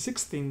sampling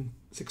 16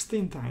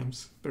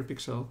 times per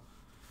pixel.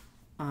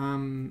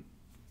 I'm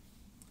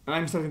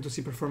starting to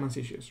see performance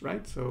issues,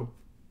 right? So,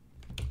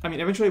 I mean,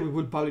 eventually we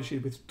will publish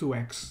it with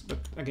 2x, but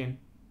again,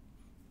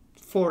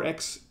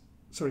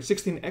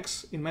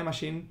 16x in my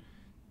machine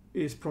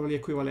is probably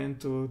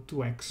equivalent to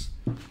 2x.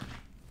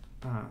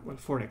 Well,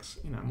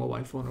 4x in a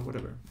mobile phone or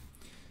whatever.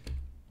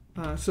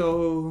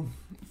 So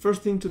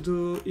first thing to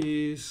do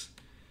is,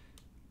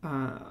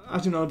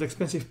 as you know, the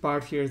expensive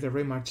part here is the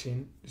ray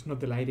marching. It's not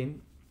the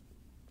lighting.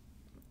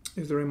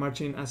 It's the ray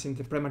marching as in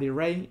the primary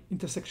ray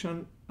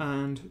intersection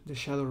and the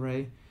shadow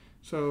ray.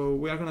 So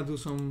we are going to do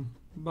some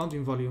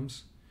bounding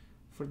volumes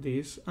for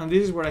this. And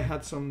this is where I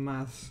had some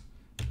maths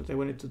that I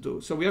wanted to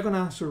do. So we are going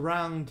to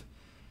surround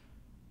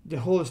the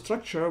whole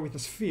structure with a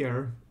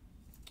sphere,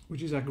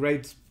 which is a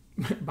great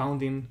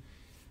bounding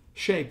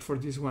shape for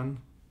this one,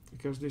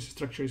 because this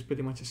structure is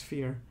pretty much a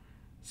sphere.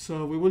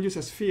 So we will use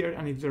a sphere,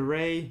 and if the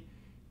ray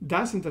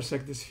does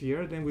intersect the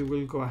sphere, then we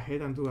will go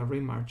ahead and do a ray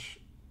march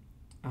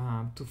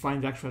to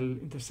find the actual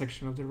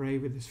intersection of the ray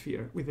with the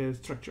sphere, with the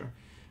structure.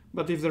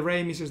 But if the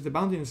ray misses the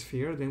bounding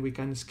sphere, then we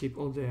can skip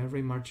all the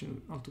ray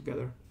marching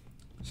altogether.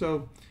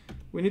 So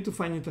we need to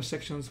find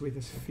intersections with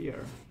the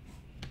sphere.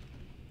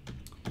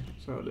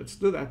 So let's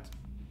do that.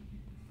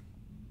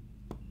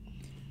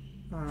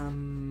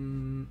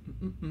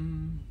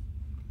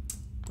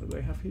 What do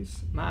I have?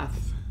 His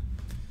math.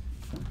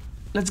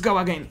 Let's go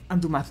again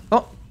and do math.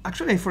 Oh,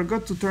 actually I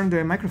forgot to turn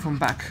the microphone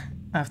back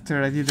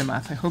after I did the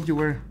math. I hope you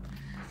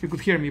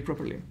could hear me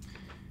properly.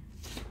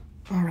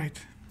 All right.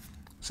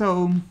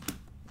 So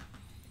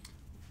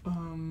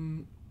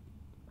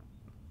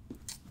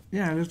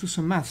yeah, let's do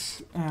some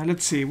maths.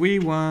 Let's see. We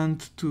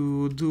want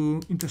to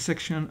do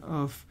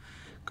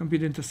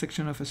compute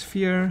intersection of a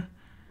sphere.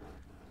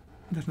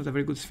 That's not a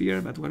very good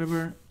sphere, but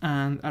whatever,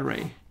 and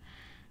array.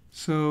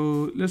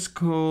 So let's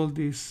call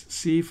this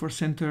C for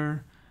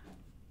center,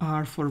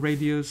 R for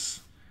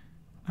radius,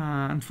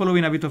 and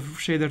following a bit of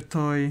shader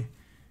toy,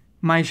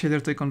 my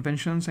shader toy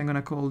conventions, I'm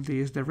gonna call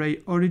this the ray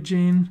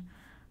origin,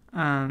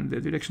 and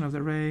the direction of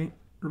the ray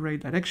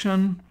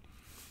direction.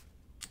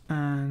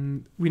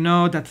 And we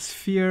know that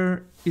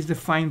sphere is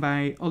defined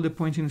by all the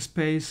points in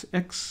space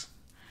X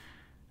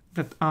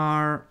that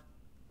are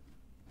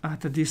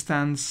at a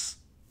distance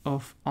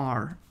of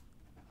R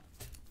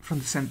from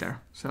the center.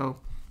 So,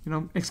 you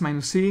know, X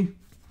minus C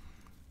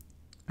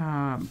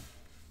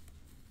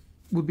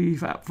would be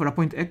for a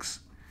point X.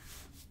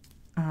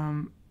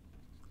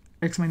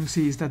 X minus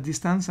C is that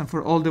distance, and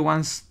for all the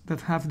ones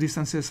that have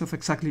distances of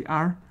exactly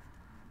R,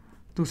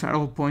 those are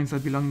all points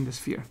that belong in the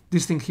sphere.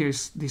 This thing here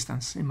is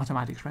distance in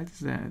mathematics, right?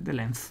 It's the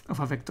length of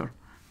a vector.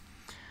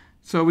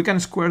 So we can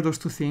square those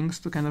two things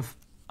to kind of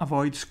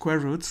avoid square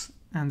roots,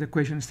 and the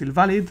equation is still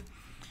valid.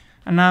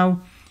 And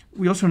now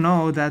we also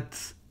know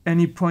that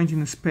any point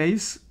in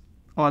space,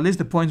 or at least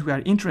the points we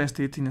are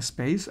interested in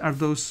space, are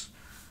those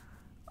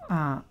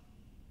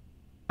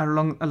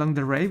along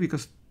the ray,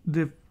 because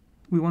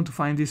we want to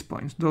find these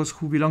points, those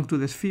who belong to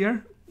the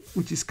sphere,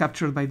 which is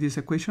captured by this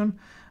equation.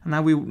 And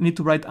now we need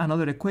to write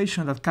another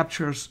equation that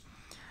captures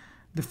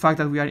the fact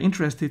that we are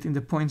interested in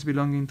the points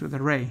belonging to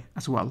the ray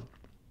as well.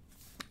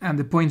 And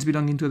the points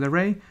belonging to the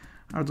ray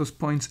are those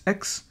points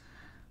X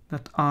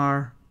that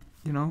are,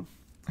 you know,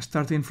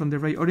 starting from the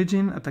ray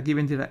origin at a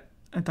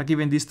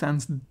given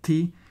distance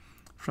t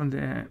from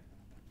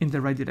in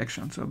the right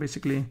direction. So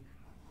basically,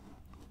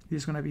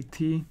 this is going to be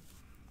t,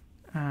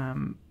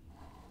 and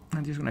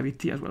this is going to be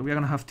t as well. We are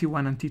going to have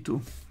t1 and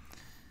t2.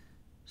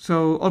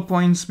 So all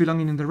points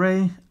belonging in the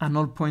ray and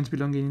all points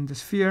belonging in the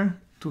sphere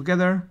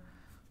together,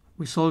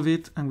 we solve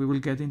it and we will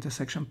get the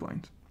intersection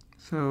point.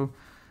 So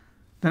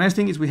the nice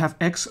thing is we have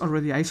X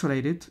already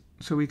isolated,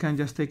 so we can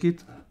just take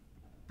it,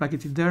 plug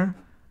it in there,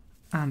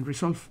 and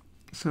resolve.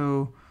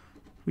 So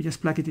we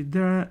just plug it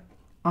there,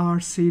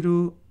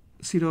 R0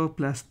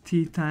 plus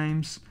t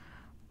times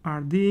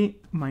RD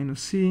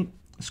minus C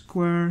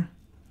square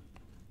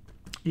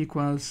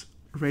equals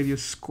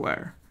radius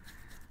square.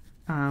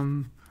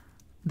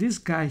 This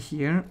guy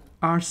here,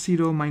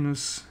 R0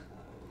 minus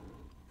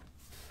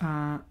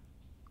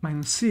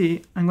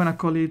C, I'm gonna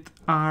call it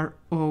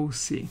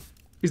ROC.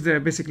 Is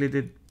basically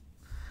the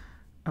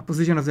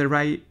position of the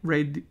ray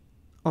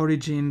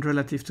origin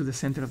relative to the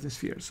center of the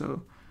sphere.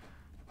 So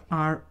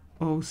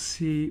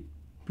ROC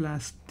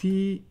plus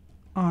T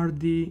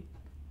RD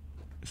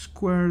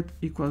squared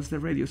equals the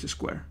radius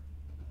square.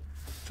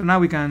 So now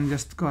we can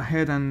just go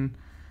ahead, and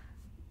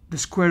the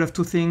square of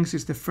two things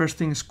is the first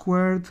thing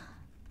squared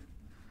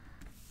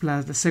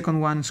plus the second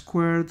one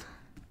squared,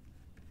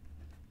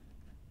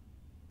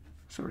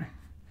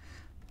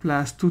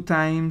 plus 2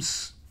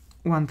 times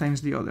 1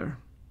 times the other.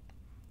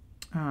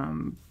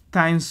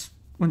 Times,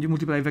 when you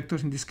multiply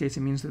vectors, in this case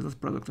it means the dot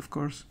product, of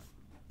course,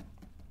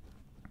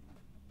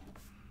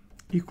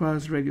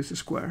 equals radius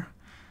square.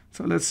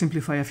 So let's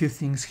simplify a few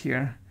things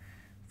here.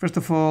 First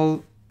of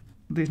all,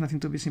 there's nothing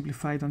to be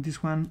simplified on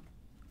this one,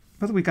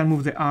 but we can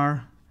move the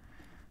R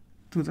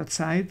to that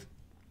side,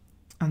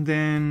 and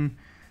then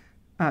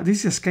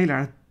this is a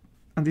scalar,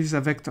 and this is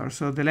a vector.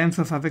 So the length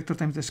of a vector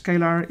times the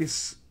scalar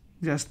is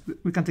just,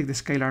 we can take the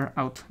scalar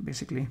out,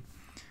 basically.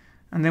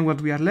 And then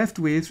what we are left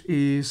with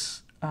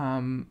is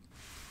RD,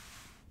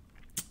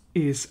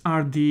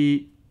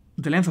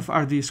 the length of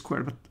RD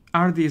squared, but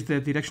RD is the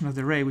direction of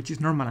the ray, which is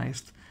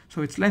normalized.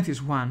 So its length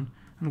is 1,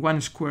 and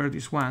 1 squared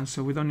is 1,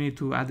 so we don't need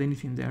to add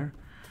anything there.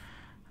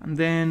 And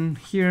then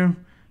here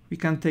we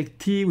can take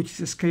T, which is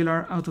a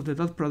scalar, out of the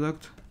dot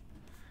product,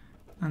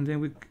 and then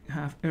we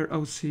have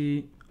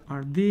ROC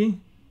RD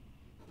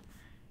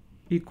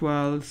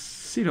equals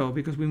 0,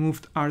 because we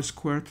moved R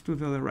squared to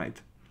the other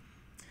right.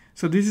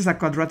 So this is a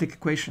quadratic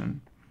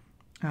equation,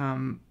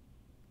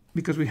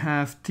 because we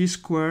have T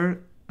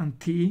squared and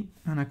T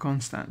and a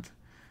constant.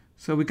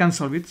 So we can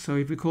solve it. So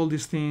if we call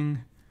this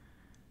thing,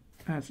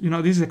 as,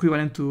 this is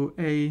equivalent to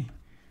A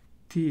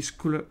T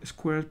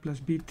squared plus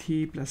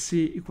BT plus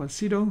C equals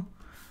 0,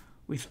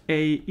 with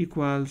A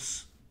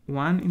equals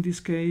 1 in this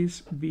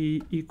case,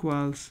 B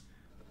equals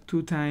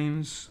 2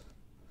 times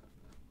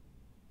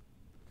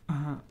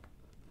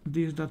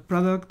this dot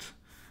product,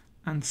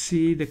 and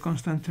C, the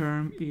constant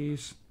term,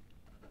 is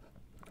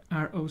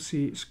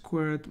ROC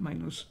squared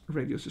minus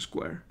radius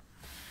squared.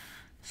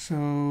 So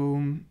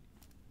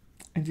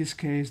in this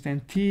case,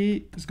 then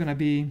T is going to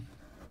be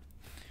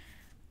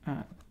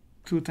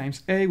 2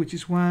 times A, which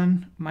is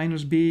 1,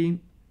 minus B,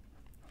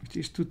 which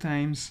is 2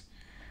 times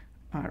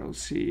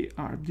ROC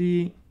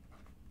RD,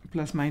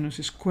 plus minus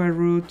square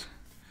root.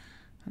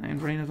 And I'm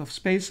running out of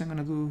space. I'm going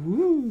to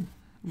do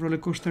roller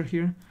coaster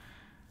here.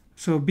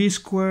 So B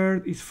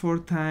squared is 4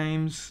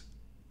 times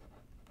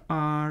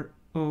ROC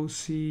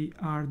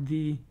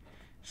RD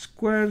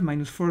squared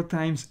minus 4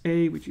 times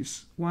A, which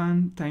is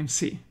 1 times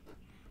C.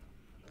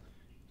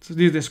 So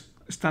this is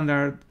the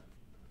standard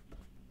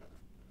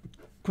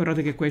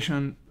quadratic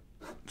equation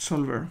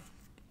solver.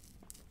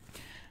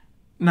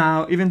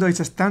 Now, even though it's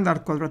a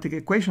standard quadratic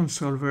equation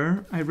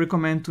solver, I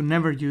recommend to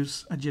never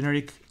use a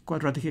generic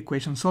quadratic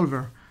equation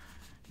solver.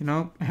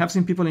 I have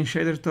seen people in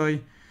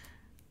ShaderToy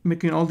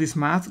making all this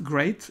math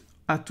great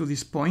up to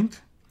this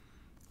point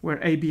where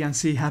A, B, and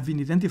C have been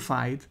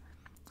identified,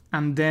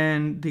 and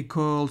then they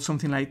call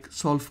something like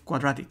solve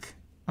quadratic,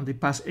 and they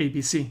pass A,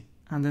 B, C,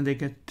 and then they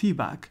get T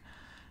back,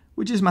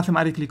 which is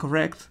mathematically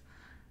correct,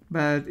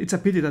 but it's a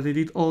pity that they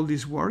did all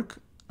this work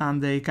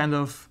and they kind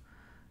of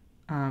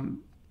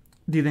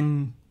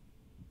didn't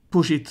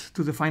push it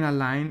to the final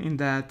line, in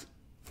that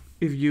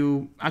if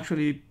you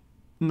actually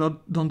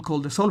don't call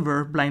the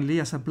solver blindly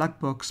as a black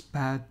box,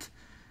 but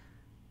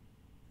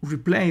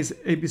replace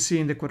ABC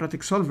in the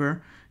quadratic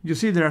solver, you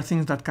see there are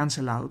things that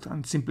cancel out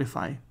and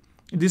simplify.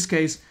 In this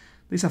case,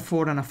 there's a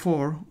 4 and a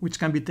 4, which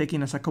can be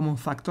taken as a common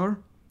factor.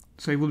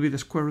 So it will be the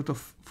square root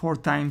of 4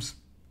 times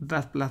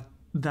that plus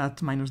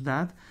that minus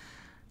that.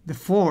 The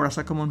 4 as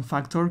a common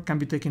factor can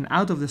be taken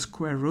out of the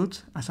square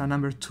root as a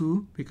number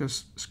 2,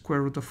 because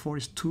square root of 4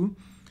 is 2.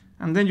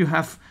 And then you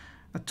have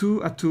a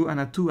 2, a 2, and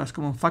a 2 as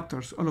common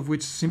factors, all of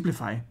which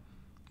simplify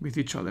with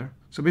each other.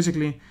 So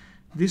basically,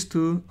 these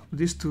 2,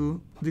 this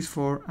 2, this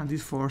 4, and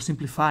this 4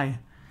 simplify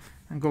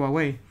and go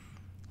away,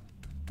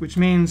 which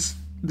means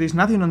there's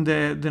nothing on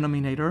the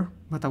denominator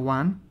but a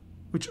 1,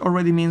 which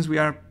already means we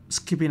are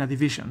skipping a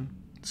division.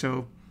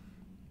 So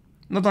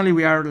not only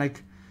we are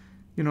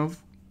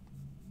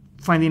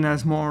finding a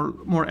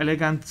more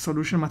elegant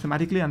solution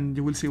mathematically, and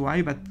you will see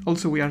why, but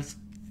also we are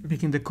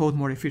making the code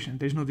more efficient.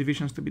 There's no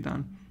divisions to be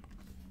done.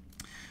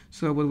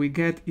 So what we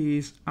get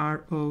is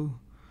ROC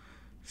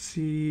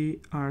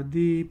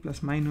RD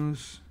plus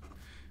minus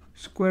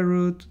square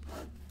root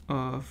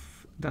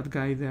of that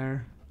guy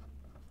there,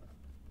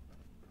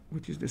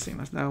 which is the same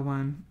as that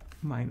one,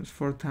 minus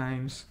 4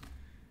 times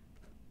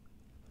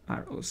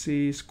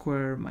ROC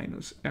square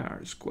minus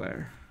R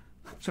square.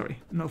 Sorry,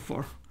 no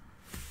 4.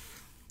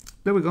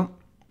 There we go.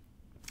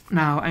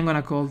 Now I'm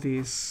gonna call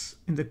this,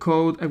 in the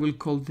code I will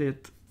call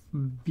it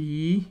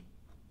B,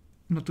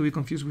 not to be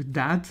confused with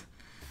that,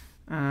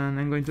 and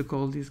I'm going to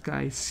call this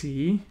guy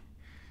C,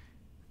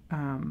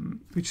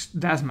 which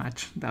does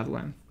match that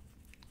one.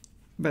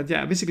 But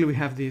yeah, basically we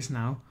have this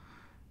now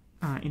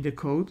in the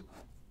code.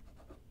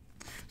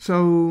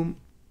 So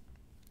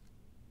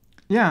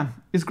yeah,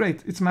 it's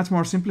great. It's much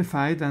more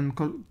simplified than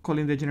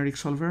calling the generic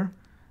solver,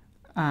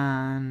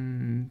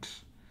 and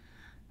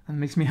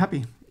makes me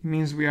happy. It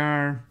means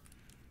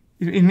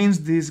it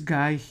means this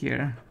guy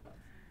here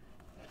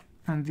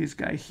and this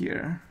guy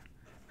here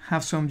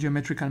have some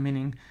geometrical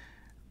meaning,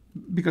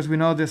 because we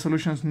know the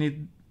solutions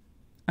need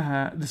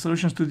the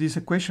solutions to this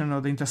equation,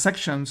 or the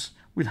intersections,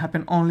 will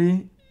happen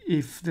only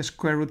if the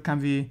square root can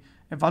be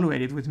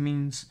evaluated, which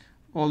means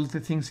all the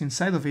things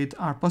inside of it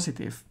are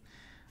positive,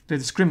 the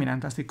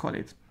discriminant as they call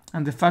it.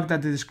 And the fact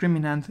that the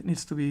discriminant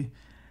needs to be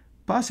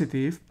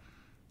positive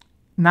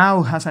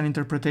now has an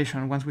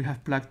interpretation once we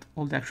have plugged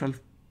all the actual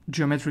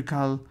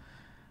geometrical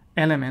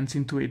elements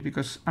into it,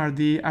 because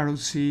RD,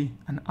 ROC,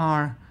 and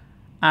R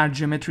are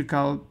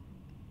geometrical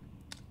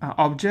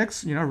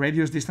objects, you know,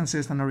 radius,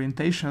 distances, and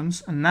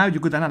orientations. And now you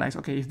could analyze,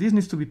 okay, if this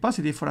needs to be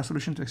positive for a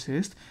solution to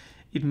exist,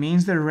 it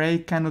means the ray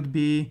cannot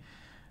be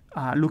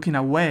looking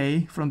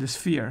away from the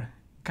sphere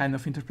kind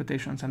of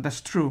interpretations. And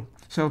that's true.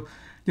 So,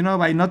 you know,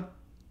 by not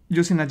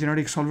using a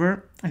generic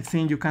solver, I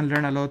think you can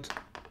learn a lot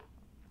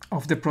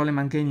of the problem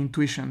and gain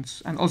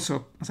intuitions. And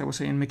also, as I was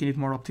saying, making it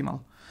more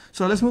optimal.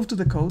 So let's move to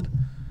the code.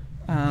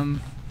 And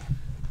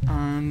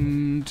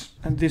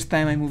this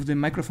time I move the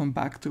microphone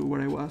back to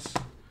where I was.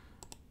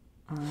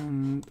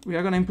 And we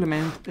are going to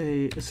implement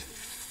a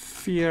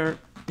sphere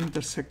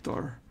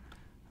intersector.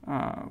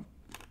 I'm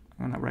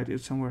going to write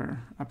it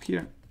somewhere up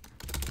here.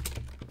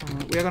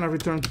 We are going to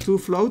return two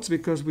floats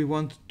because we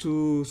want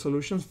two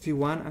solutions,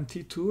 T1 and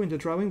T2 in the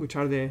drawing, which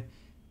are the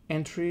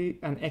entry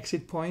and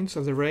exit points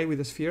of the ray with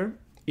the sphere,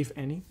 if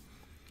any.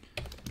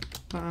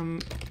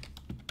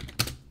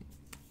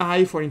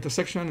 I for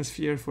intersection,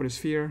 sphere for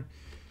sphere.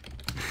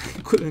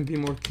 Couldn't be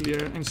more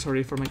clear. I'm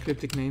sorry for my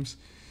cryptic names.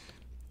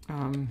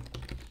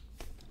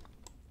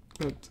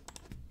 But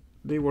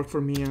they work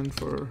for me and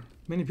for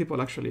many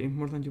people, actually,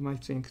 more than you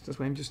might think. That's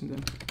why I'm using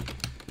them.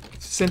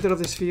 Center of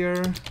the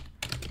sphere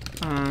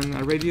and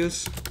a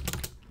radius.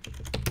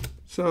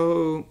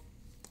 So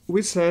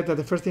we said that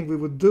the first thing we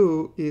would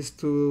do is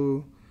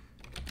to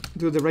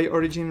do the ray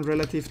origin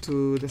relative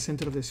to the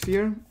center of the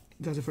sphere.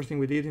 That's the first thing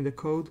we did in the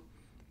code,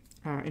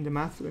 in the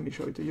math. Let me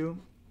show it to you.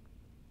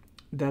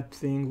 That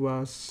thing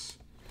was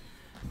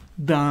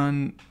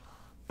done.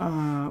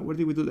 Where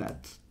did we do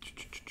that?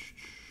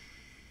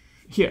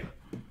 Here.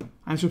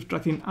 I'm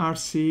subtracting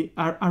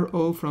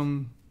RO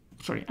from,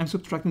 sorry, I'm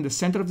subtracting the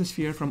center of the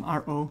sphere from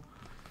RO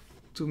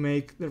to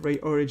make the ray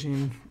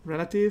origin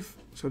relative.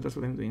 So that's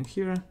what I'm doing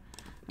here.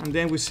 And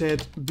then we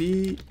said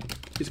B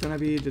is going to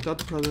be the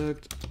dot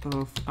product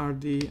of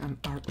RD and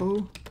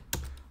RO.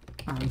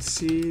 And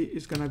C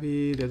is going to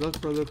be the dot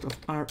product of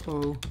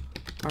RO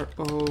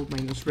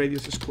minus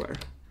radius square.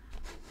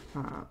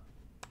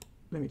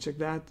 Let me check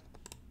that.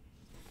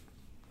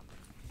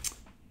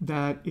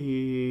 That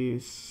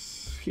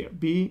is here,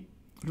 B.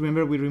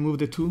 Remember, we removed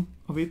the 2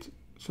 of it.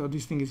 So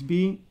this thing is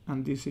B,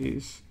 and this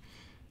is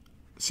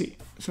C.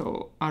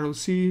 So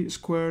ROC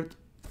squared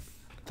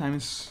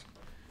times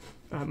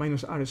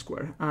minus R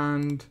squared.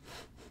 And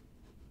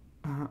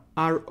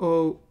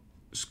RO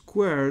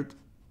squared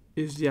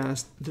is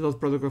just the dot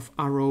product of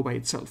RO by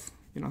itself.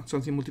 You know,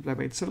 something multiplied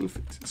by itself,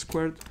 it's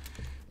squared.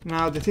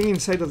 Now, the thing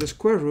inside of the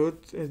square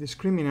root,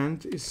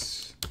 discriminant,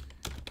 is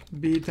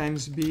B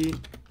times B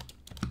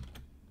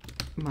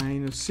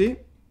minus C.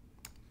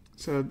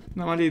 So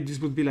normally this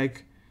would be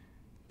like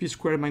P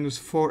squared minus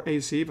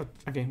 4AC, but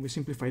again, we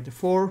simplified the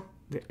 4,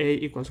 the A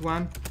equals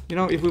 1. You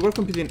know, if we were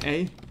computing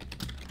A,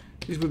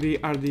 this would be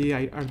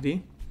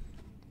RD.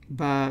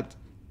 But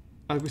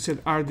as we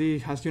said,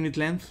 RD has unit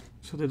length,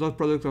 so the dot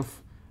product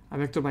of a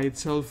vector by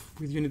itself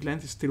with unit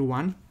length is still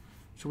 1.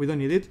 So we don't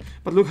need it.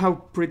 But look how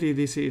pretty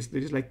this is.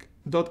 This is like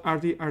dot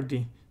RD,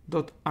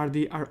 dot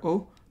RD,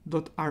 RO,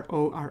 dot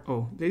RO,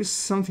 RO. There is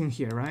something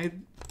here, right?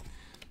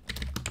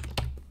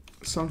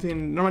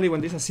 Something, normally when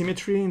there's a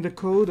symmetry in the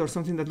code or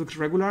something that looks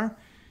regular,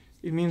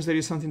 it means there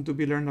is something to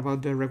be learned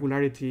about the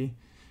regularity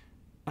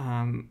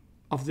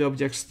of the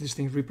objects these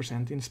things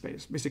represent in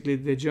space. Basically,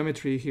 the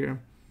geometry here,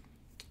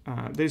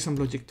 there is some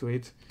logic to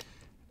it.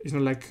 It's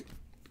not like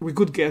we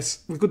could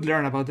guess, we could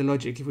learn about the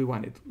logic if we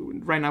wanted.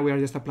 Right now we are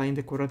just applying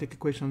the quadratic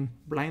equation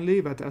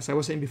blindly, but as I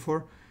was saying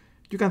before,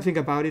 you can think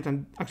about it,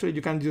 and actually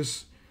you can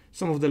use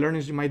some of the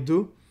learnings you might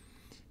do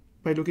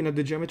by looking at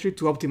the geometry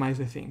to optimize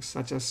the things,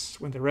 such as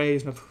when the ray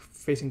is not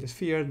facing the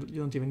sphere, you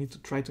don't even need to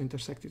try to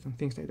intersect it and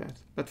things like that.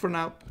 But for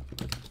now,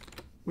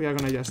 we are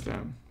gonna just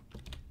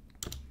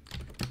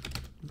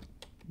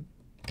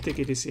take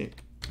it easy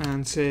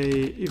and say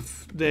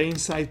if the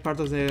inside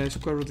part of the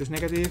square root is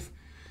negative,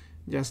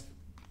 just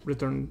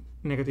return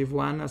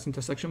 -1 as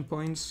intersection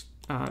points.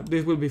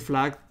 This will be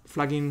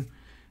flagging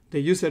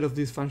the user of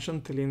this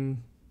function,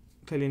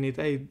 telling it,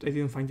 I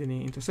didn't find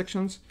any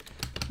intersections.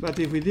 But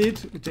if we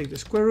did, we take the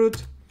square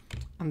root,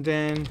 and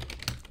then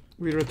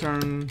we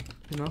return,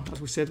 you know,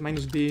 as we said,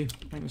 -b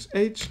minus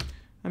h.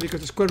 And because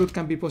the square root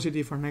can be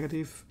positive or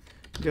negative,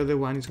 the other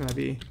one is going to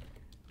be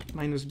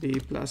 -b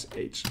plus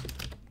h.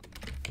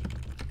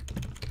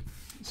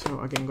 So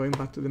again, going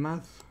back to the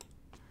math,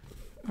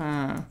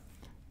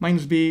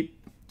 -b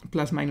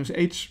plus minus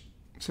h,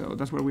 so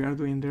that's what we are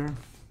doing there.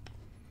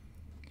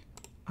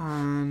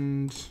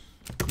 And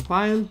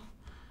compile,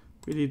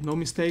 we did no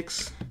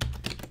mistakes.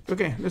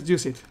 Okay, let's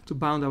use it to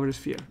bound our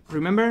sphere.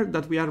 Remember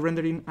that we are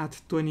rendering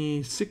at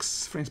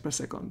 26 frames per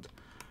second.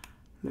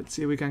 Let's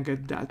see if we can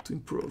get that to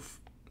improve,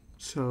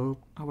 so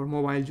our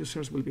mobile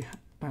users will be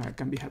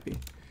can be happy.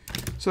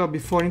 So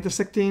before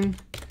intersecting,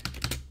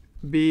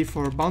 B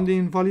for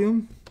bounding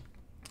volume.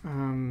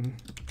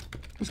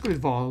 Let's call it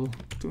vol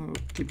to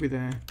keep with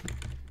the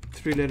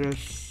 3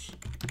 letters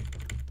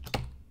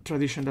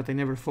tradition that I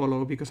never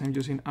follow because I'm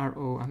using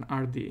RO and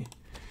RD.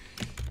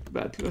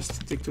 But let's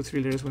stick to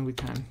 3 letters when we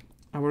can.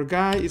 Our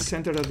guy is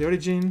centered at the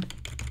origin.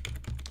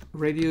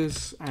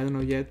 Radius, I don't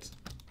know yet.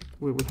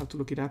 we will have to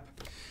look it up.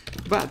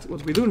 But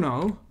what we do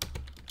know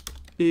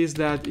is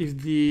that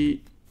if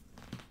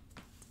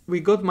we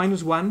got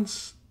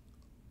 -1s,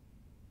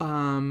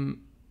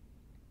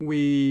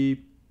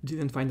 we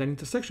didn't find an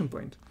intersection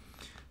point.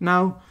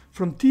 Now,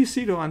 from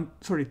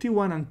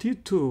T1 and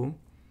T2,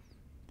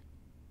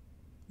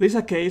 there's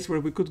a case where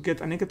we could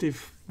get a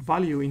negative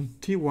value in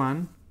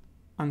T1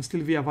 and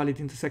still be a valid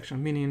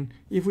intersection, meaning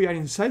if we are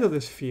inside of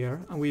the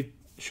sphere and we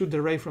shoot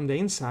the ray from the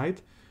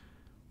inside,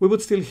 we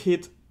would still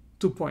hit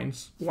 2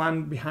 points.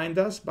 One behind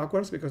us,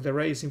 backwards, because the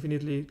ray is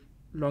infinitely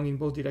long in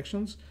both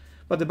directions.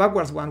 But the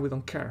backwards one, we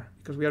don't care,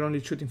 because we are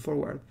only shooting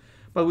forward.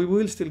 But we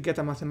will still get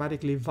a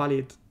mathematically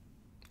valid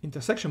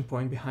intersection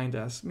point behind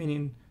us,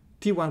 meaning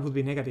T1 would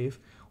be negative,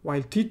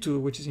 while T2,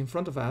 which is in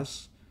front of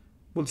us,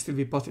 will still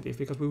be positive,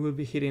 because we will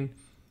be hitting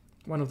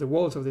one of the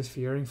walls of the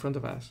sphere in front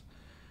of us.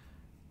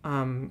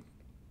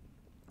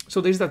 So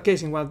there is that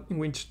case in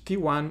which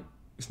T1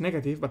 is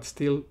negative, but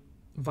still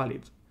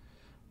valid.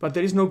 But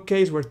there is no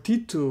case where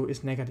T2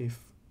 is negative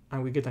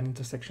and we get an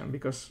intersection,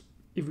 because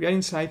if we are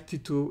inside,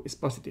 T2 is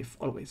positive,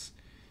 always.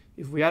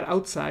 If we are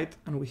outside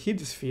and we hit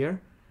the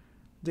sphere,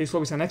 there is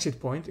always an exit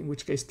point, in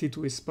which case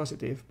T2 is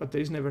positive, but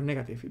there is never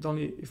negative. It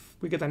only, if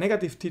we get a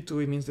negative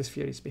T2, it means the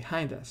sphere is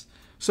behind us.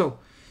 So,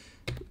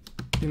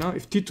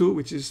 if T2,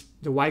 which is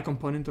the y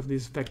component of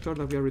this vector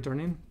that we are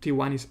returning,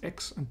 T1 is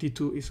x and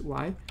T2 is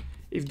y,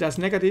 if that's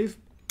negative,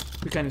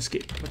 we can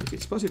skip. But if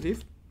it's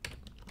positive,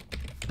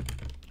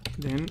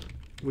 then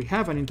we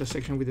have an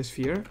intersection with the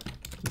sphere,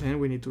 then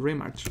we need to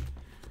remarch.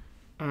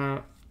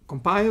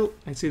 Compile,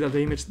 I see that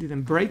the image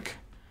didn't break,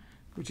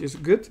 which is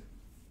good.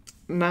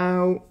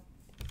 Now,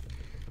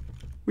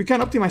 we can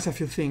optimize a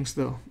few things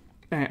though,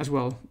 as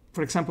well.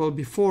 For example,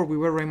 before we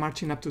were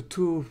remarching up to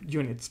 2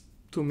 units,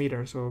 2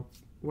 meters or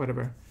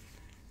whatever.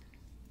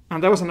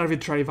 And that was an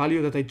arbitrary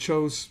value that I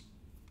chose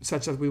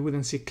such that we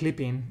wouldn't see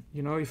clipping.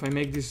 If I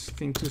make this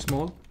thing too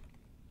small,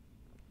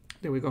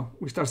 there we go.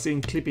 We start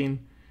seeing clipping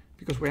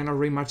because we are not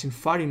remarching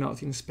far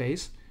enough in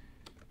space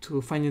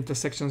to find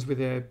intersections with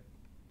the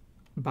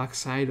back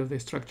side of the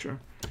structure.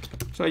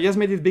 So I just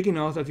made it big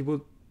enough that it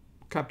would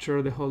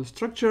capture the whole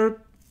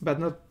structure, but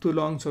not too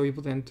long so it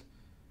wouldn't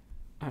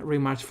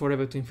remarch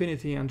forever to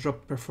infinity and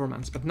drop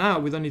performance. But now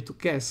we don't need to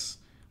guess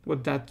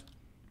what that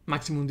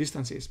maximum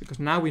distance is, because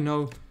now we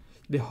know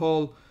the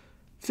whole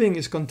thing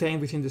is contained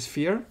within the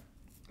sphere,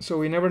 so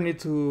we never need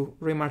to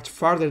remarch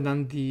farther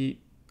than the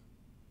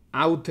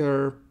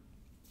outer,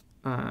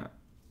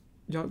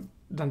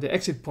 than the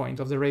exit point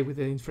of the ray with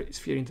the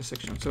sphere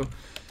intersection. So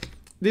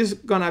this is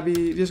going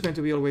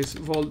to be always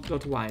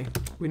vol.y.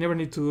 We never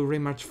need to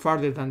remarch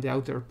farther than the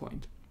outer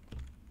point,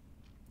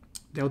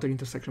 the outer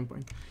intersection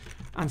point.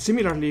 And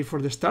similarly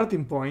for the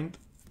starting point,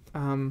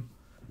 when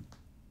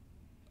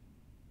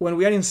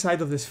we are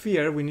inside of the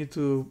sphere, we need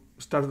to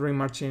start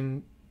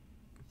remarching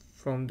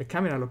from the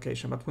camera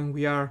location. But when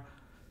we are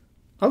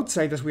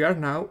outside, as we are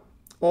now,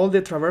 all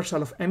the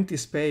traversal of empty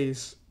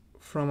space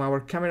from our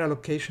camera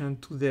location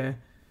to the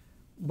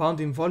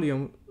bounding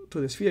volume, to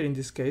the sphere in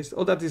this case,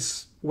 all that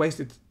is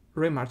wasted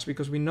remarch,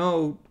 because we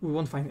know we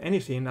won't find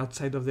anything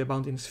outside of the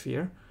bounding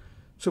sphere.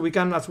 So we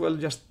can as well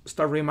just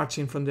start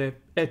remarching from the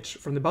edge,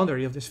 from the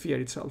boundary of the sphere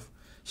itself.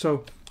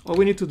 So all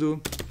we need to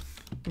do,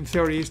 in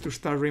theory, is to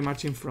start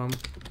remarching from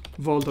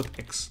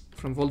vol.x,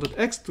 from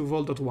vol.x to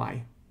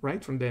vol.y,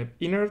 right? From the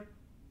inner,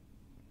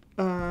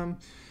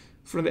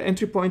 from the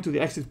entry point to the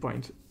exit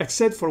point,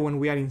 except for when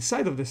we are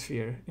inside of the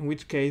sphere, in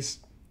which case,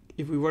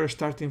 if we were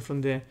starting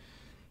from the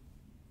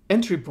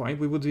entry point,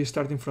 we would be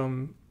starting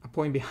from a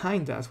point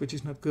behind us, which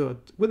is not good.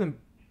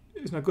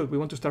 It's not good. We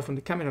want to start from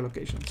the camera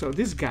location. So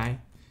this guy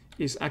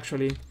is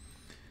actually,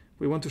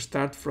 we want to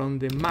start from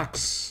the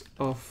max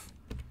of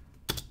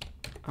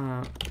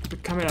the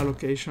camera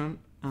location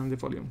and the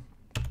volume.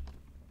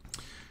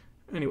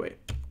 Anyway,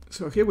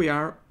 so here we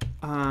are.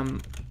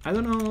 I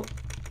don't know.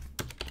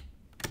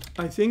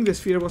 I think the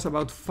sphere was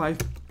about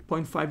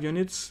 5.5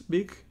 units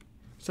big.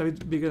 It's a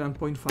bit bigger than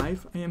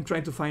 0.5. I am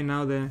trying to find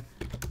now the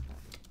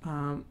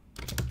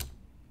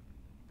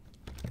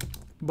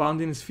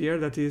bounding sphere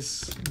that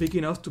is big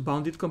enough to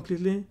bound it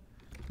completely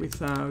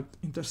without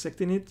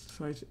intersecting it.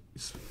 So it's,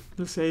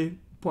 let's say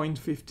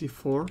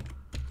 0.54.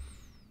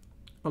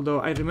 Although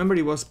I remember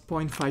it was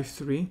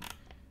 0.53.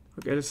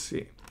 Okay, let's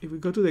see. If we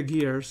go to the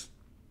gears,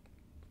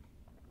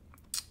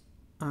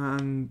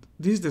 and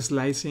this is the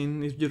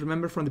slicing. If you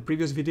remember from the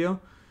previous video,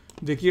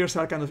 the gears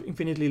are kind of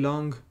infinitely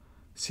long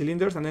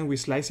cylinders, and then we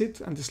slice it,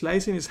 and the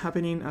slicing is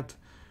happening at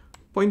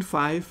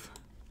 0.5,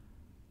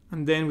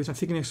 and then with a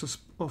thickness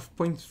of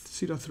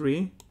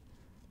 0.03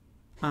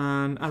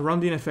 and a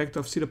rounding effect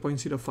of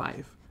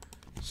 0.05.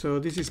 So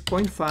this is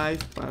 0.5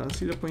 plus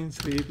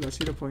 0.3 plus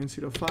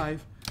 0.05,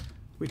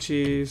 which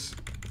is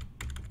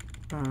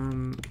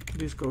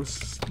this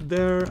goes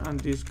there and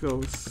this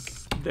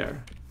goes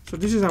there. So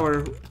this is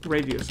our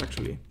radius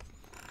actually.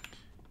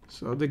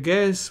 So the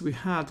guess we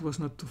had was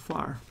not too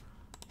far.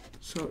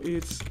 So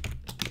it's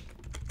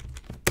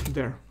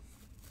there.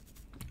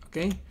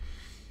 Okay.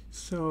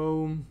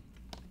 So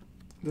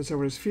That's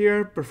our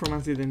sphere.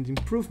 Performance didn't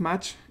improve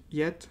much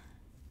yet.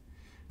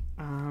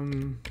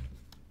 And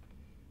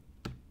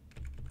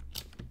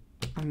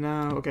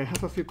now, okay, I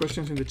have a few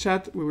questions in the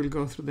chat. We will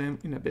go through them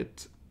in a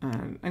bit.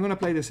 And I'm going to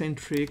apply the same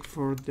trick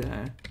for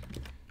the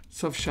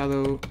soft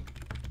shadow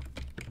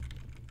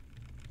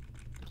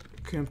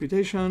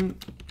computation.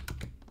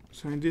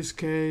 So in this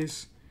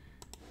case,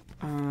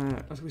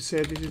 as we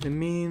said, this is the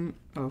mean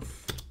of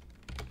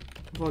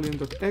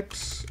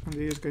volume.x, and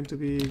this is going to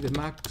be the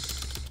max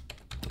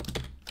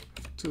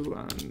to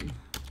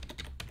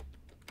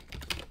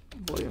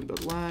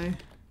volume.y.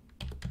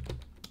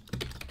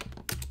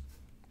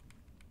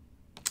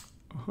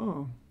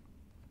 Oh,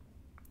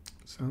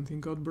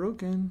 something got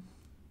broken.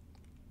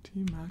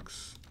 T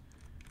max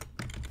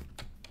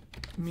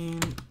mean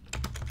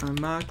and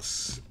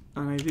max,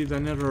 and I did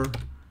an error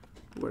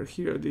where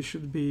here this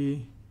should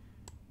be,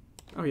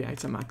 oh yeah,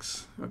 it's a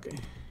max. Okay.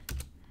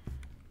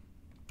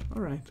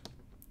 All right.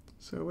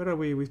 So where are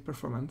we with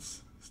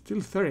performance?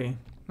 Still 30,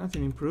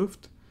 nothing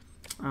improved.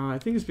 I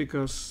think it's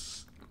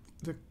because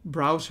the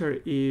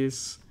browser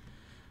is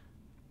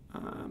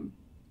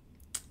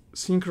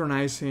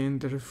synchronizing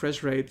the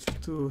refresh rate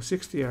to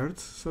 60 Hz.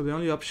 So the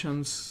only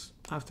options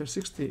after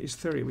 60 is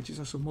 30, which is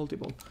a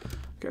submultiple.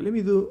 Okay, let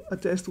me do a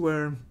test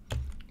where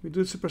we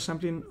do super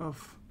sampling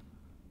of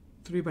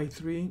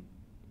 3x3.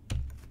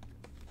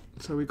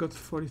 So we got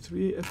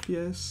 43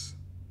 FPS.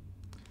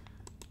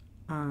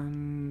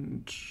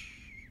 And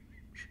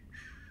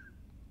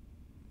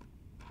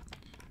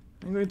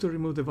I'm going to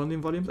remove the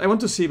bounding volumes. I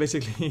want to see,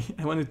 basically,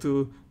 I wanted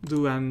to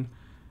do an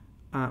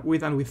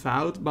with and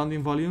without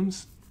bounding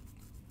volumes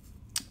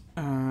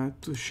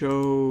to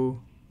show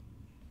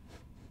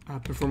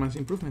performance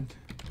improvement.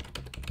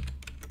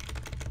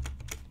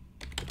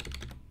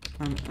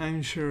 And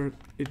I'm sure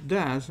it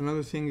does.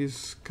 Another thing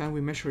is, can we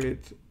measure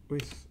it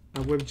with a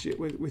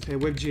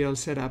WebGL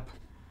setup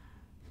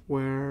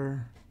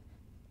where,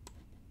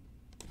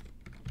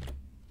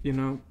 you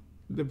know,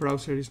 the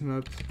browser is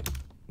not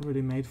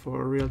really made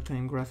for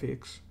real-time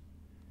graphics.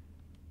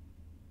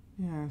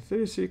 Yeah,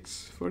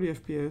 36, 40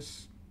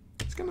 FPS.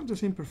 It's kind of the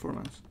same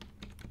performance.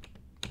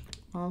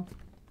 Well,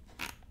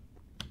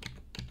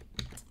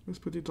 let's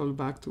put it all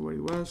back to where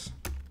it was.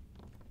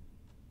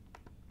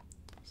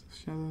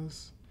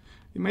 Shadows.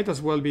 It might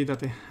as well be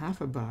that I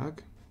have a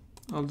bug,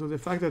 although the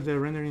fact that the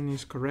rendering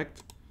is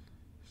correct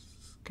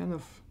is kind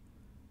of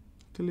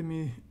telling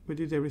me we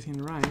did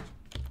everything right.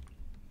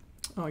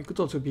 Oh, it could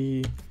also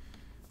be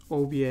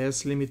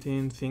OBS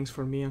limiting things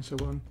for me and so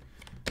on.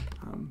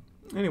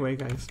 Anyway,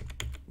 guys,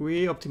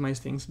 we optimize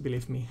things,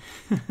 believe me.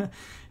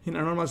 In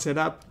a normal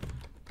setup,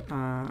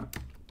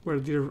 where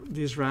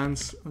this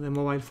runs on the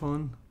mobile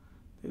phone,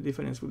 the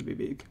difference would be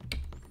big.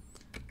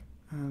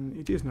 And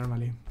it is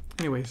normally.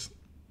 Anyways,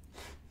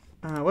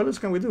 what else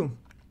can we do?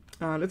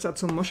 Let's add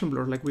some motion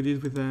blur like we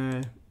did with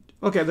the...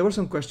 Okay, there were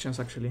some questions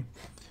actually.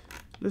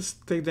 Let's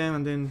take them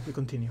and then we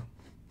continue.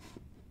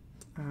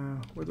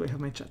 Where do I have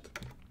my chat?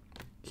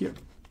 Here.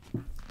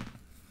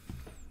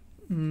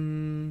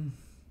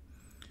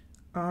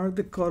 Are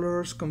the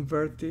colors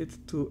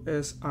converted to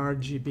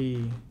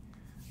sRGB?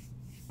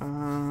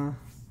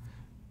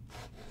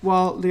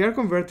 Well, they are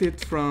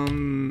converted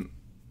from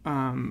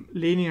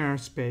linear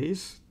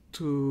space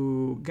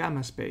to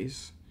gamma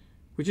space,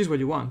 which is what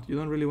you want. You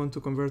don't really want to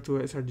convert to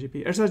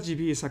sRGB.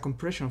 sRGB is a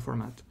compression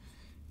format.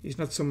 It's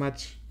not so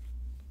much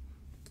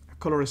a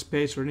color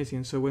space or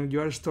anything. So when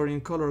you are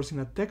storing colors in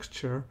a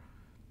texture,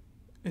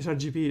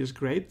 sRGB is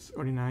great,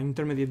 or in an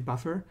intermediate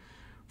buffer.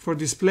 For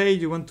display,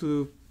 you want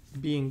to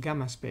be in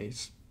gamma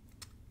space.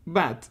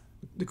 But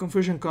the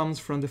confusion comes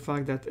from the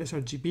fact that the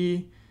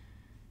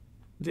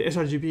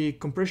sRGB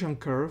compression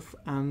curve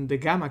and the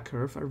gamma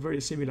curve are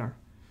very similar.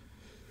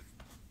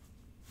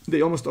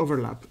 They almost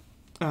overlap.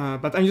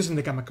 But I'm using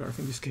the gamma curve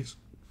in this case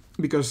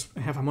because I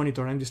have a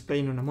monitor. I'm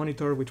displaying on a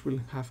monitor which will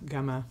have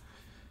gamma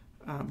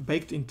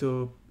baked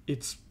into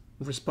its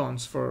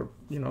response for,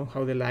 you know,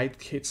 how the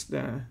light hits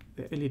the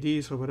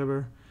LEDs or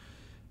whatever.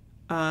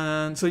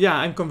 And so yeah,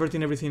 I'm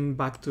converting everything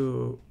back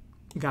to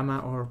gamma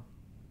or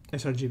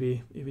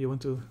sRGB if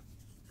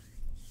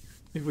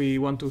we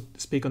want to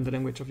speak on the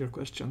language of your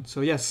question.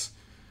 So yes,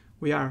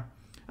 we are.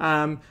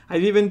 I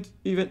didn't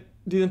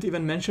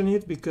even mention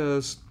it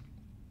because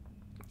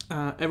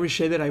every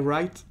shader I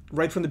write,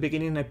 right from the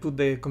beginning, I put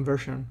the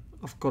conversion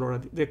of color,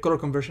 the color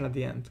conversion at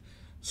the end.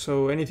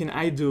 So anything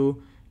I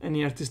do,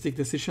 any artistic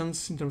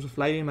decisions in terms of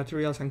lighting,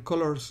 materials, and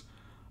colors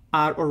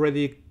are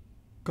already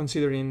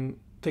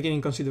taking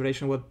in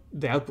consideration what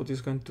the output is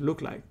going to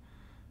look like.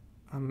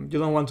 You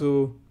don't want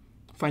to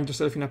find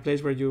yourself in a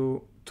place where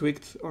you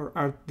tweaked or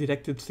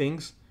art-directed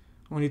things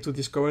only to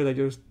discover that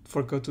you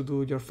forgot to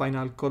do your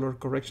final color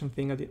correction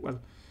thing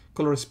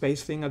color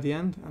space thing at the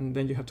end, and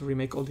then you have to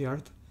remake all the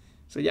art.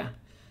 So yeah.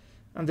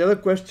 And the other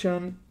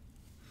question,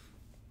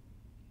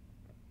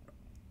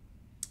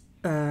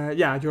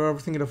 yeah, you're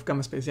thinking of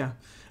gamma space, yeah.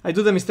 I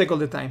do the mistake all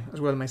the time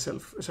as well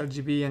myself,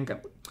 sRGB and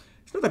gamma.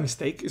 It's not a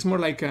mistake, it's more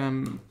like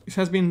it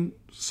has been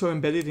so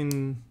embedded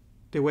in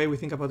the way we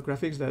think about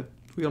graphics that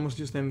we almost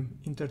use them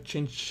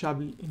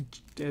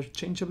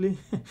interchangeably.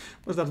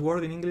 What's that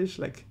word in English?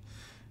 Like,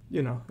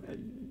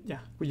 yeah,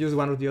 we use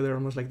one or the other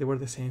almost like they were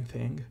the same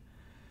thing.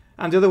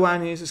 And the other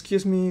one is,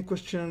 excuse me,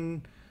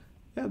 question.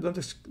 Yeah, don't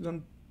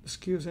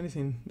excuse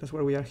anything. That's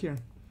why we are here.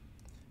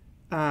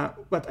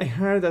 But I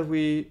heard that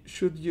we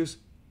should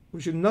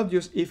not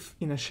use if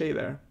in a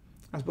shader,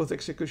 as both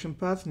execution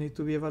paths need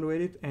to be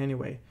evaluated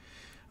anyway.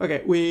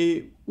 Okay,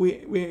 we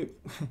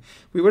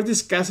were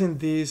discussing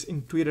this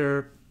in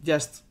Twitter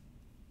just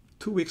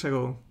 2 weeks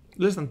ago,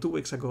 less than 2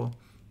 weeks ago,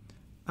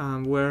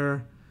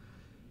 where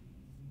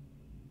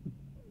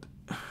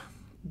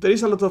there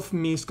is a lot of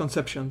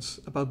misconceptions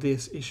about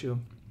this issue.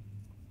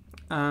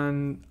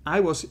 And I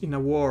was in a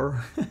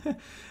war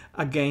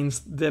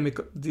against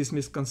this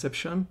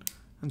misconception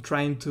and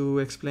trying to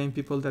explain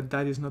people that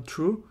that is not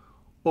true,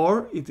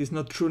 or it is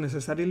not true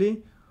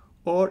necessarily,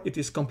 or it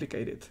is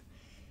complicated.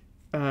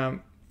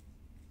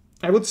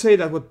 I would say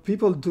that what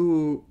people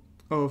do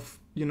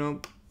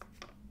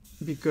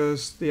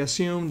because they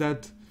assume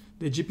that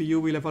the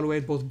GPU will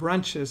evaluate both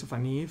branches of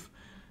an if,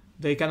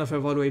 they kind of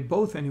evaluate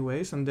both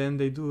anyways, and then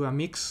they do a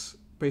mix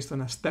based on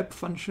a step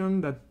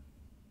function that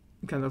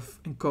kind of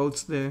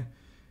encodes the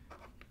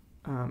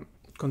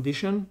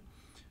condition.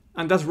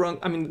 And that's wrong.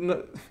 I mean,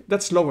 no,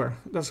 that's slower.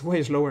 That's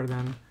way slower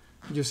than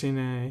using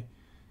an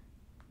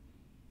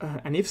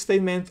if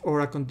statement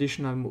or a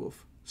conditional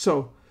move.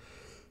 So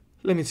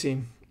let me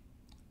see.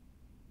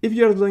 If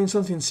you're doing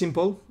something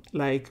simple,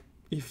 like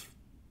if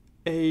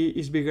A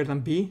is bigger than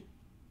B,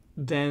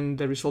 then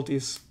the result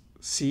is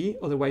C,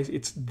 otherwise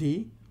it's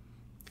D.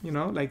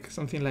 Like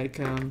something like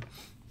if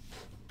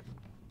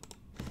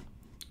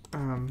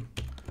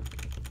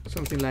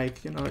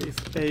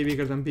A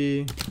bigger than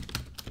B.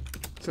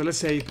 So let's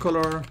say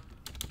color.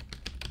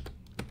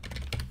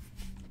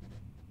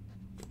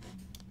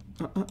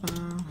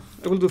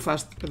 I will do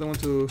fast. I don't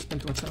want to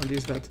spend too much time on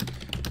this. That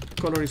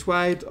color is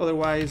white,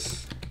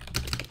 otherwise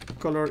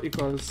color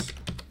equals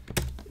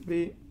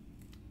B.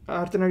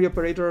 Are ternary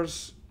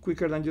operators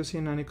quicker than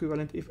using an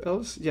equivalent if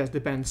else? Yes,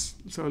 depends.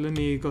 So let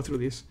me go through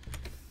this.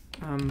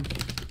 I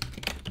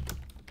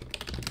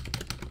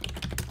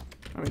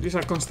mean, these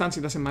are constants,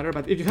 it doesn't matter,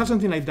 but if you have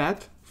something like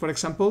that, for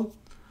example,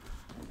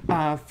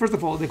 first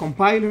of all, the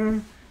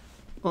compiler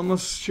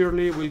almost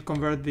surely will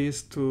convert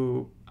this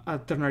to a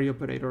ternary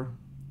operator.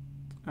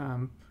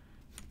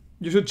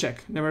 You should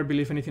check, never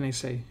believe anything I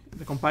say.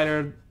 The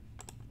compiler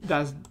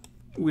does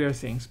weird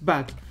things,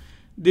 but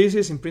this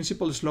is in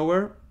principle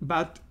slower,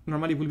 but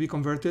normally will be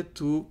converted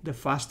to the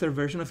faster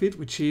version of it,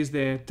 which is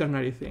the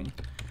ternary thing.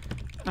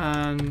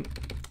 And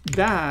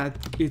that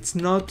it's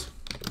not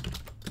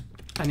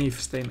an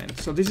if statement.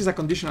 So this is a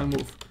conditional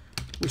move,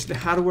 which the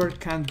hardware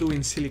can do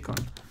in silicon.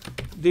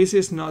 This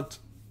is not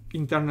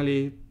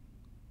internally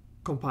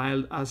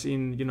compiled as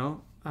in,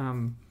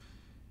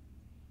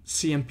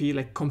 CMP,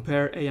 like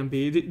compare A and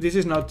B. This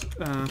is not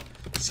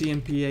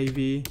CMP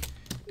AB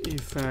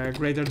if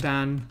greater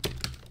than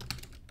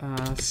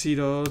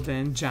 0,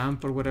 then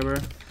jump or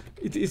whatever.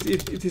 It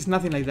is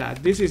nothing like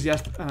that. This is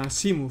just a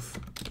CMove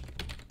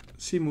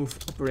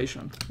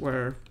operation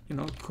where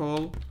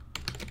call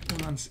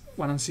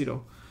 1 and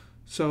 0.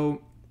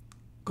 So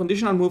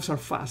conditional moves are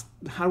fast.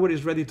 The hardware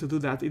is ready to do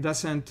that. It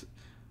doesn't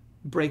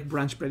break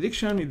branch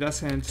prediction. It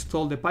doesn't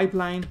stall the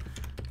pipeline.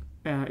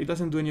 It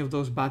doesn't do any of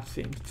those bad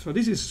things. So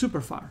this is super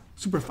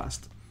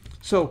fast.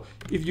 So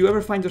if you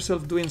ever find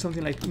yourself doing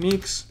something like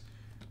mix,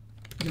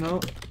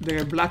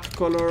 the black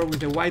color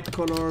with the white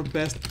color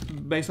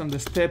based on the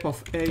step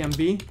of A and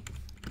B,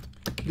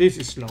 this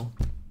is slow.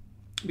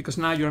 Because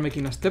now you are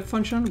making a step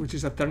function, which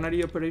is a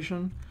ternary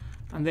operation,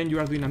 and then you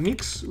are doing a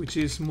mix, which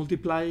is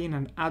multiplying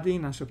and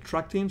adding and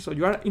subtracting. So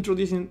you are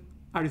introducing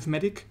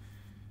arithmetic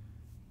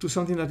to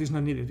something that is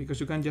not needed, because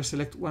you can just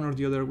select one or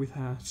the other with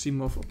a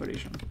CMOV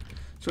operation.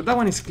 So that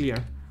one is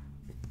clear.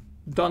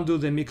 Don't do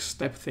the mix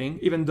step thing,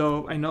 even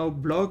though I know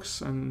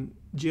blogs and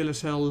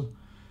GLSL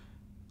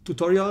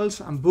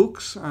tutorials and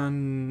books,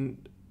 and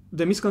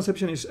the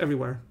misconception is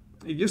everywhere.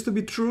 It used to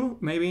be true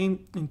maybe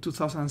in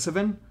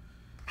 2007,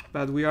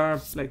 but we are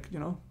like,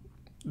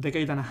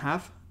 decade and a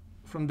half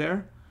from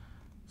there.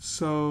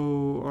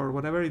 So, or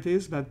whatever it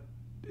is, but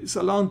it's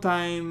a long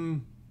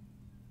time.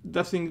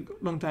 That thing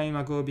long time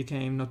ago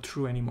became not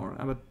true anymore.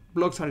 But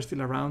blogs are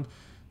still around.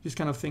 These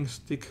kind of things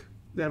stick.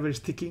 They are very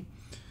sticky.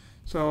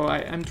 So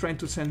I'm trying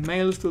to send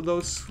mails to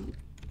those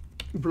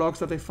blogs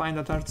that I find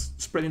that are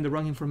spreading the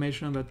wrong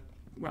information. But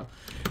well,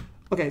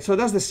 okay. So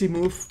that's the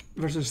CMove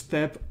versus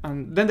step,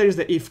 and then there is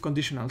the if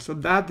conditional. So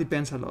that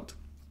depends a lot.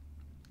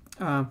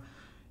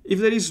 If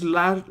there is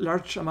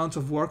large amounts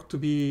of work to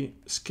be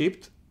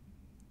skipped,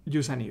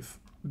 use an if,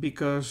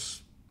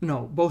 because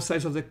no, both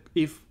sides of the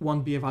if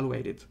won't be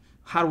evaluated.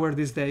 Hardware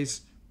these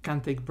days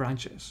can take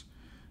branches.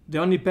 The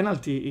only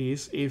penalty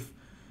is if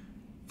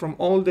from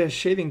all the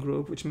shading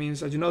group, which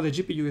means, as you know, the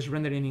GPU is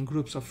rendering in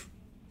groups of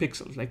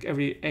pixels, like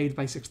every 8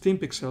 by 16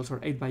 pixels or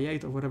 8 by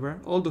 8 or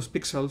whatever, all those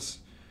pixels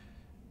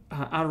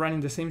are running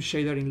the same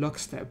shader in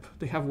lockstep.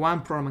 They have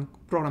one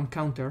program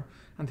counter,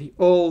 and they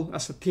all,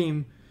 as a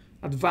team,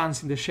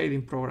 advanced in the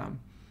shading program.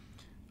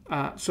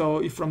 So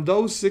if from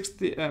those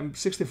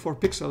 64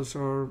 pixels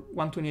or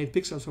 128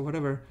 pixels or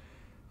whatever,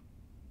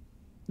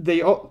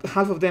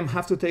 half of them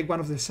have to take one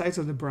of the sides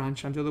of the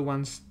branch and the other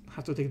ones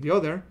have to take the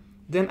other,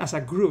 then as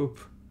a group,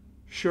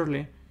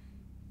 surely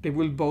they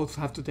will both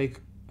have to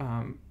take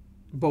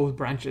both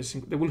branches.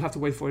 They will have to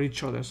wait for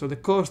each other. So the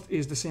cost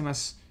is the same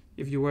as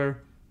if you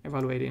were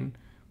evaluating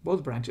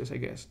both branches, I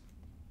guess.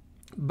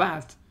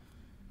 But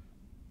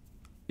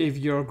if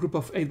your group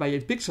of 8 by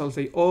 8 pixels,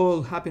 they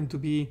all happen to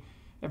be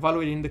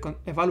evaluating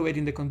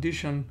the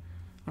condition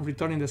and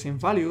returning the same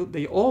value,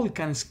 they all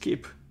can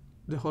skip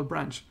the whole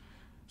branch.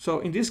 So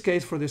in this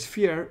case, for the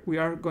sphere, we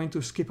are going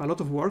to skip a lot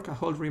of work, a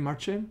whole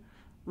remarch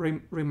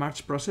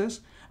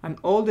process, and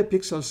all the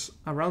pixels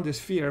around the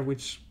sphere,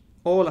 which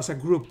all as a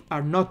group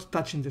are not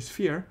touching the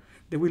sphere,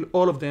 they will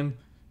all of them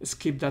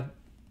skip that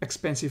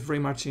expensive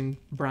remarching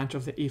branch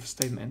of the if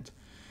statement.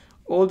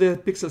 All the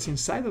pixels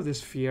inside of the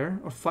sphere,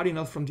 or far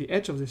enough from the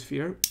edge of the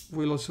sphere,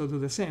 will also do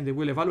the same. They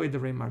will evaluate the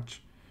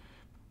remarch.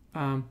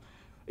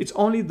 It's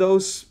only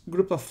those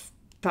group of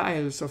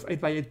tiles of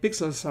 8 by 8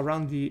 pixels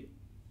around the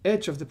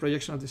edge of the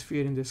projection of the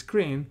sphere in the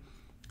screen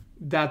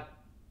that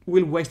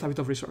will waste a bit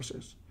of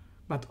resources.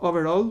 But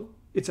overall,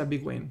 it's a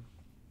big win.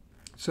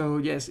 So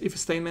yes, if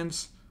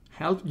statements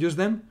help, use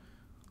them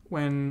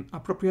when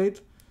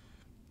appropriate.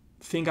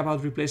 Think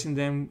about replacing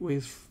them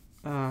with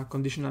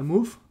conditional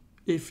move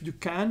if you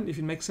can, if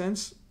it makes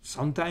sense.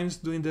 Sometimes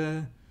doing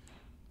the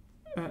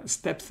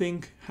step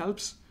thing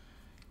helps.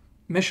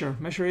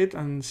 Measure it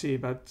and see,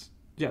 but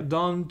yeah,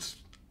 don't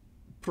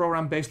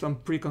program based on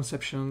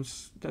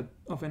preconceptions that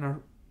often are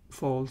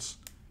false.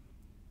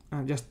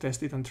 Just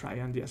test it and try,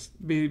 and yes,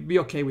 be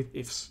okay with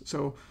ifs.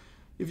 So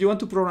if you want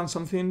to program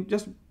something,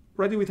 just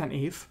write it with an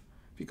if,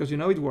 because you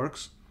know it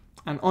works,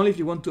 and only if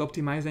you want to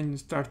optimize, then you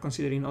start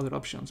considering other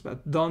options,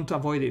 but don't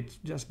avoid it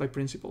just by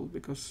principle,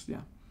 because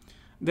yeah.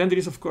 Then there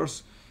is, of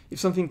course, if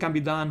something can be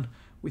done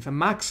with a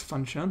max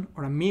function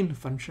or a min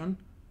function,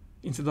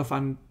 instead of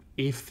an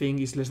if thing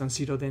is less than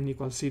 0, then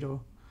equals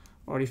 0,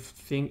 or if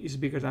thing is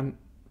bigger than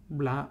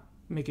blah,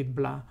 make it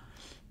blah.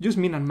 Use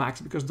min and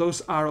max, because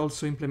those are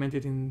also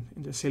implemented in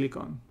the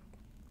silicon.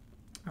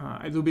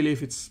 I do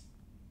believe it's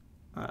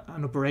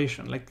an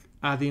operation, like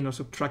adding or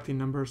subtracting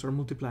numbers or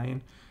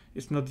multiplying.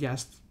 It's not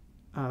just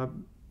a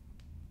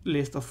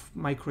list of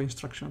micro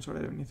instructions or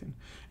anything.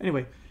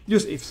 Anyway,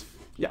 use ifs.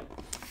 Yeah.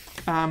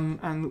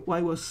 And why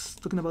I was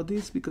talking about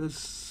this?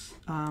 Because,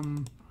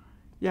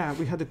 yeah,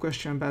 we had a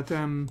question, but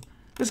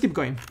let's keep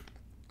going.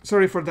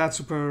 Sorry for that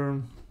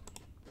super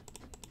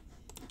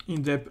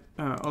in-depth,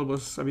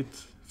 almost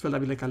felt a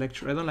bit like a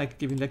lecture. I don't like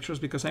giving lectures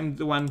because I'm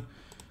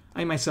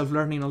myself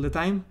learning all the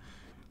time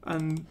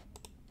and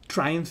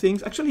trying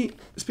things. Actually,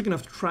 speaking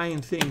of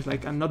trying things,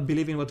 like and not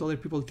believing what other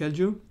people tell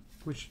you,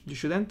 which you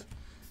shouldn't,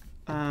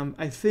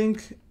 I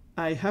think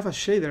I have a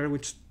shader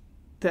which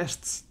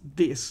tests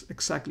this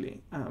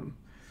exactly.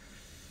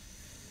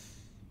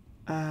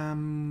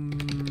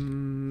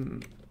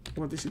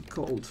 What is it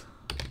called?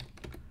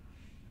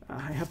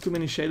 I have too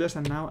many shaders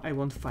and now I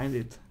won't find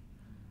it.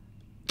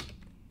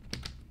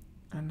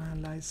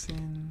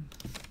 Analyzing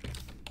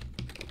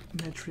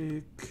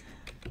metric.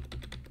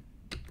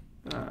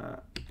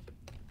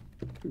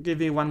 Give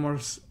me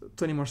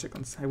 20 more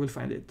seconds. I will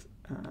find it.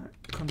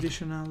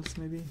 Conditionals,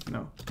 maybe?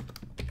 No.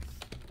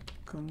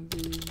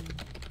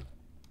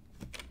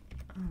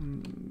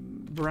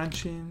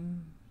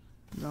 Branching?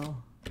 No.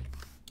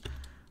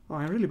 Oh,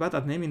 I'm really bad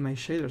at naming my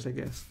shaders, I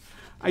guess.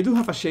 I do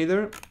have a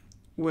shader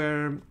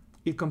where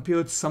it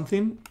computes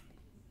something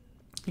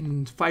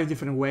in 5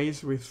 different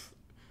ways with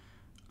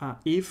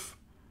if,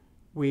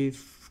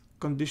 with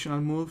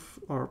conditional move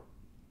or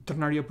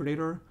ternary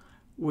operator,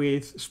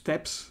 with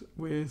steps,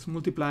 with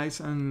multiplies,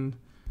 and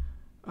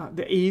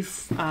the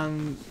if,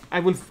 and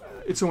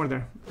it's somewhere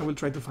there. I will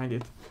try to find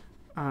it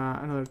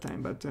another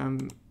time, but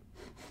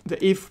the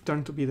if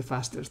turned to be the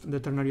fastest, and the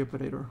ternary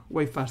operator,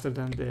 way faster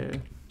than the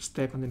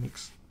step and the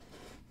mix.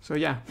 So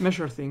yeah,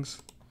 measure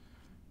things,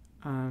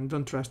 and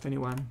don't trust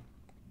anyone.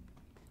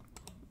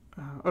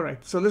 All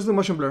right, so let's do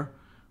motion blur,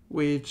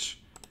 which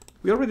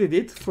we already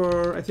did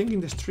for, I think, in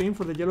the stream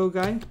for the yellow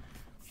guy,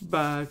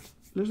 but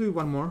let's do it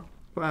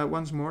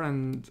once more,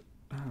 and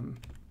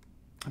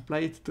apply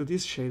it to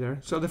this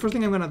shader. So the first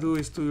thing I'm gonna do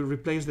is to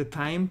replace the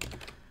time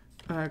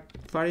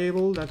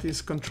variable that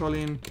is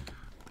controlling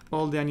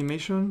all the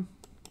animation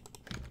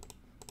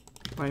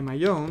by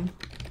my own,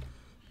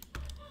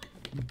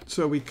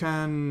 so we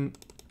can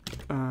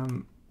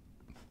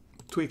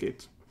tweak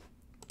it.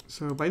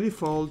 So by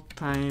default,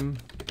 time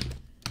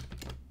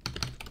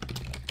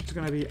is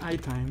going to be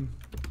iTime.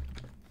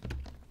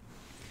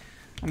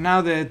 And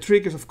now the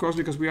trick is, of course,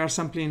 because we are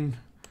sampling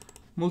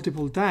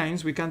multiple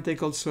times, we can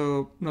take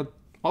also not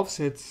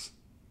offsets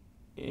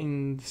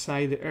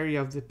inside the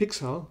area of the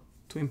pixel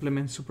to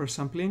implement super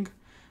sampling.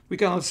 We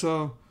can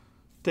also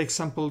take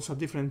samples at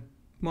different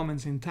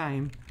moments in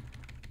time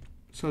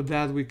so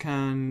that we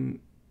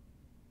can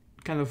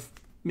kind of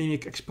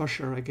mimic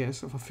exposure, I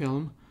guess, of a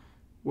film,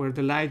 where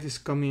the light is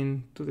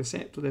coming to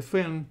the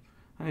film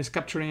and it's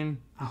capturing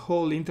a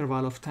whole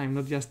interval of time,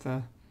 not just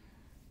a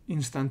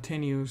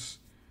instantaneous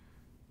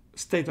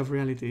state of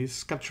reality.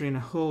 It's capturing a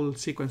whole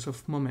sequence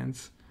of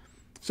moments.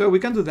 So we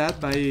can do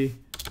that by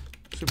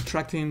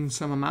subtracting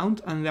some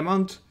amount, and the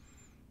amount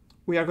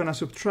we are going to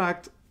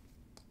subtract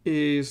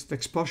is the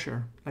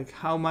exposure, like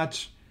how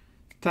much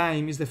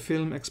time is the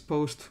film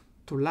exposed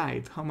to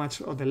light, how much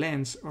of the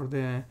lens or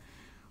the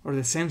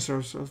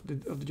sensors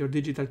of your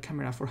digital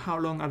camera, for how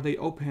long are they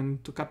open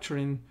to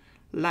capturing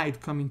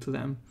light coming to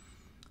them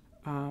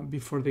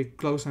before they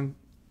close and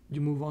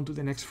you move on to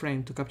the next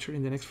frame to capture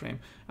in the next frame.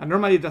 And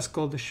normally that's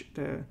called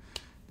the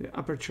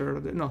aperture,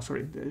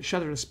 the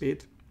shutter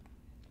speed.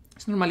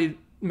 It's normally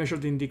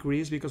measured in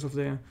degrees because of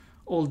the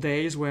old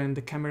days when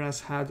the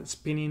cameras had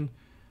spinning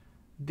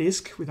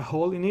disc with a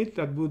hole in it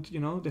that would,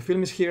 the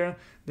film is here,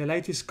 the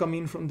light is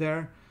coming from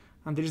there,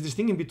 and there is this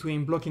thing in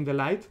between blocking the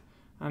light,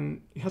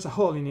 and it has a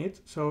hole in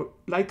it, so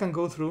light can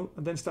go through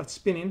and then start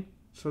spinning.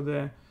 So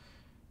the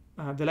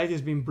light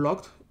is being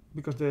blocked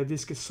because the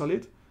disc is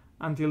solid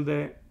until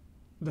the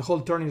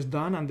whole turn is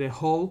done, and the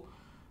hole,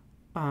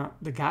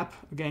 the gap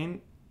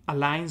again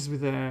aligns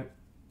with the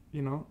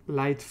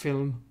light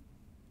film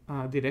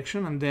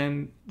direction, and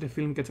then the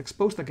film gets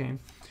exposed again.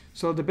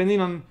 So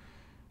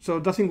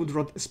that thing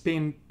would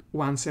spin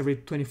once every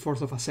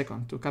 24th of a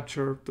second to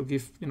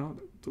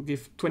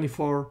give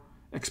 24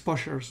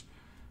 exposures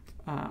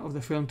of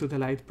the film to the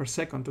light per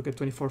second to get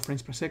 24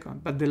 frames per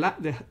second. But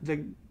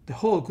the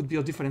hole could be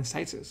of different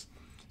sizes.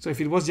 So if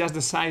it was just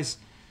the size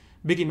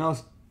big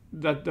enough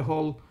that the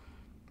whole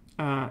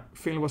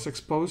film was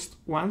exposed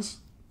once,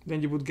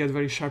 then you would get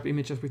very sharp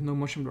images with no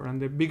motion blur.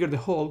 And the bigger the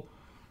hole,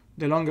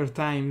 the longer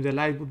time the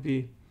light would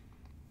be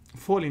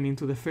falling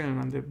into the film,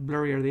 and the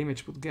blurrier the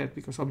image would get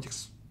because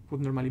objects would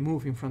normally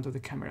move in front of the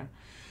camera.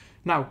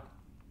 Now,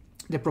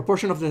 the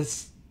proportion of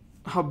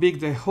how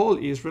big the hole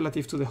is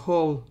relative to the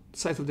whole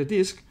size of the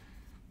disc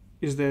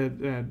is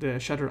the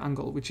shutter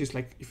angle, which is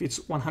like if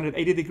it's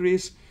 180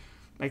 degrees,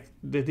 like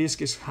the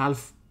disc is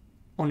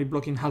only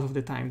blocking half of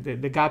the time.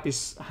 The gap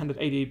is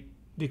 180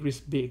 degrees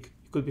big.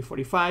 It could be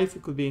 45,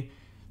 it could be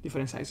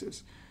different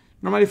sizes.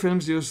 Normally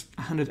films use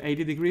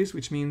 180 degrees,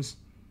 which means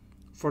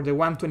for the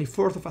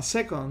 1/24th of a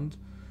second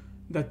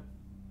that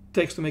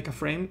takes to make a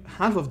frame,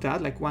 half of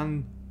that, like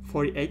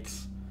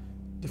 1/48th,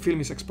 the film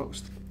is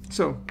exposed.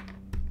 So,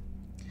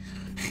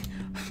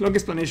 long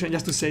explanation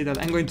just to say that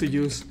I'm going to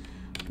use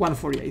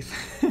 1/48th,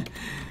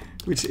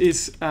 which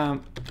is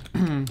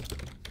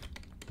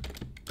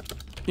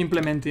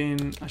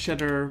implementing a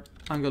shutter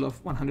angle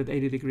of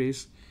 180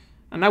 degrees.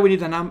 And now we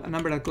need a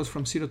number that goes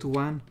from 0 to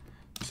 1.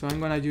 So I'm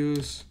going to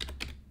use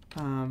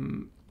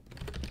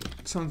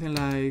something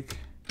like,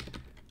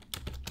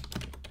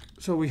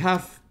 so we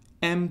have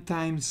m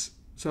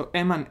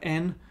and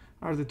n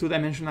are the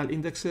two-dimensional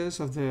indexes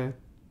of the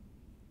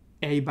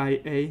A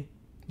by A,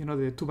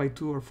 the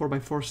 2x2 or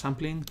 4x4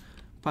 sampling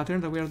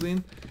pattern that we are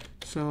doing.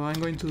 So I'm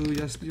going to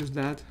just use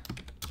that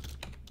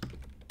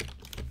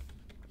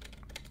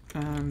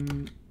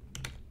and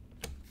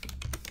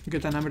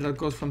get a number that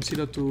goes from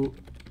 0 to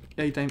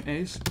A times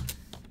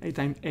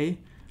A,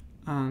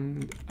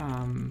 and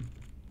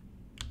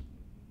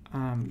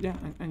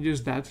and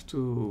use that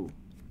to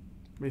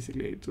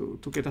basically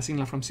to get a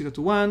signal from 0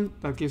 to 1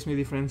 that gives me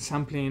different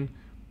sampling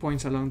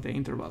points along the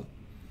interval.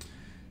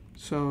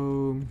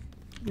 So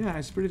yeah,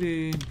 it's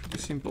pretty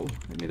simple.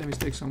 I made a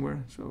mistake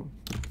somewhere, so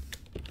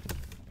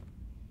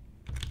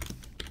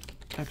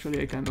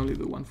actually I can only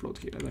do one float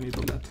here. I don't need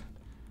all that.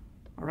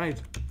 All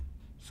right,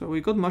 so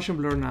we got motion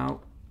blur now.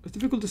 It's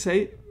difficult to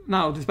say.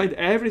 Now, despite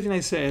everything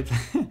I said,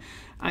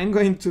 I'm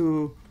going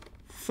to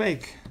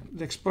fake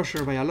the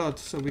exposure by a lot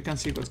so we can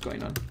see what's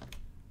going on.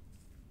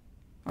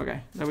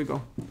 Okay, there we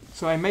go.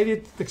 So I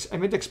made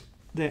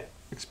the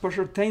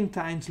exposure 10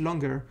 times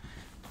longer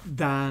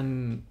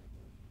than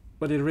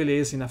what it really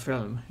is in a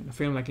film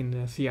like in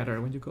the theater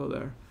when you go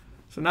there.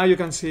 So now you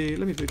can see,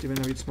 let me put it even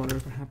a bit smaller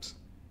perhaps.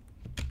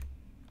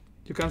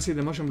 You can see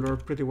the motion blur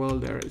pretty well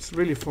there. It's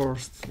really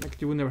forced, like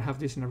you would never have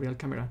this in a real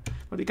camera,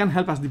 but it can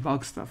help us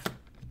debug stuff.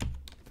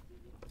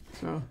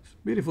 So it's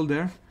beautiful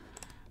there.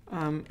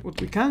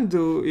 What we can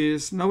do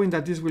is, knowing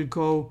that this will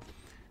go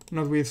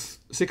not with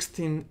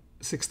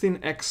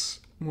 16x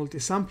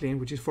multi-sampling,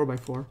 which is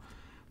 4x4,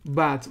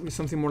 but with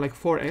something more like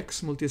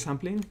 4x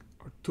multi-sampling,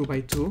 or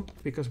 2x2,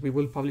 because we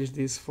will publish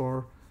this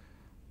for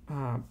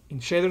in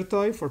Shader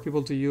Toy for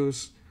people to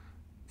use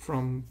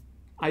from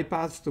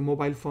iPads to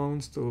mobile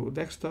phones to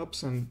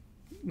desktops, and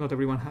not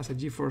everyone has a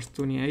GeForce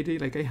 2080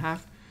 like I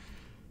have.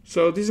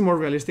 So this is more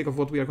realistic of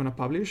what we are going to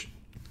publish.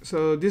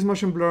 So this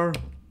motion blur,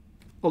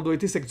 although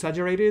it is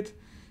exaggerated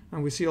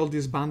and we see all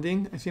this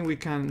banding, I think we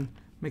can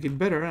make it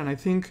better, and I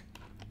think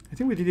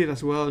we did it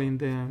as well in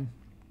the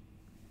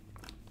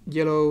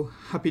yellow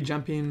happy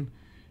jumping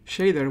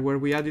shader, where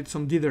we added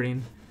some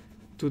dithering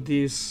to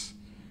this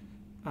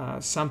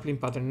sampling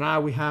pattern.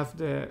 Now we have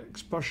the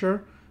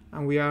exposure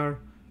and we are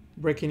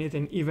breaking it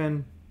in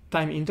even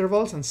time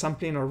intervals and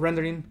sampling or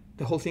rendering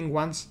the whole thing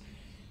once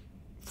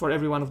for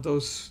every one of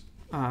those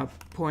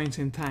points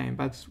in time,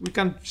 but we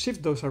can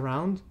shift those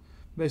around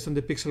based on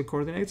the pixel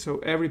coordinates. So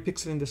every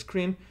pixel in the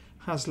screen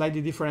has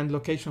slightly different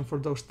location for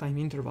those time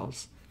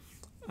intervals.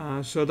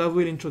 So that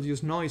will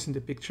introduce noise in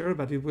the picture,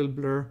 but it will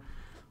blur,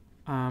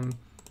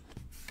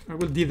 or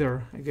will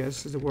dither, I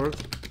guess is the word,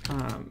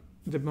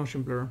 the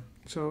motion blur.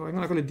 So I'm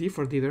gonna call it D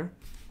for dither.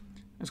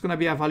 It's gonna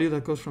be a value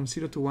that goes from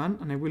 0 to 1,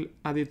 and I will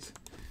add it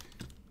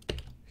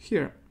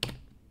here.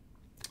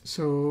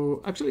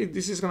 So actually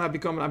this is gonna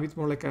become a bit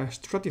more like a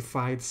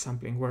stratified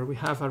sampling, where we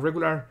have a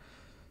regular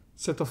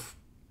set of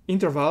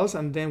intervals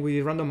and then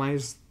we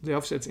randomize the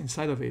offsets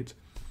inside of it.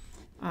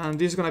 And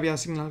this is gonna be a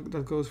signal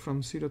that goes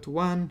from 0 to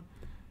 1.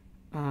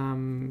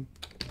 And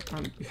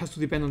it has to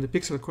depend on the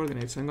pixel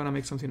coordinates. I'm gonna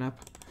make something up,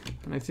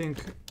 and I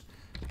think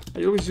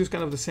I always use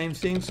kind of the same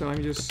thing, so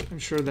I'm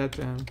sure that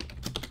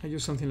I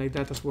use something like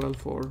that as well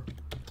for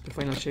the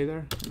final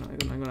shader.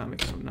 I'm gonna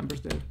make some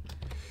numbers there,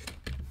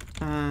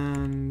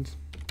 and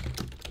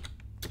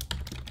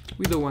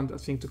we don't want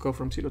that thing to go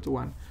from 0 to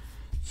 1.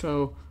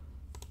 So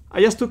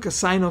I just took a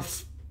sine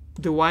of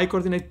the y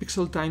coordinate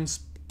pixel times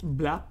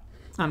blah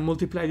and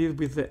multiplied it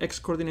with the x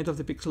coordinate of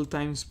the pixel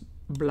times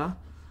blah.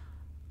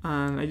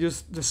 And I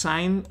used the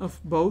sine of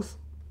both.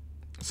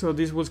 So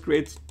this will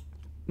create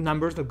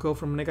numbers that go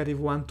from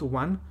 -1 to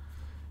 1.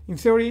 In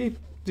theory,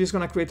 this is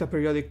going to create a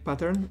periodic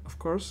pattern, of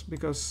course,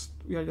 because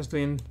we are just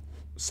doing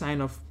sine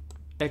of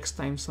x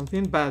times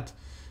something. But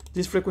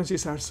these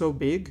frequencies are so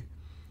big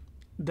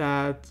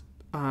that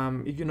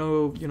if you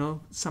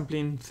know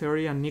sampling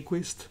theory and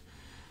Nyquist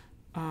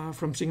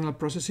from signal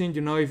processing,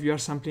 if you are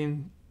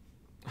sampling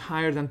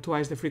higher than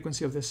twice the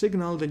frequency of the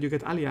signal, then you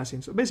get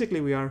aliasing. So basically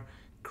we are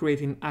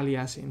creating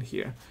aliasing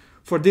here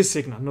for this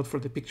signal, not for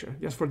the picture,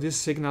 just for this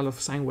signal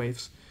of sine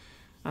waves.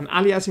 And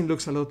aliasing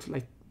looks a lot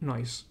like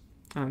noise,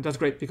 and that's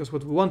great because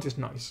what we want is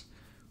noise.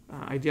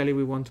 Ideally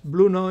we want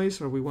blue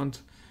noise, or we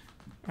want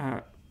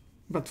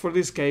but for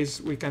this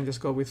case we can just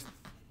go with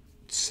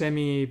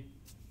semi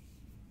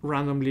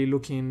randomly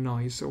looking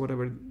noise or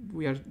whatever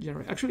we are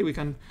generating. Actually we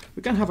can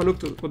have a look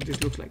to what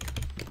this looks like.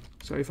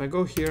 So if I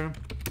go here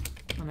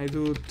and I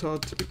do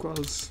tot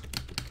equals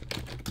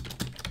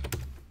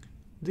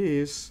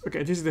this,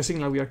 okay, this is the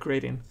signal we are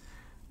creating.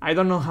 I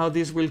don't know how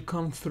this will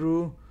come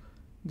through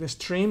the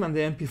stream and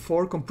the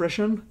MP4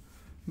 compression,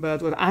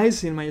 but what I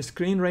see in my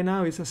screen right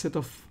now is a set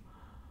of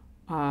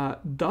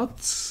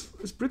dots.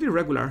 It's pretty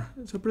regular.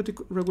 It's a pretty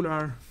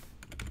regular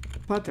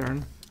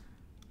pattern,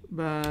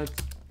 but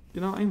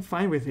I'm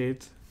fine with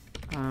it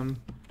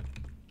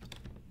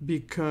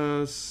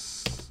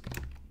because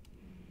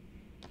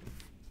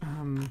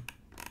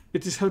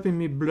it is helping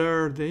me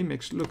blur the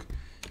image. Look.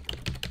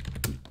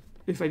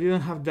 If I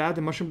didn't have that,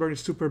 the motion blur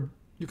is super,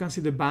 you can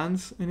see the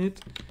bands in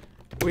it.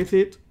 With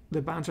it,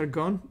 the bands are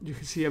gone. You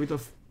can see a bit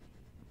of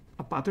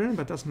a pattern,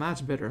 but that's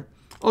much better.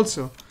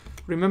 Also,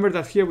 remember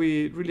that here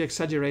we really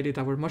exaggerated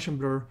our motion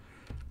blur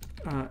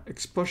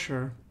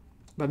exposure,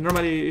 but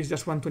normally it's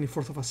just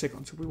 1/24 of a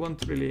second, so we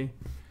won't really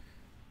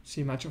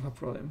see much of a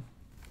problem.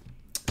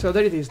 So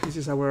there it is. This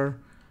is our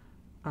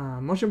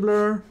motion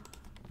blur.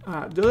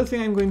 The other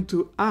thing I'm going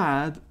to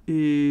add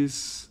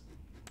is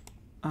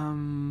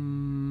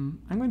I'm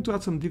going to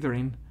add some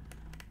dithering.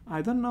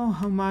 I don't know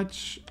how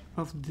much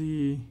of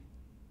the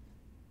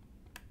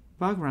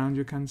background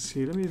you can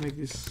see. Let me make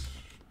this.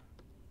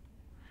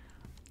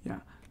 Yeah.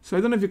 So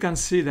I don't know if you can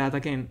see that.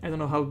 Again, I don't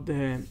know how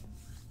the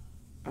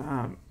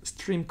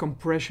stream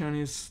compression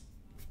is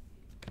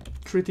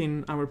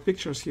treating our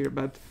pictures here,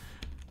 but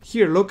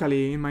here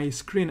locally in my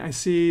screen, I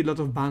see a lot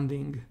of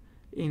banding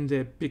in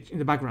the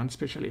background,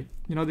 especially.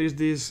 There's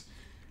this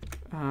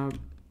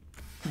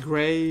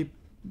gray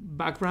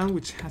background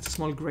which has a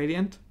small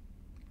gradient.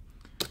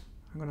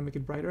 I'm gonna make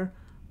it brighter,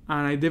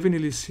 and I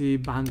definitely see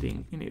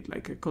banding in it,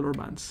 like color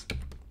bands.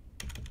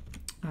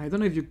 I don't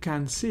know if you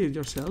can see it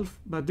yourself,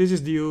 but this is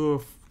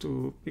due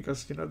to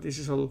because this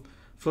is all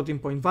floating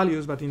point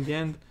values, but in the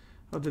end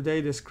of the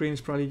day the screen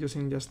is probably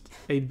using just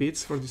 8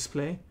 bits for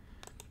display.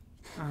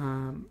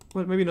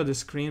 Well, maybe not the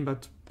screen,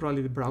 but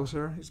probably the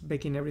browser is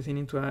baking everything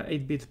into a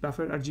 8-bit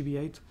buffer,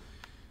 RGB8.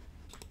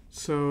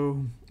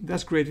 So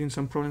that's creating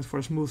some problems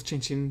for smooth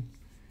changing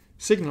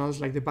signals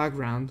like the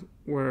background,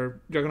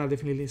 where you're gonna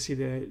definitely see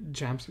the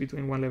jumps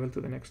between one level to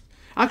the next.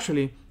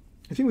 Actually,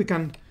 I think we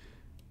can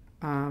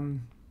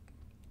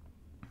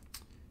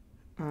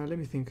let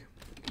me think.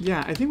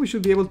 Yeah, I think we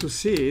should be able to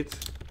see it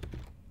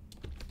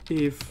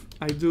if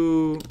I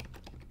do.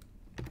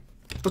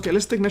 Okay,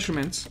 let's take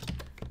measurements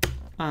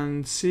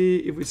and see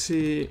if we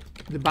see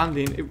the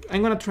banding.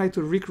 I'm gonna try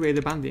to recreate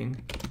the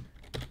banding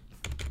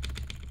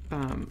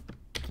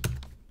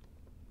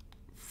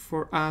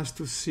for us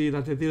to see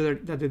that the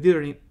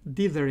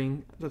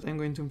dithering that I'm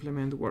going to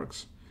implement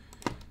works.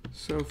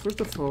 So first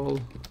of all,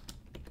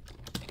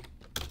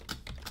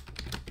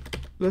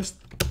 let's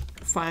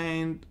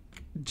find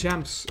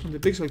jumps on the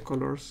pixel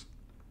colors.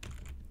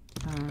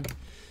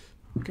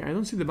 Okay, I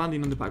don't see the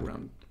banding on the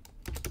background.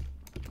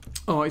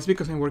 Oh, it's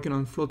because I'm working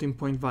on floating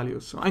point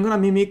values. So I'm gonna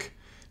mimic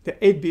the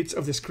 8 bits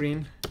of the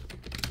screen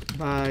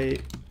by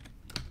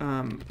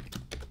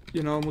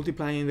you know,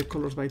 multiplying the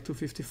colors by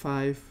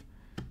 255,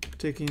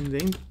 taking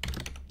the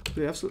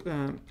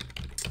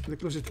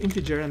closest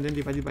integer and then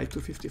divide it by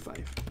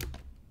 255.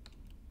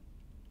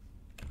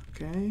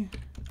 Okay.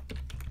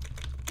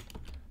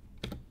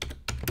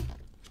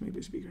 Let's make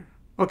this bigger.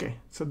 Okay,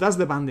 so that's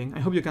the banding. I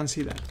hope you can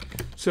see that.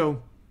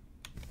 So,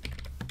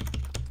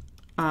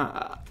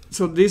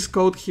 so this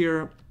code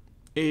here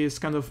is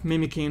kind of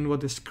mimicking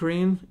what the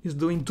screen is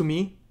doing to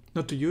me,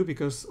 not to you,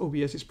 because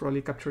OBS is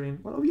probably capturing,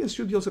 well, OBS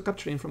should be also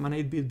capturing from an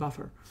 8-bit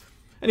buffer.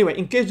 Anyway,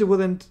 in case you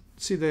wouldn't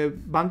see the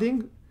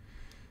banding,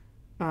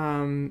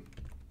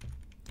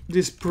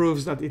 this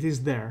proves that it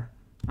is there,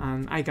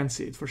 and I can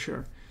see it for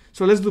sure.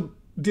 So let's do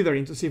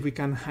dithering to see if we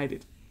can hide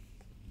it.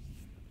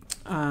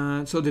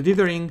 So the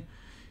dithering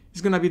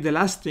is going to be the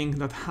last thing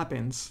that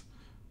happens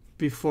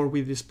before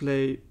we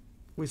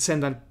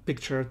send that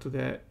picture to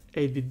the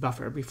 8-bit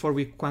buffer. Before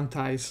we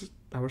quantize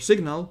our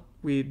signal,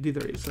 we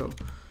dither it. So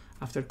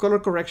after color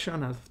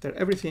correction, after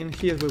everything,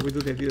 here's where we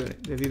do the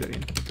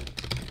dithering.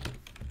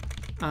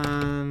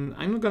 And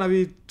I'm not going to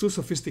be too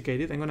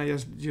sophisticated. I'm going to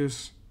just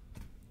use,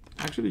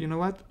 actually, you know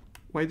what?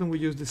 Why don't we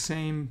use the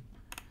same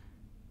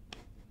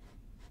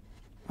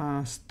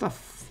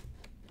stuff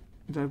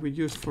that we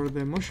used for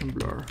the motion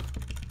blur?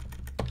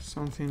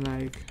 Something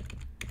like,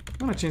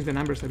 I'm going to change the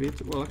numbers a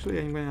bit. Well, actually,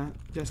 I'm going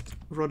to just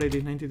rotate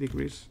it 90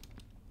 degrees.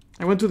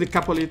 I want to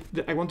decouple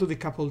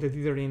the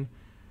dithering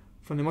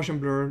from the motion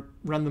blur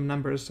random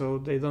numbers so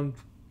they don't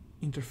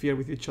interfere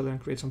with each other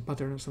and create some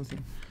pattern or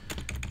something.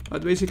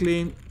 But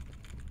basically,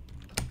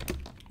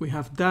 we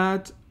have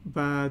that,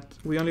 but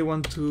we only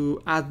want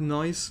to add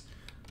noise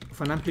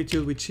of an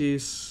amplitude which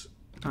is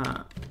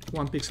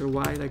 1 pixel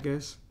wide, I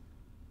guess.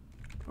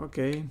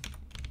 Okay.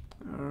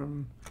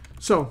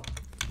 So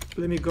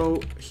let me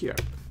go here.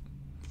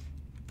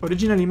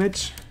 Original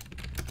image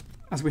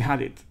as we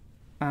had it,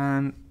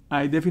 and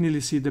I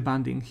definitely see the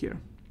banding here.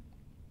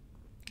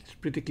 It's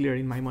pretty clear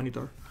in my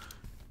monitor.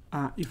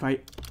 If I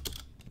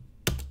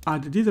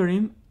add the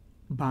dithering,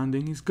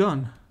 banding is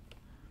gone.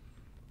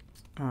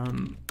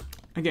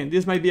 Again,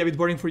 this might be a bit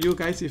boring for you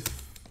guys if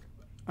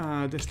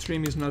the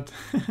stream is not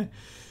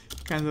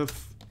kind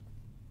of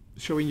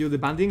showing you the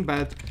banding,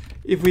 but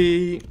if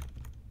we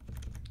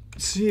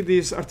see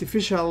this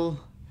artificial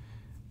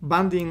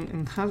banding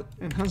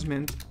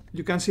enhancement,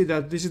 you can see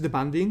that this is the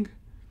banding.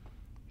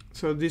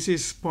 So this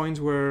is points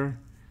where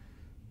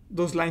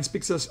those lines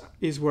pixels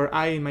is where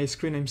in my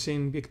screen I'm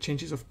seeing big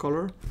changes of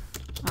color,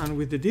 and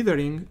with the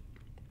dithering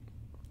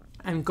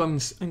I'm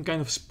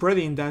kind of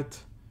spreading that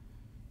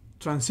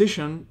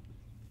transition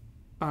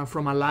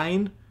from a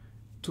line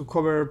to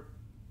cover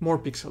more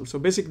pixels. So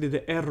basically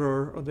the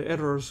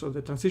errors or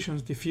the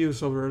transitions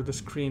diffuse over the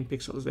screen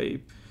pixels.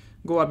 They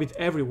go a bit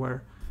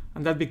everywhere,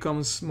 and that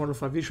becomes more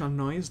of a visual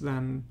noise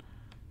than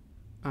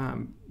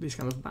these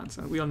kind of bands.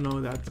 And we all know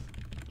that,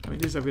 I mean,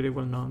 this is a very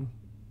well-known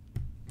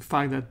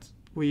fact that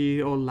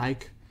we all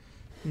like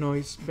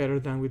noise better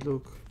than we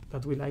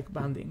like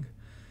banding.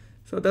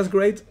 So that's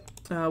great.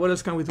 What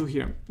else can we do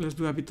here? Let's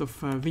do a bit of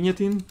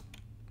vignetting.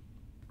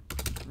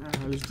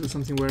 Let's do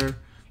something where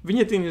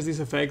vignetting is this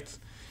effect.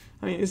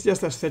 I mean, it's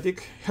just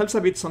aesthetic. Helps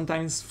a bit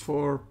sometimes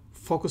for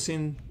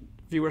focusing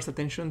viewers'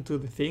 attention to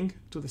the thing,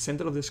 to the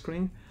center of the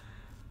screen.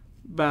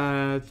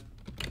 But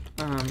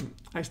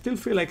I still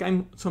feel like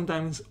I'm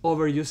sometimes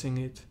overusing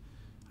it.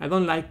 I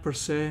don't like per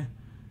se.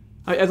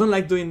 I don't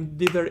like doing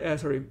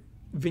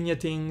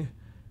vignetting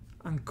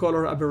and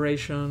color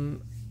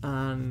aberration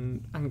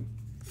and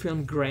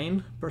film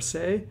grain per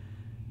se,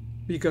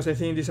 because I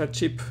think these are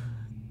cheap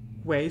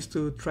ways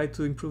to try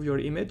to improve your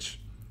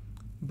image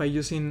by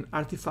using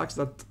artifacts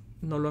that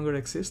no longer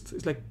exist.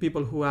 It's like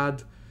people who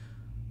add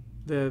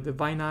the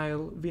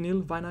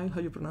vinyl, how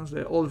you pronounce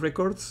the old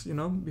records, you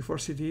know, before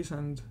CDs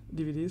and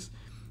DVDs.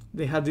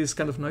 They had this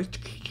kind of noise,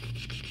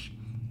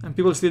 and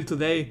people still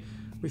today,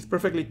 with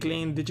perfectly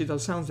clean digital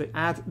sounds, they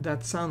add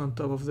that sound on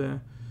top of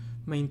the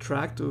main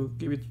track to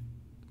give it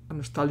a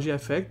nostalgia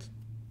effect.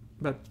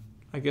 But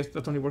I guess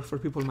that only works for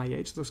people my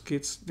age. The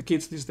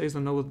kids these days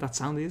don't know what that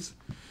sound is.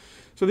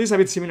 So this is a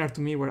bit similar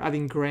to me, where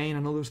adding grain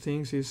and all those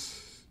things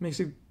makes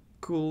it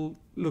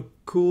look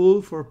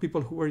cool for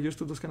people who were used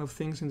to those kind of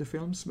things in the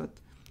films, but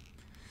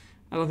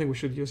I don't think we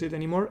should use it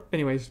anymore.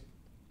 Anyways,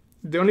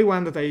 the only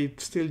one that I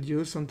still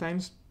use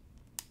sometimes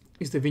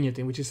is the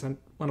vignetting, which is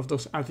one of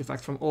those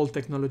artifacts from old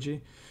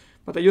technology.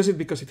 But I use it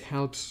because it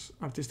helps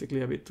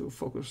artistically a bit to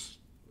focus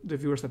the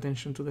viewer's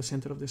attention to the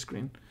center of the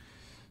screen.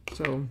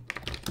 So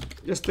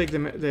just take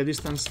the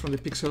distance from the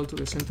pixel to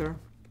the center,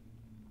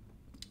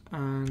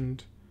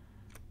 and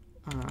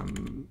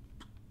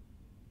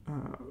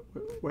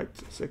wait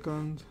a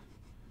second.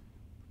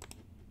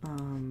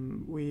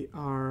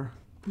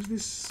 Is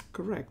this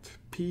correct?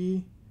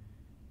 P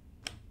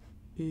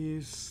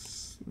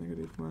is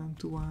 -1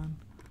 to 1.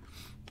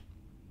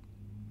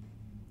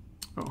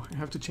 Oh, I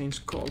have to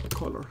change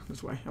color.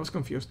 That's why I was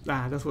confused.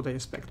 That's what I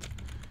expect.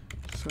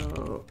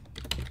 So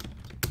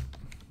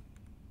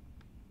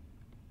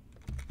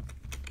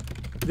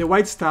the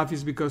white stuff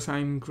is because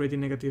I'm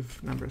creating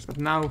negative numbers. But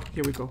now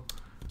here we go.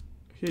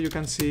 here you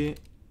can see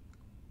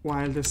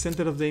while the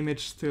center of the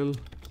image still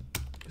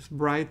is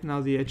bright,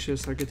 now the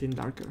edges are getting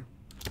darker.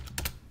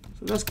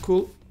 So that's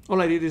cool.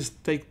 All I did is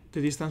take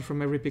the distance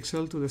from every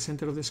pixel to the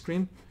center of the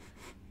screen.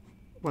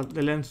 Well,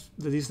 the length,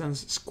 the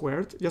distance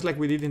squared, just like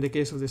we did in the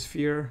case of the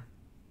sphere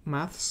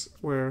maths,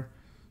 where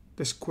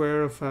the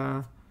square of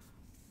a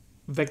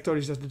vector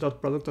is just the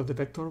dot product of the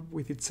vector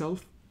with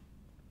itself.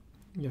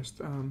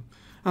 And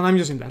I'm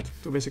using that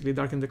to basically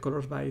darken the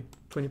colors by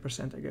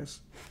 20%, I guess.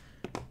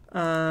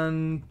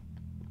 And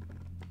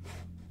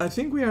I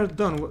think we are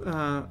done.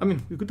 I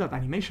mean, we could have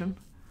animation.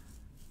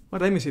 What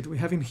time is it? We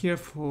have in here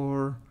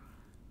for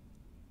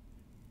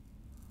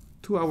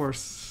 2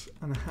 hours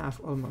and a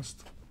half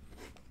almost.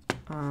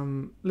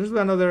 Let's do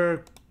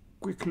another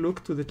quick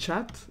look to the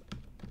chat.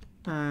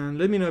 And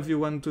let me know if you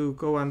want to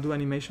go and do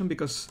animation,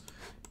 because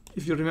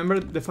if you remember,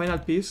 the final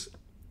piece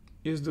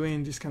is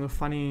doing this kind of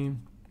funny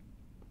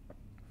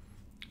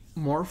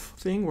morph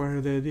thing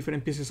where the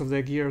different pieces of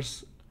the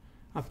gears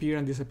appear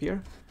and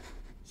disappear.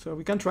 So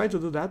we can try to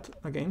do that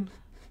again.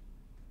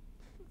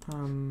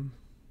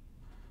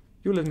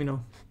 You let me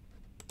know.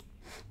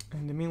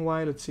 In the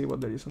meanwhile, let's see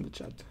what there is on the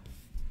chat.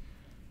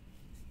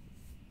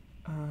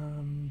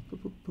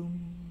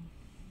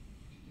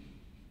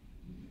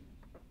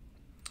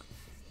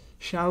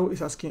 Xiao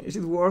is asking, is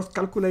it worth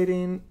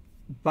calculating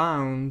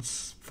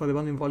bounds for the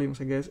bounding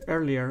volumes, I guess,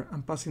 earlier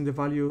and passing the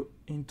value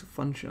into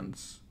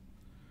functions?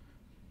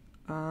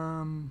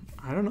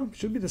 I don't know,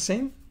 should be the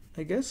same,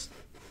 I guess.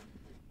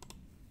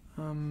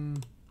 I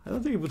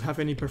don't think it would have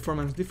any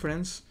performance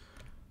difference.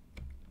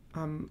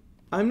 I'm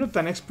not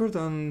an expert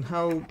on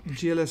how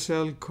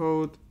GLSL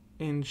code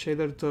in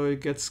ShaderToy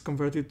gets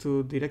converted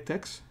to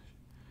DirectX,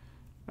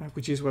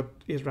 which is what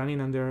is running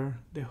under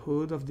the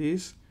hood of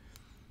this.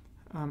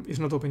 It's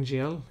not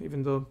OpenGL,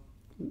 even though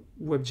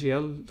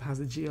WebGL has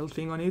the GL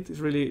thing on it. It's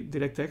really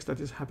DirectX that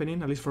is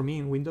happening, at least for me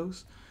in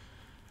Windows.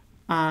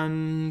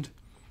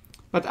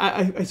 But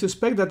I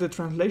suspect that the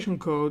translation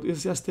code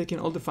is just taking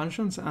all the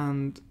functions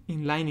and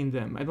inlining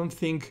them. I don't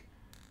think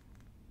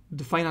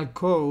the final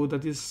code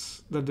that the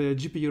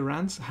GPU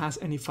runs has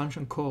any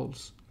function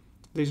calls.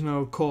 There's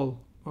no call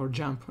or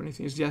jump or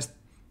anything. It's just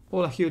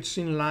all a huge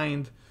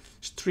inlined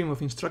stream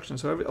of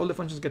instructions. So all the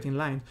functions get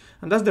inlined.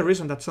 And that's the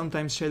reason that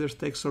sometimes shaders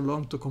take so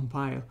long to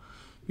compile,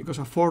 because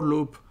a for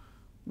loop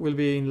will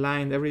be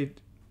inlined. Every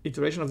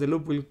iteration of the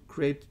loop will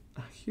create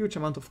a huge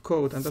amount of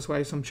code, and that's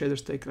why some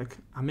shaders take like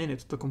a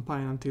minute to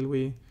compile until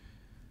we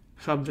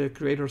help the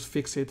creators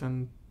fix it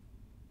and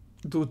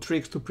do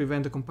tricks to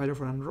prevent the compiler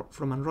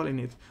from unrolling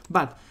it.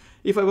 But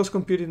if I was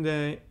computing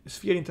the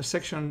sphere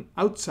intersection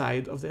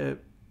outside of the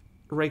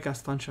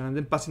raycast function and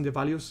then passing the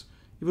values,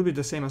 it would be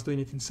the same as doing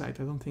it inside.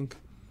 I think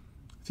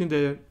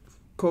the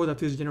code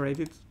that is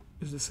generated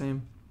is the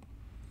same.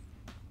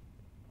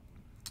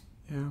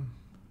 Yeah.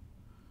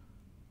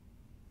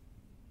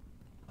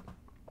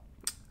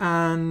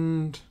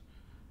 And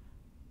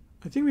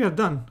I think we are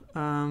done.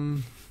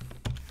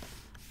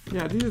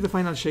 Yeah, this is the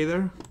final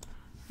shader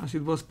as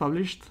it was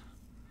published.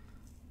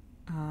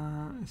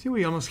 I think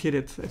we almost hit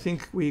it. I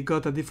think we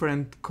got a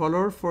different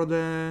color for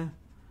the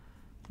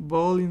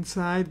ball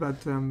inside,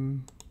 but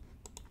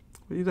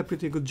we did a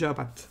pretty good job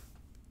at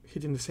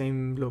hitting the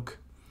same look.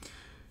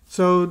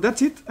 So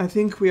that's it. I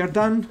think we are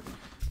done.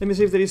 Let me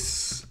see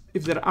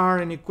if there are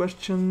any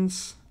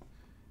questions.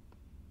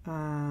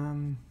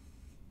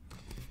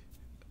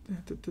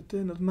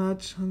 Not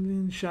much.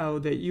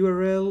 Xiao, the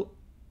URL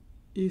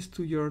is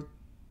to your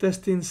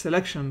testing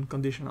selection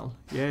conditional.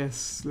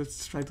 Yes,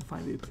 let's try to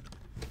find it.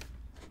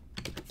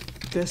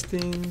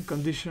 Testing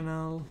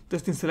conditional,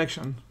 testing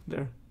selection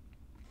there.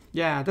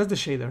 Yeah, that's the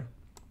shader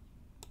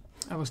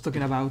I was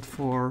talking about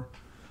for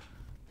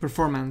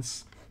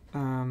performance.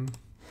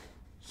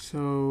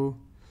 So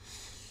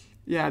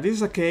yeah, this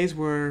is a case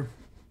where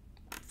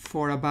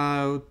for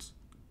about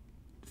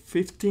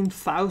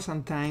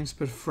 15,000 times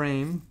per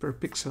frame per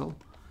pixel,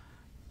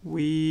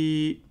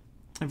 we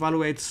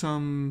evaluate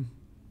some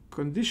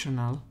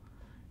conditional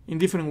in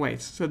different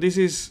ways. So this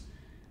is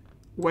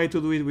a way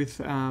to do it with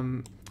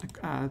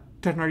a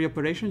ternary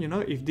operation. You know,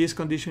 if this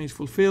condition is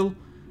fulfilled,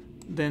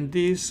 then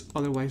this,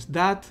 otherwise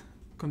that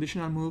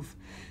conditional move.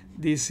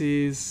 This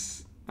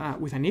is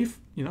with an if,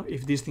 you know,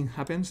 if this thing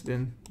happens,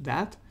 then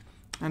that.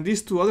 And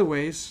these two other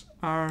ways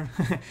are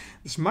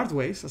the smart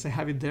ways, as I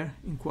have it there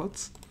in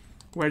quotes,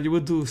 where you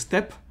would do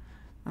step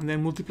and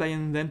then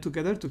multiplying them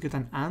together to get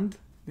an and.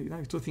 You know,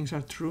 if two things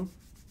are true,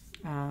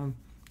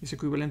 it's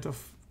equivalent of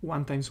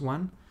 1 times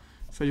 1.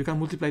 So you can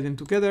multiply them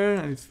together,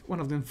 and if one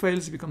of them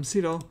fails, it becomes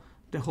 0.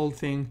 The whole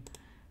thing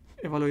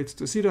evaluates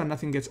to 0 and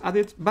nothing gets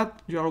added,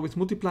 but you're always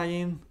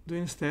multiplying,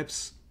 doing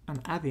steps, and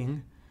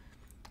adding.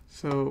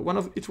 So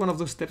each one of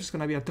those steps is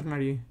going to be a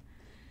ternary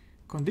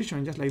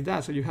condition, just like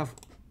that. So you have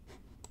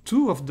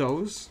 2 of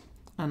those,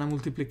 and a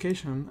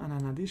multiplication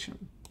and an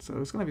addition. So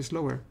it's going to be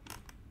slower.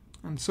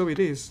 And so it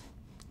is.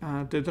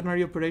 The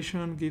ternary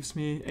operation gives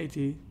me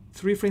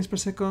 83 frames per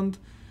second.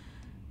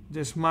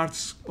 The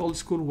smart old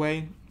school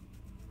way,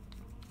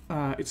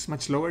 it's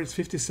much lower. It's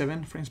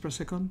 57 frames per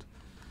second.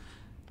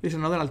 There's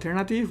another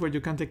alternative where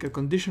you can take a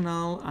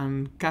conditional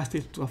and cast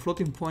it to a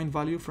floating point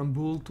value from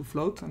bool to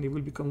float, and it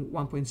will become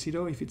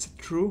 1.0 if it's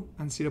true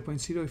and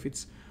 0.0 if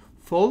it's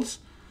false.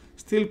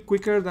 Still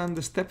quicker than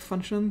the step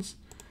functions,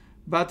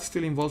 but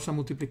still involves some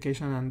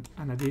multiplication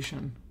and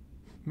addition,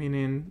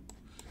 meaning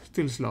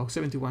still slow,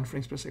 71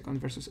 frames per second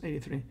versus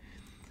 83.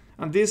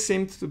 And this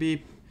seems to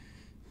be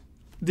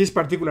this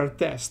particular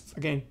test.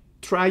 Again,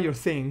 try your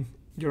thing,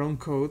 your own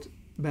code,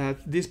 but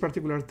this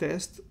particular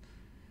test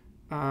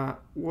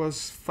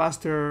was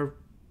faster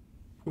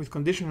with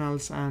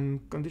conditionals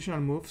and conditional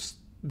moves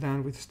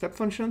than with step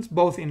functions,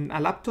 both in a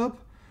laptop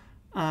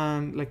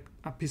and like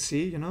a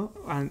PC, you know,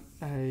 and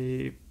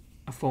a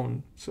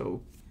phone.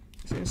 So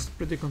it's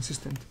pretty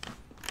consistent.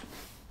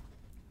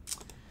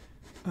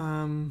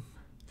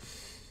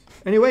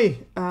 Anyway,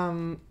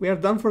 we are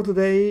done for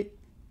today.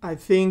 I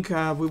think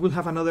we will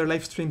have another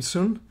live stream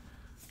soon,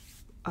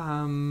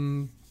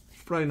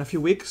 probably in a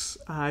few weeks.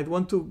 I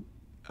want to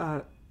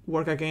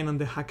work again on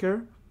the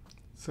hacker,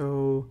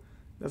 so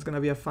that's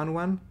gonna be a fun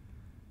one.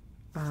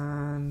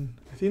 And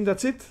I think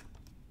that's it.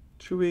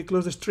 Should we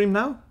close the stream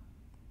now?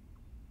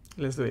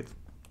 Let's do it.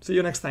 See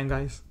you next time,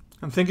 guys.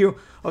 And thank you.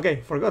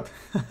 Okay, forgot.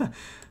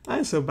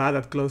 I'm so bad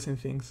at closing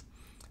things.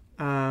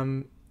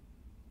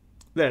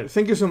 There.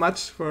 Thank you so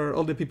much for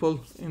all the people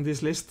in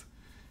this list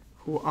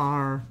who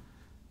are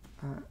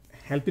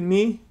helping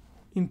me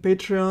in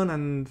Patreon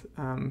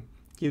and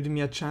giving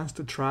me a chance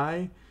to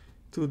try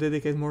to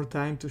dedicate more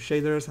time to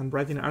shaders and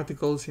writing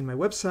articles in my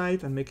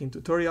website and making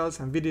tutorials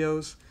and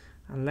videos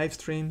and live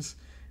streams,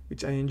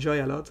 which I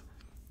enjoy a lot.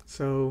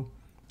 So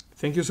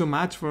thank you so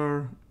much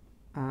for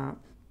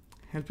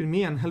helping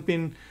me and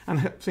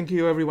thank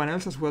you everyone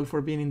else as well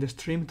for being in the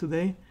stream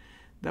today.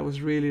 That was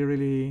really,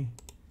 really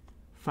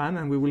fun,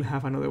 and we will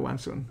have another one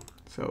soon.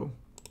 So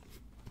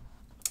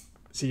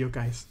see you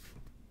guys.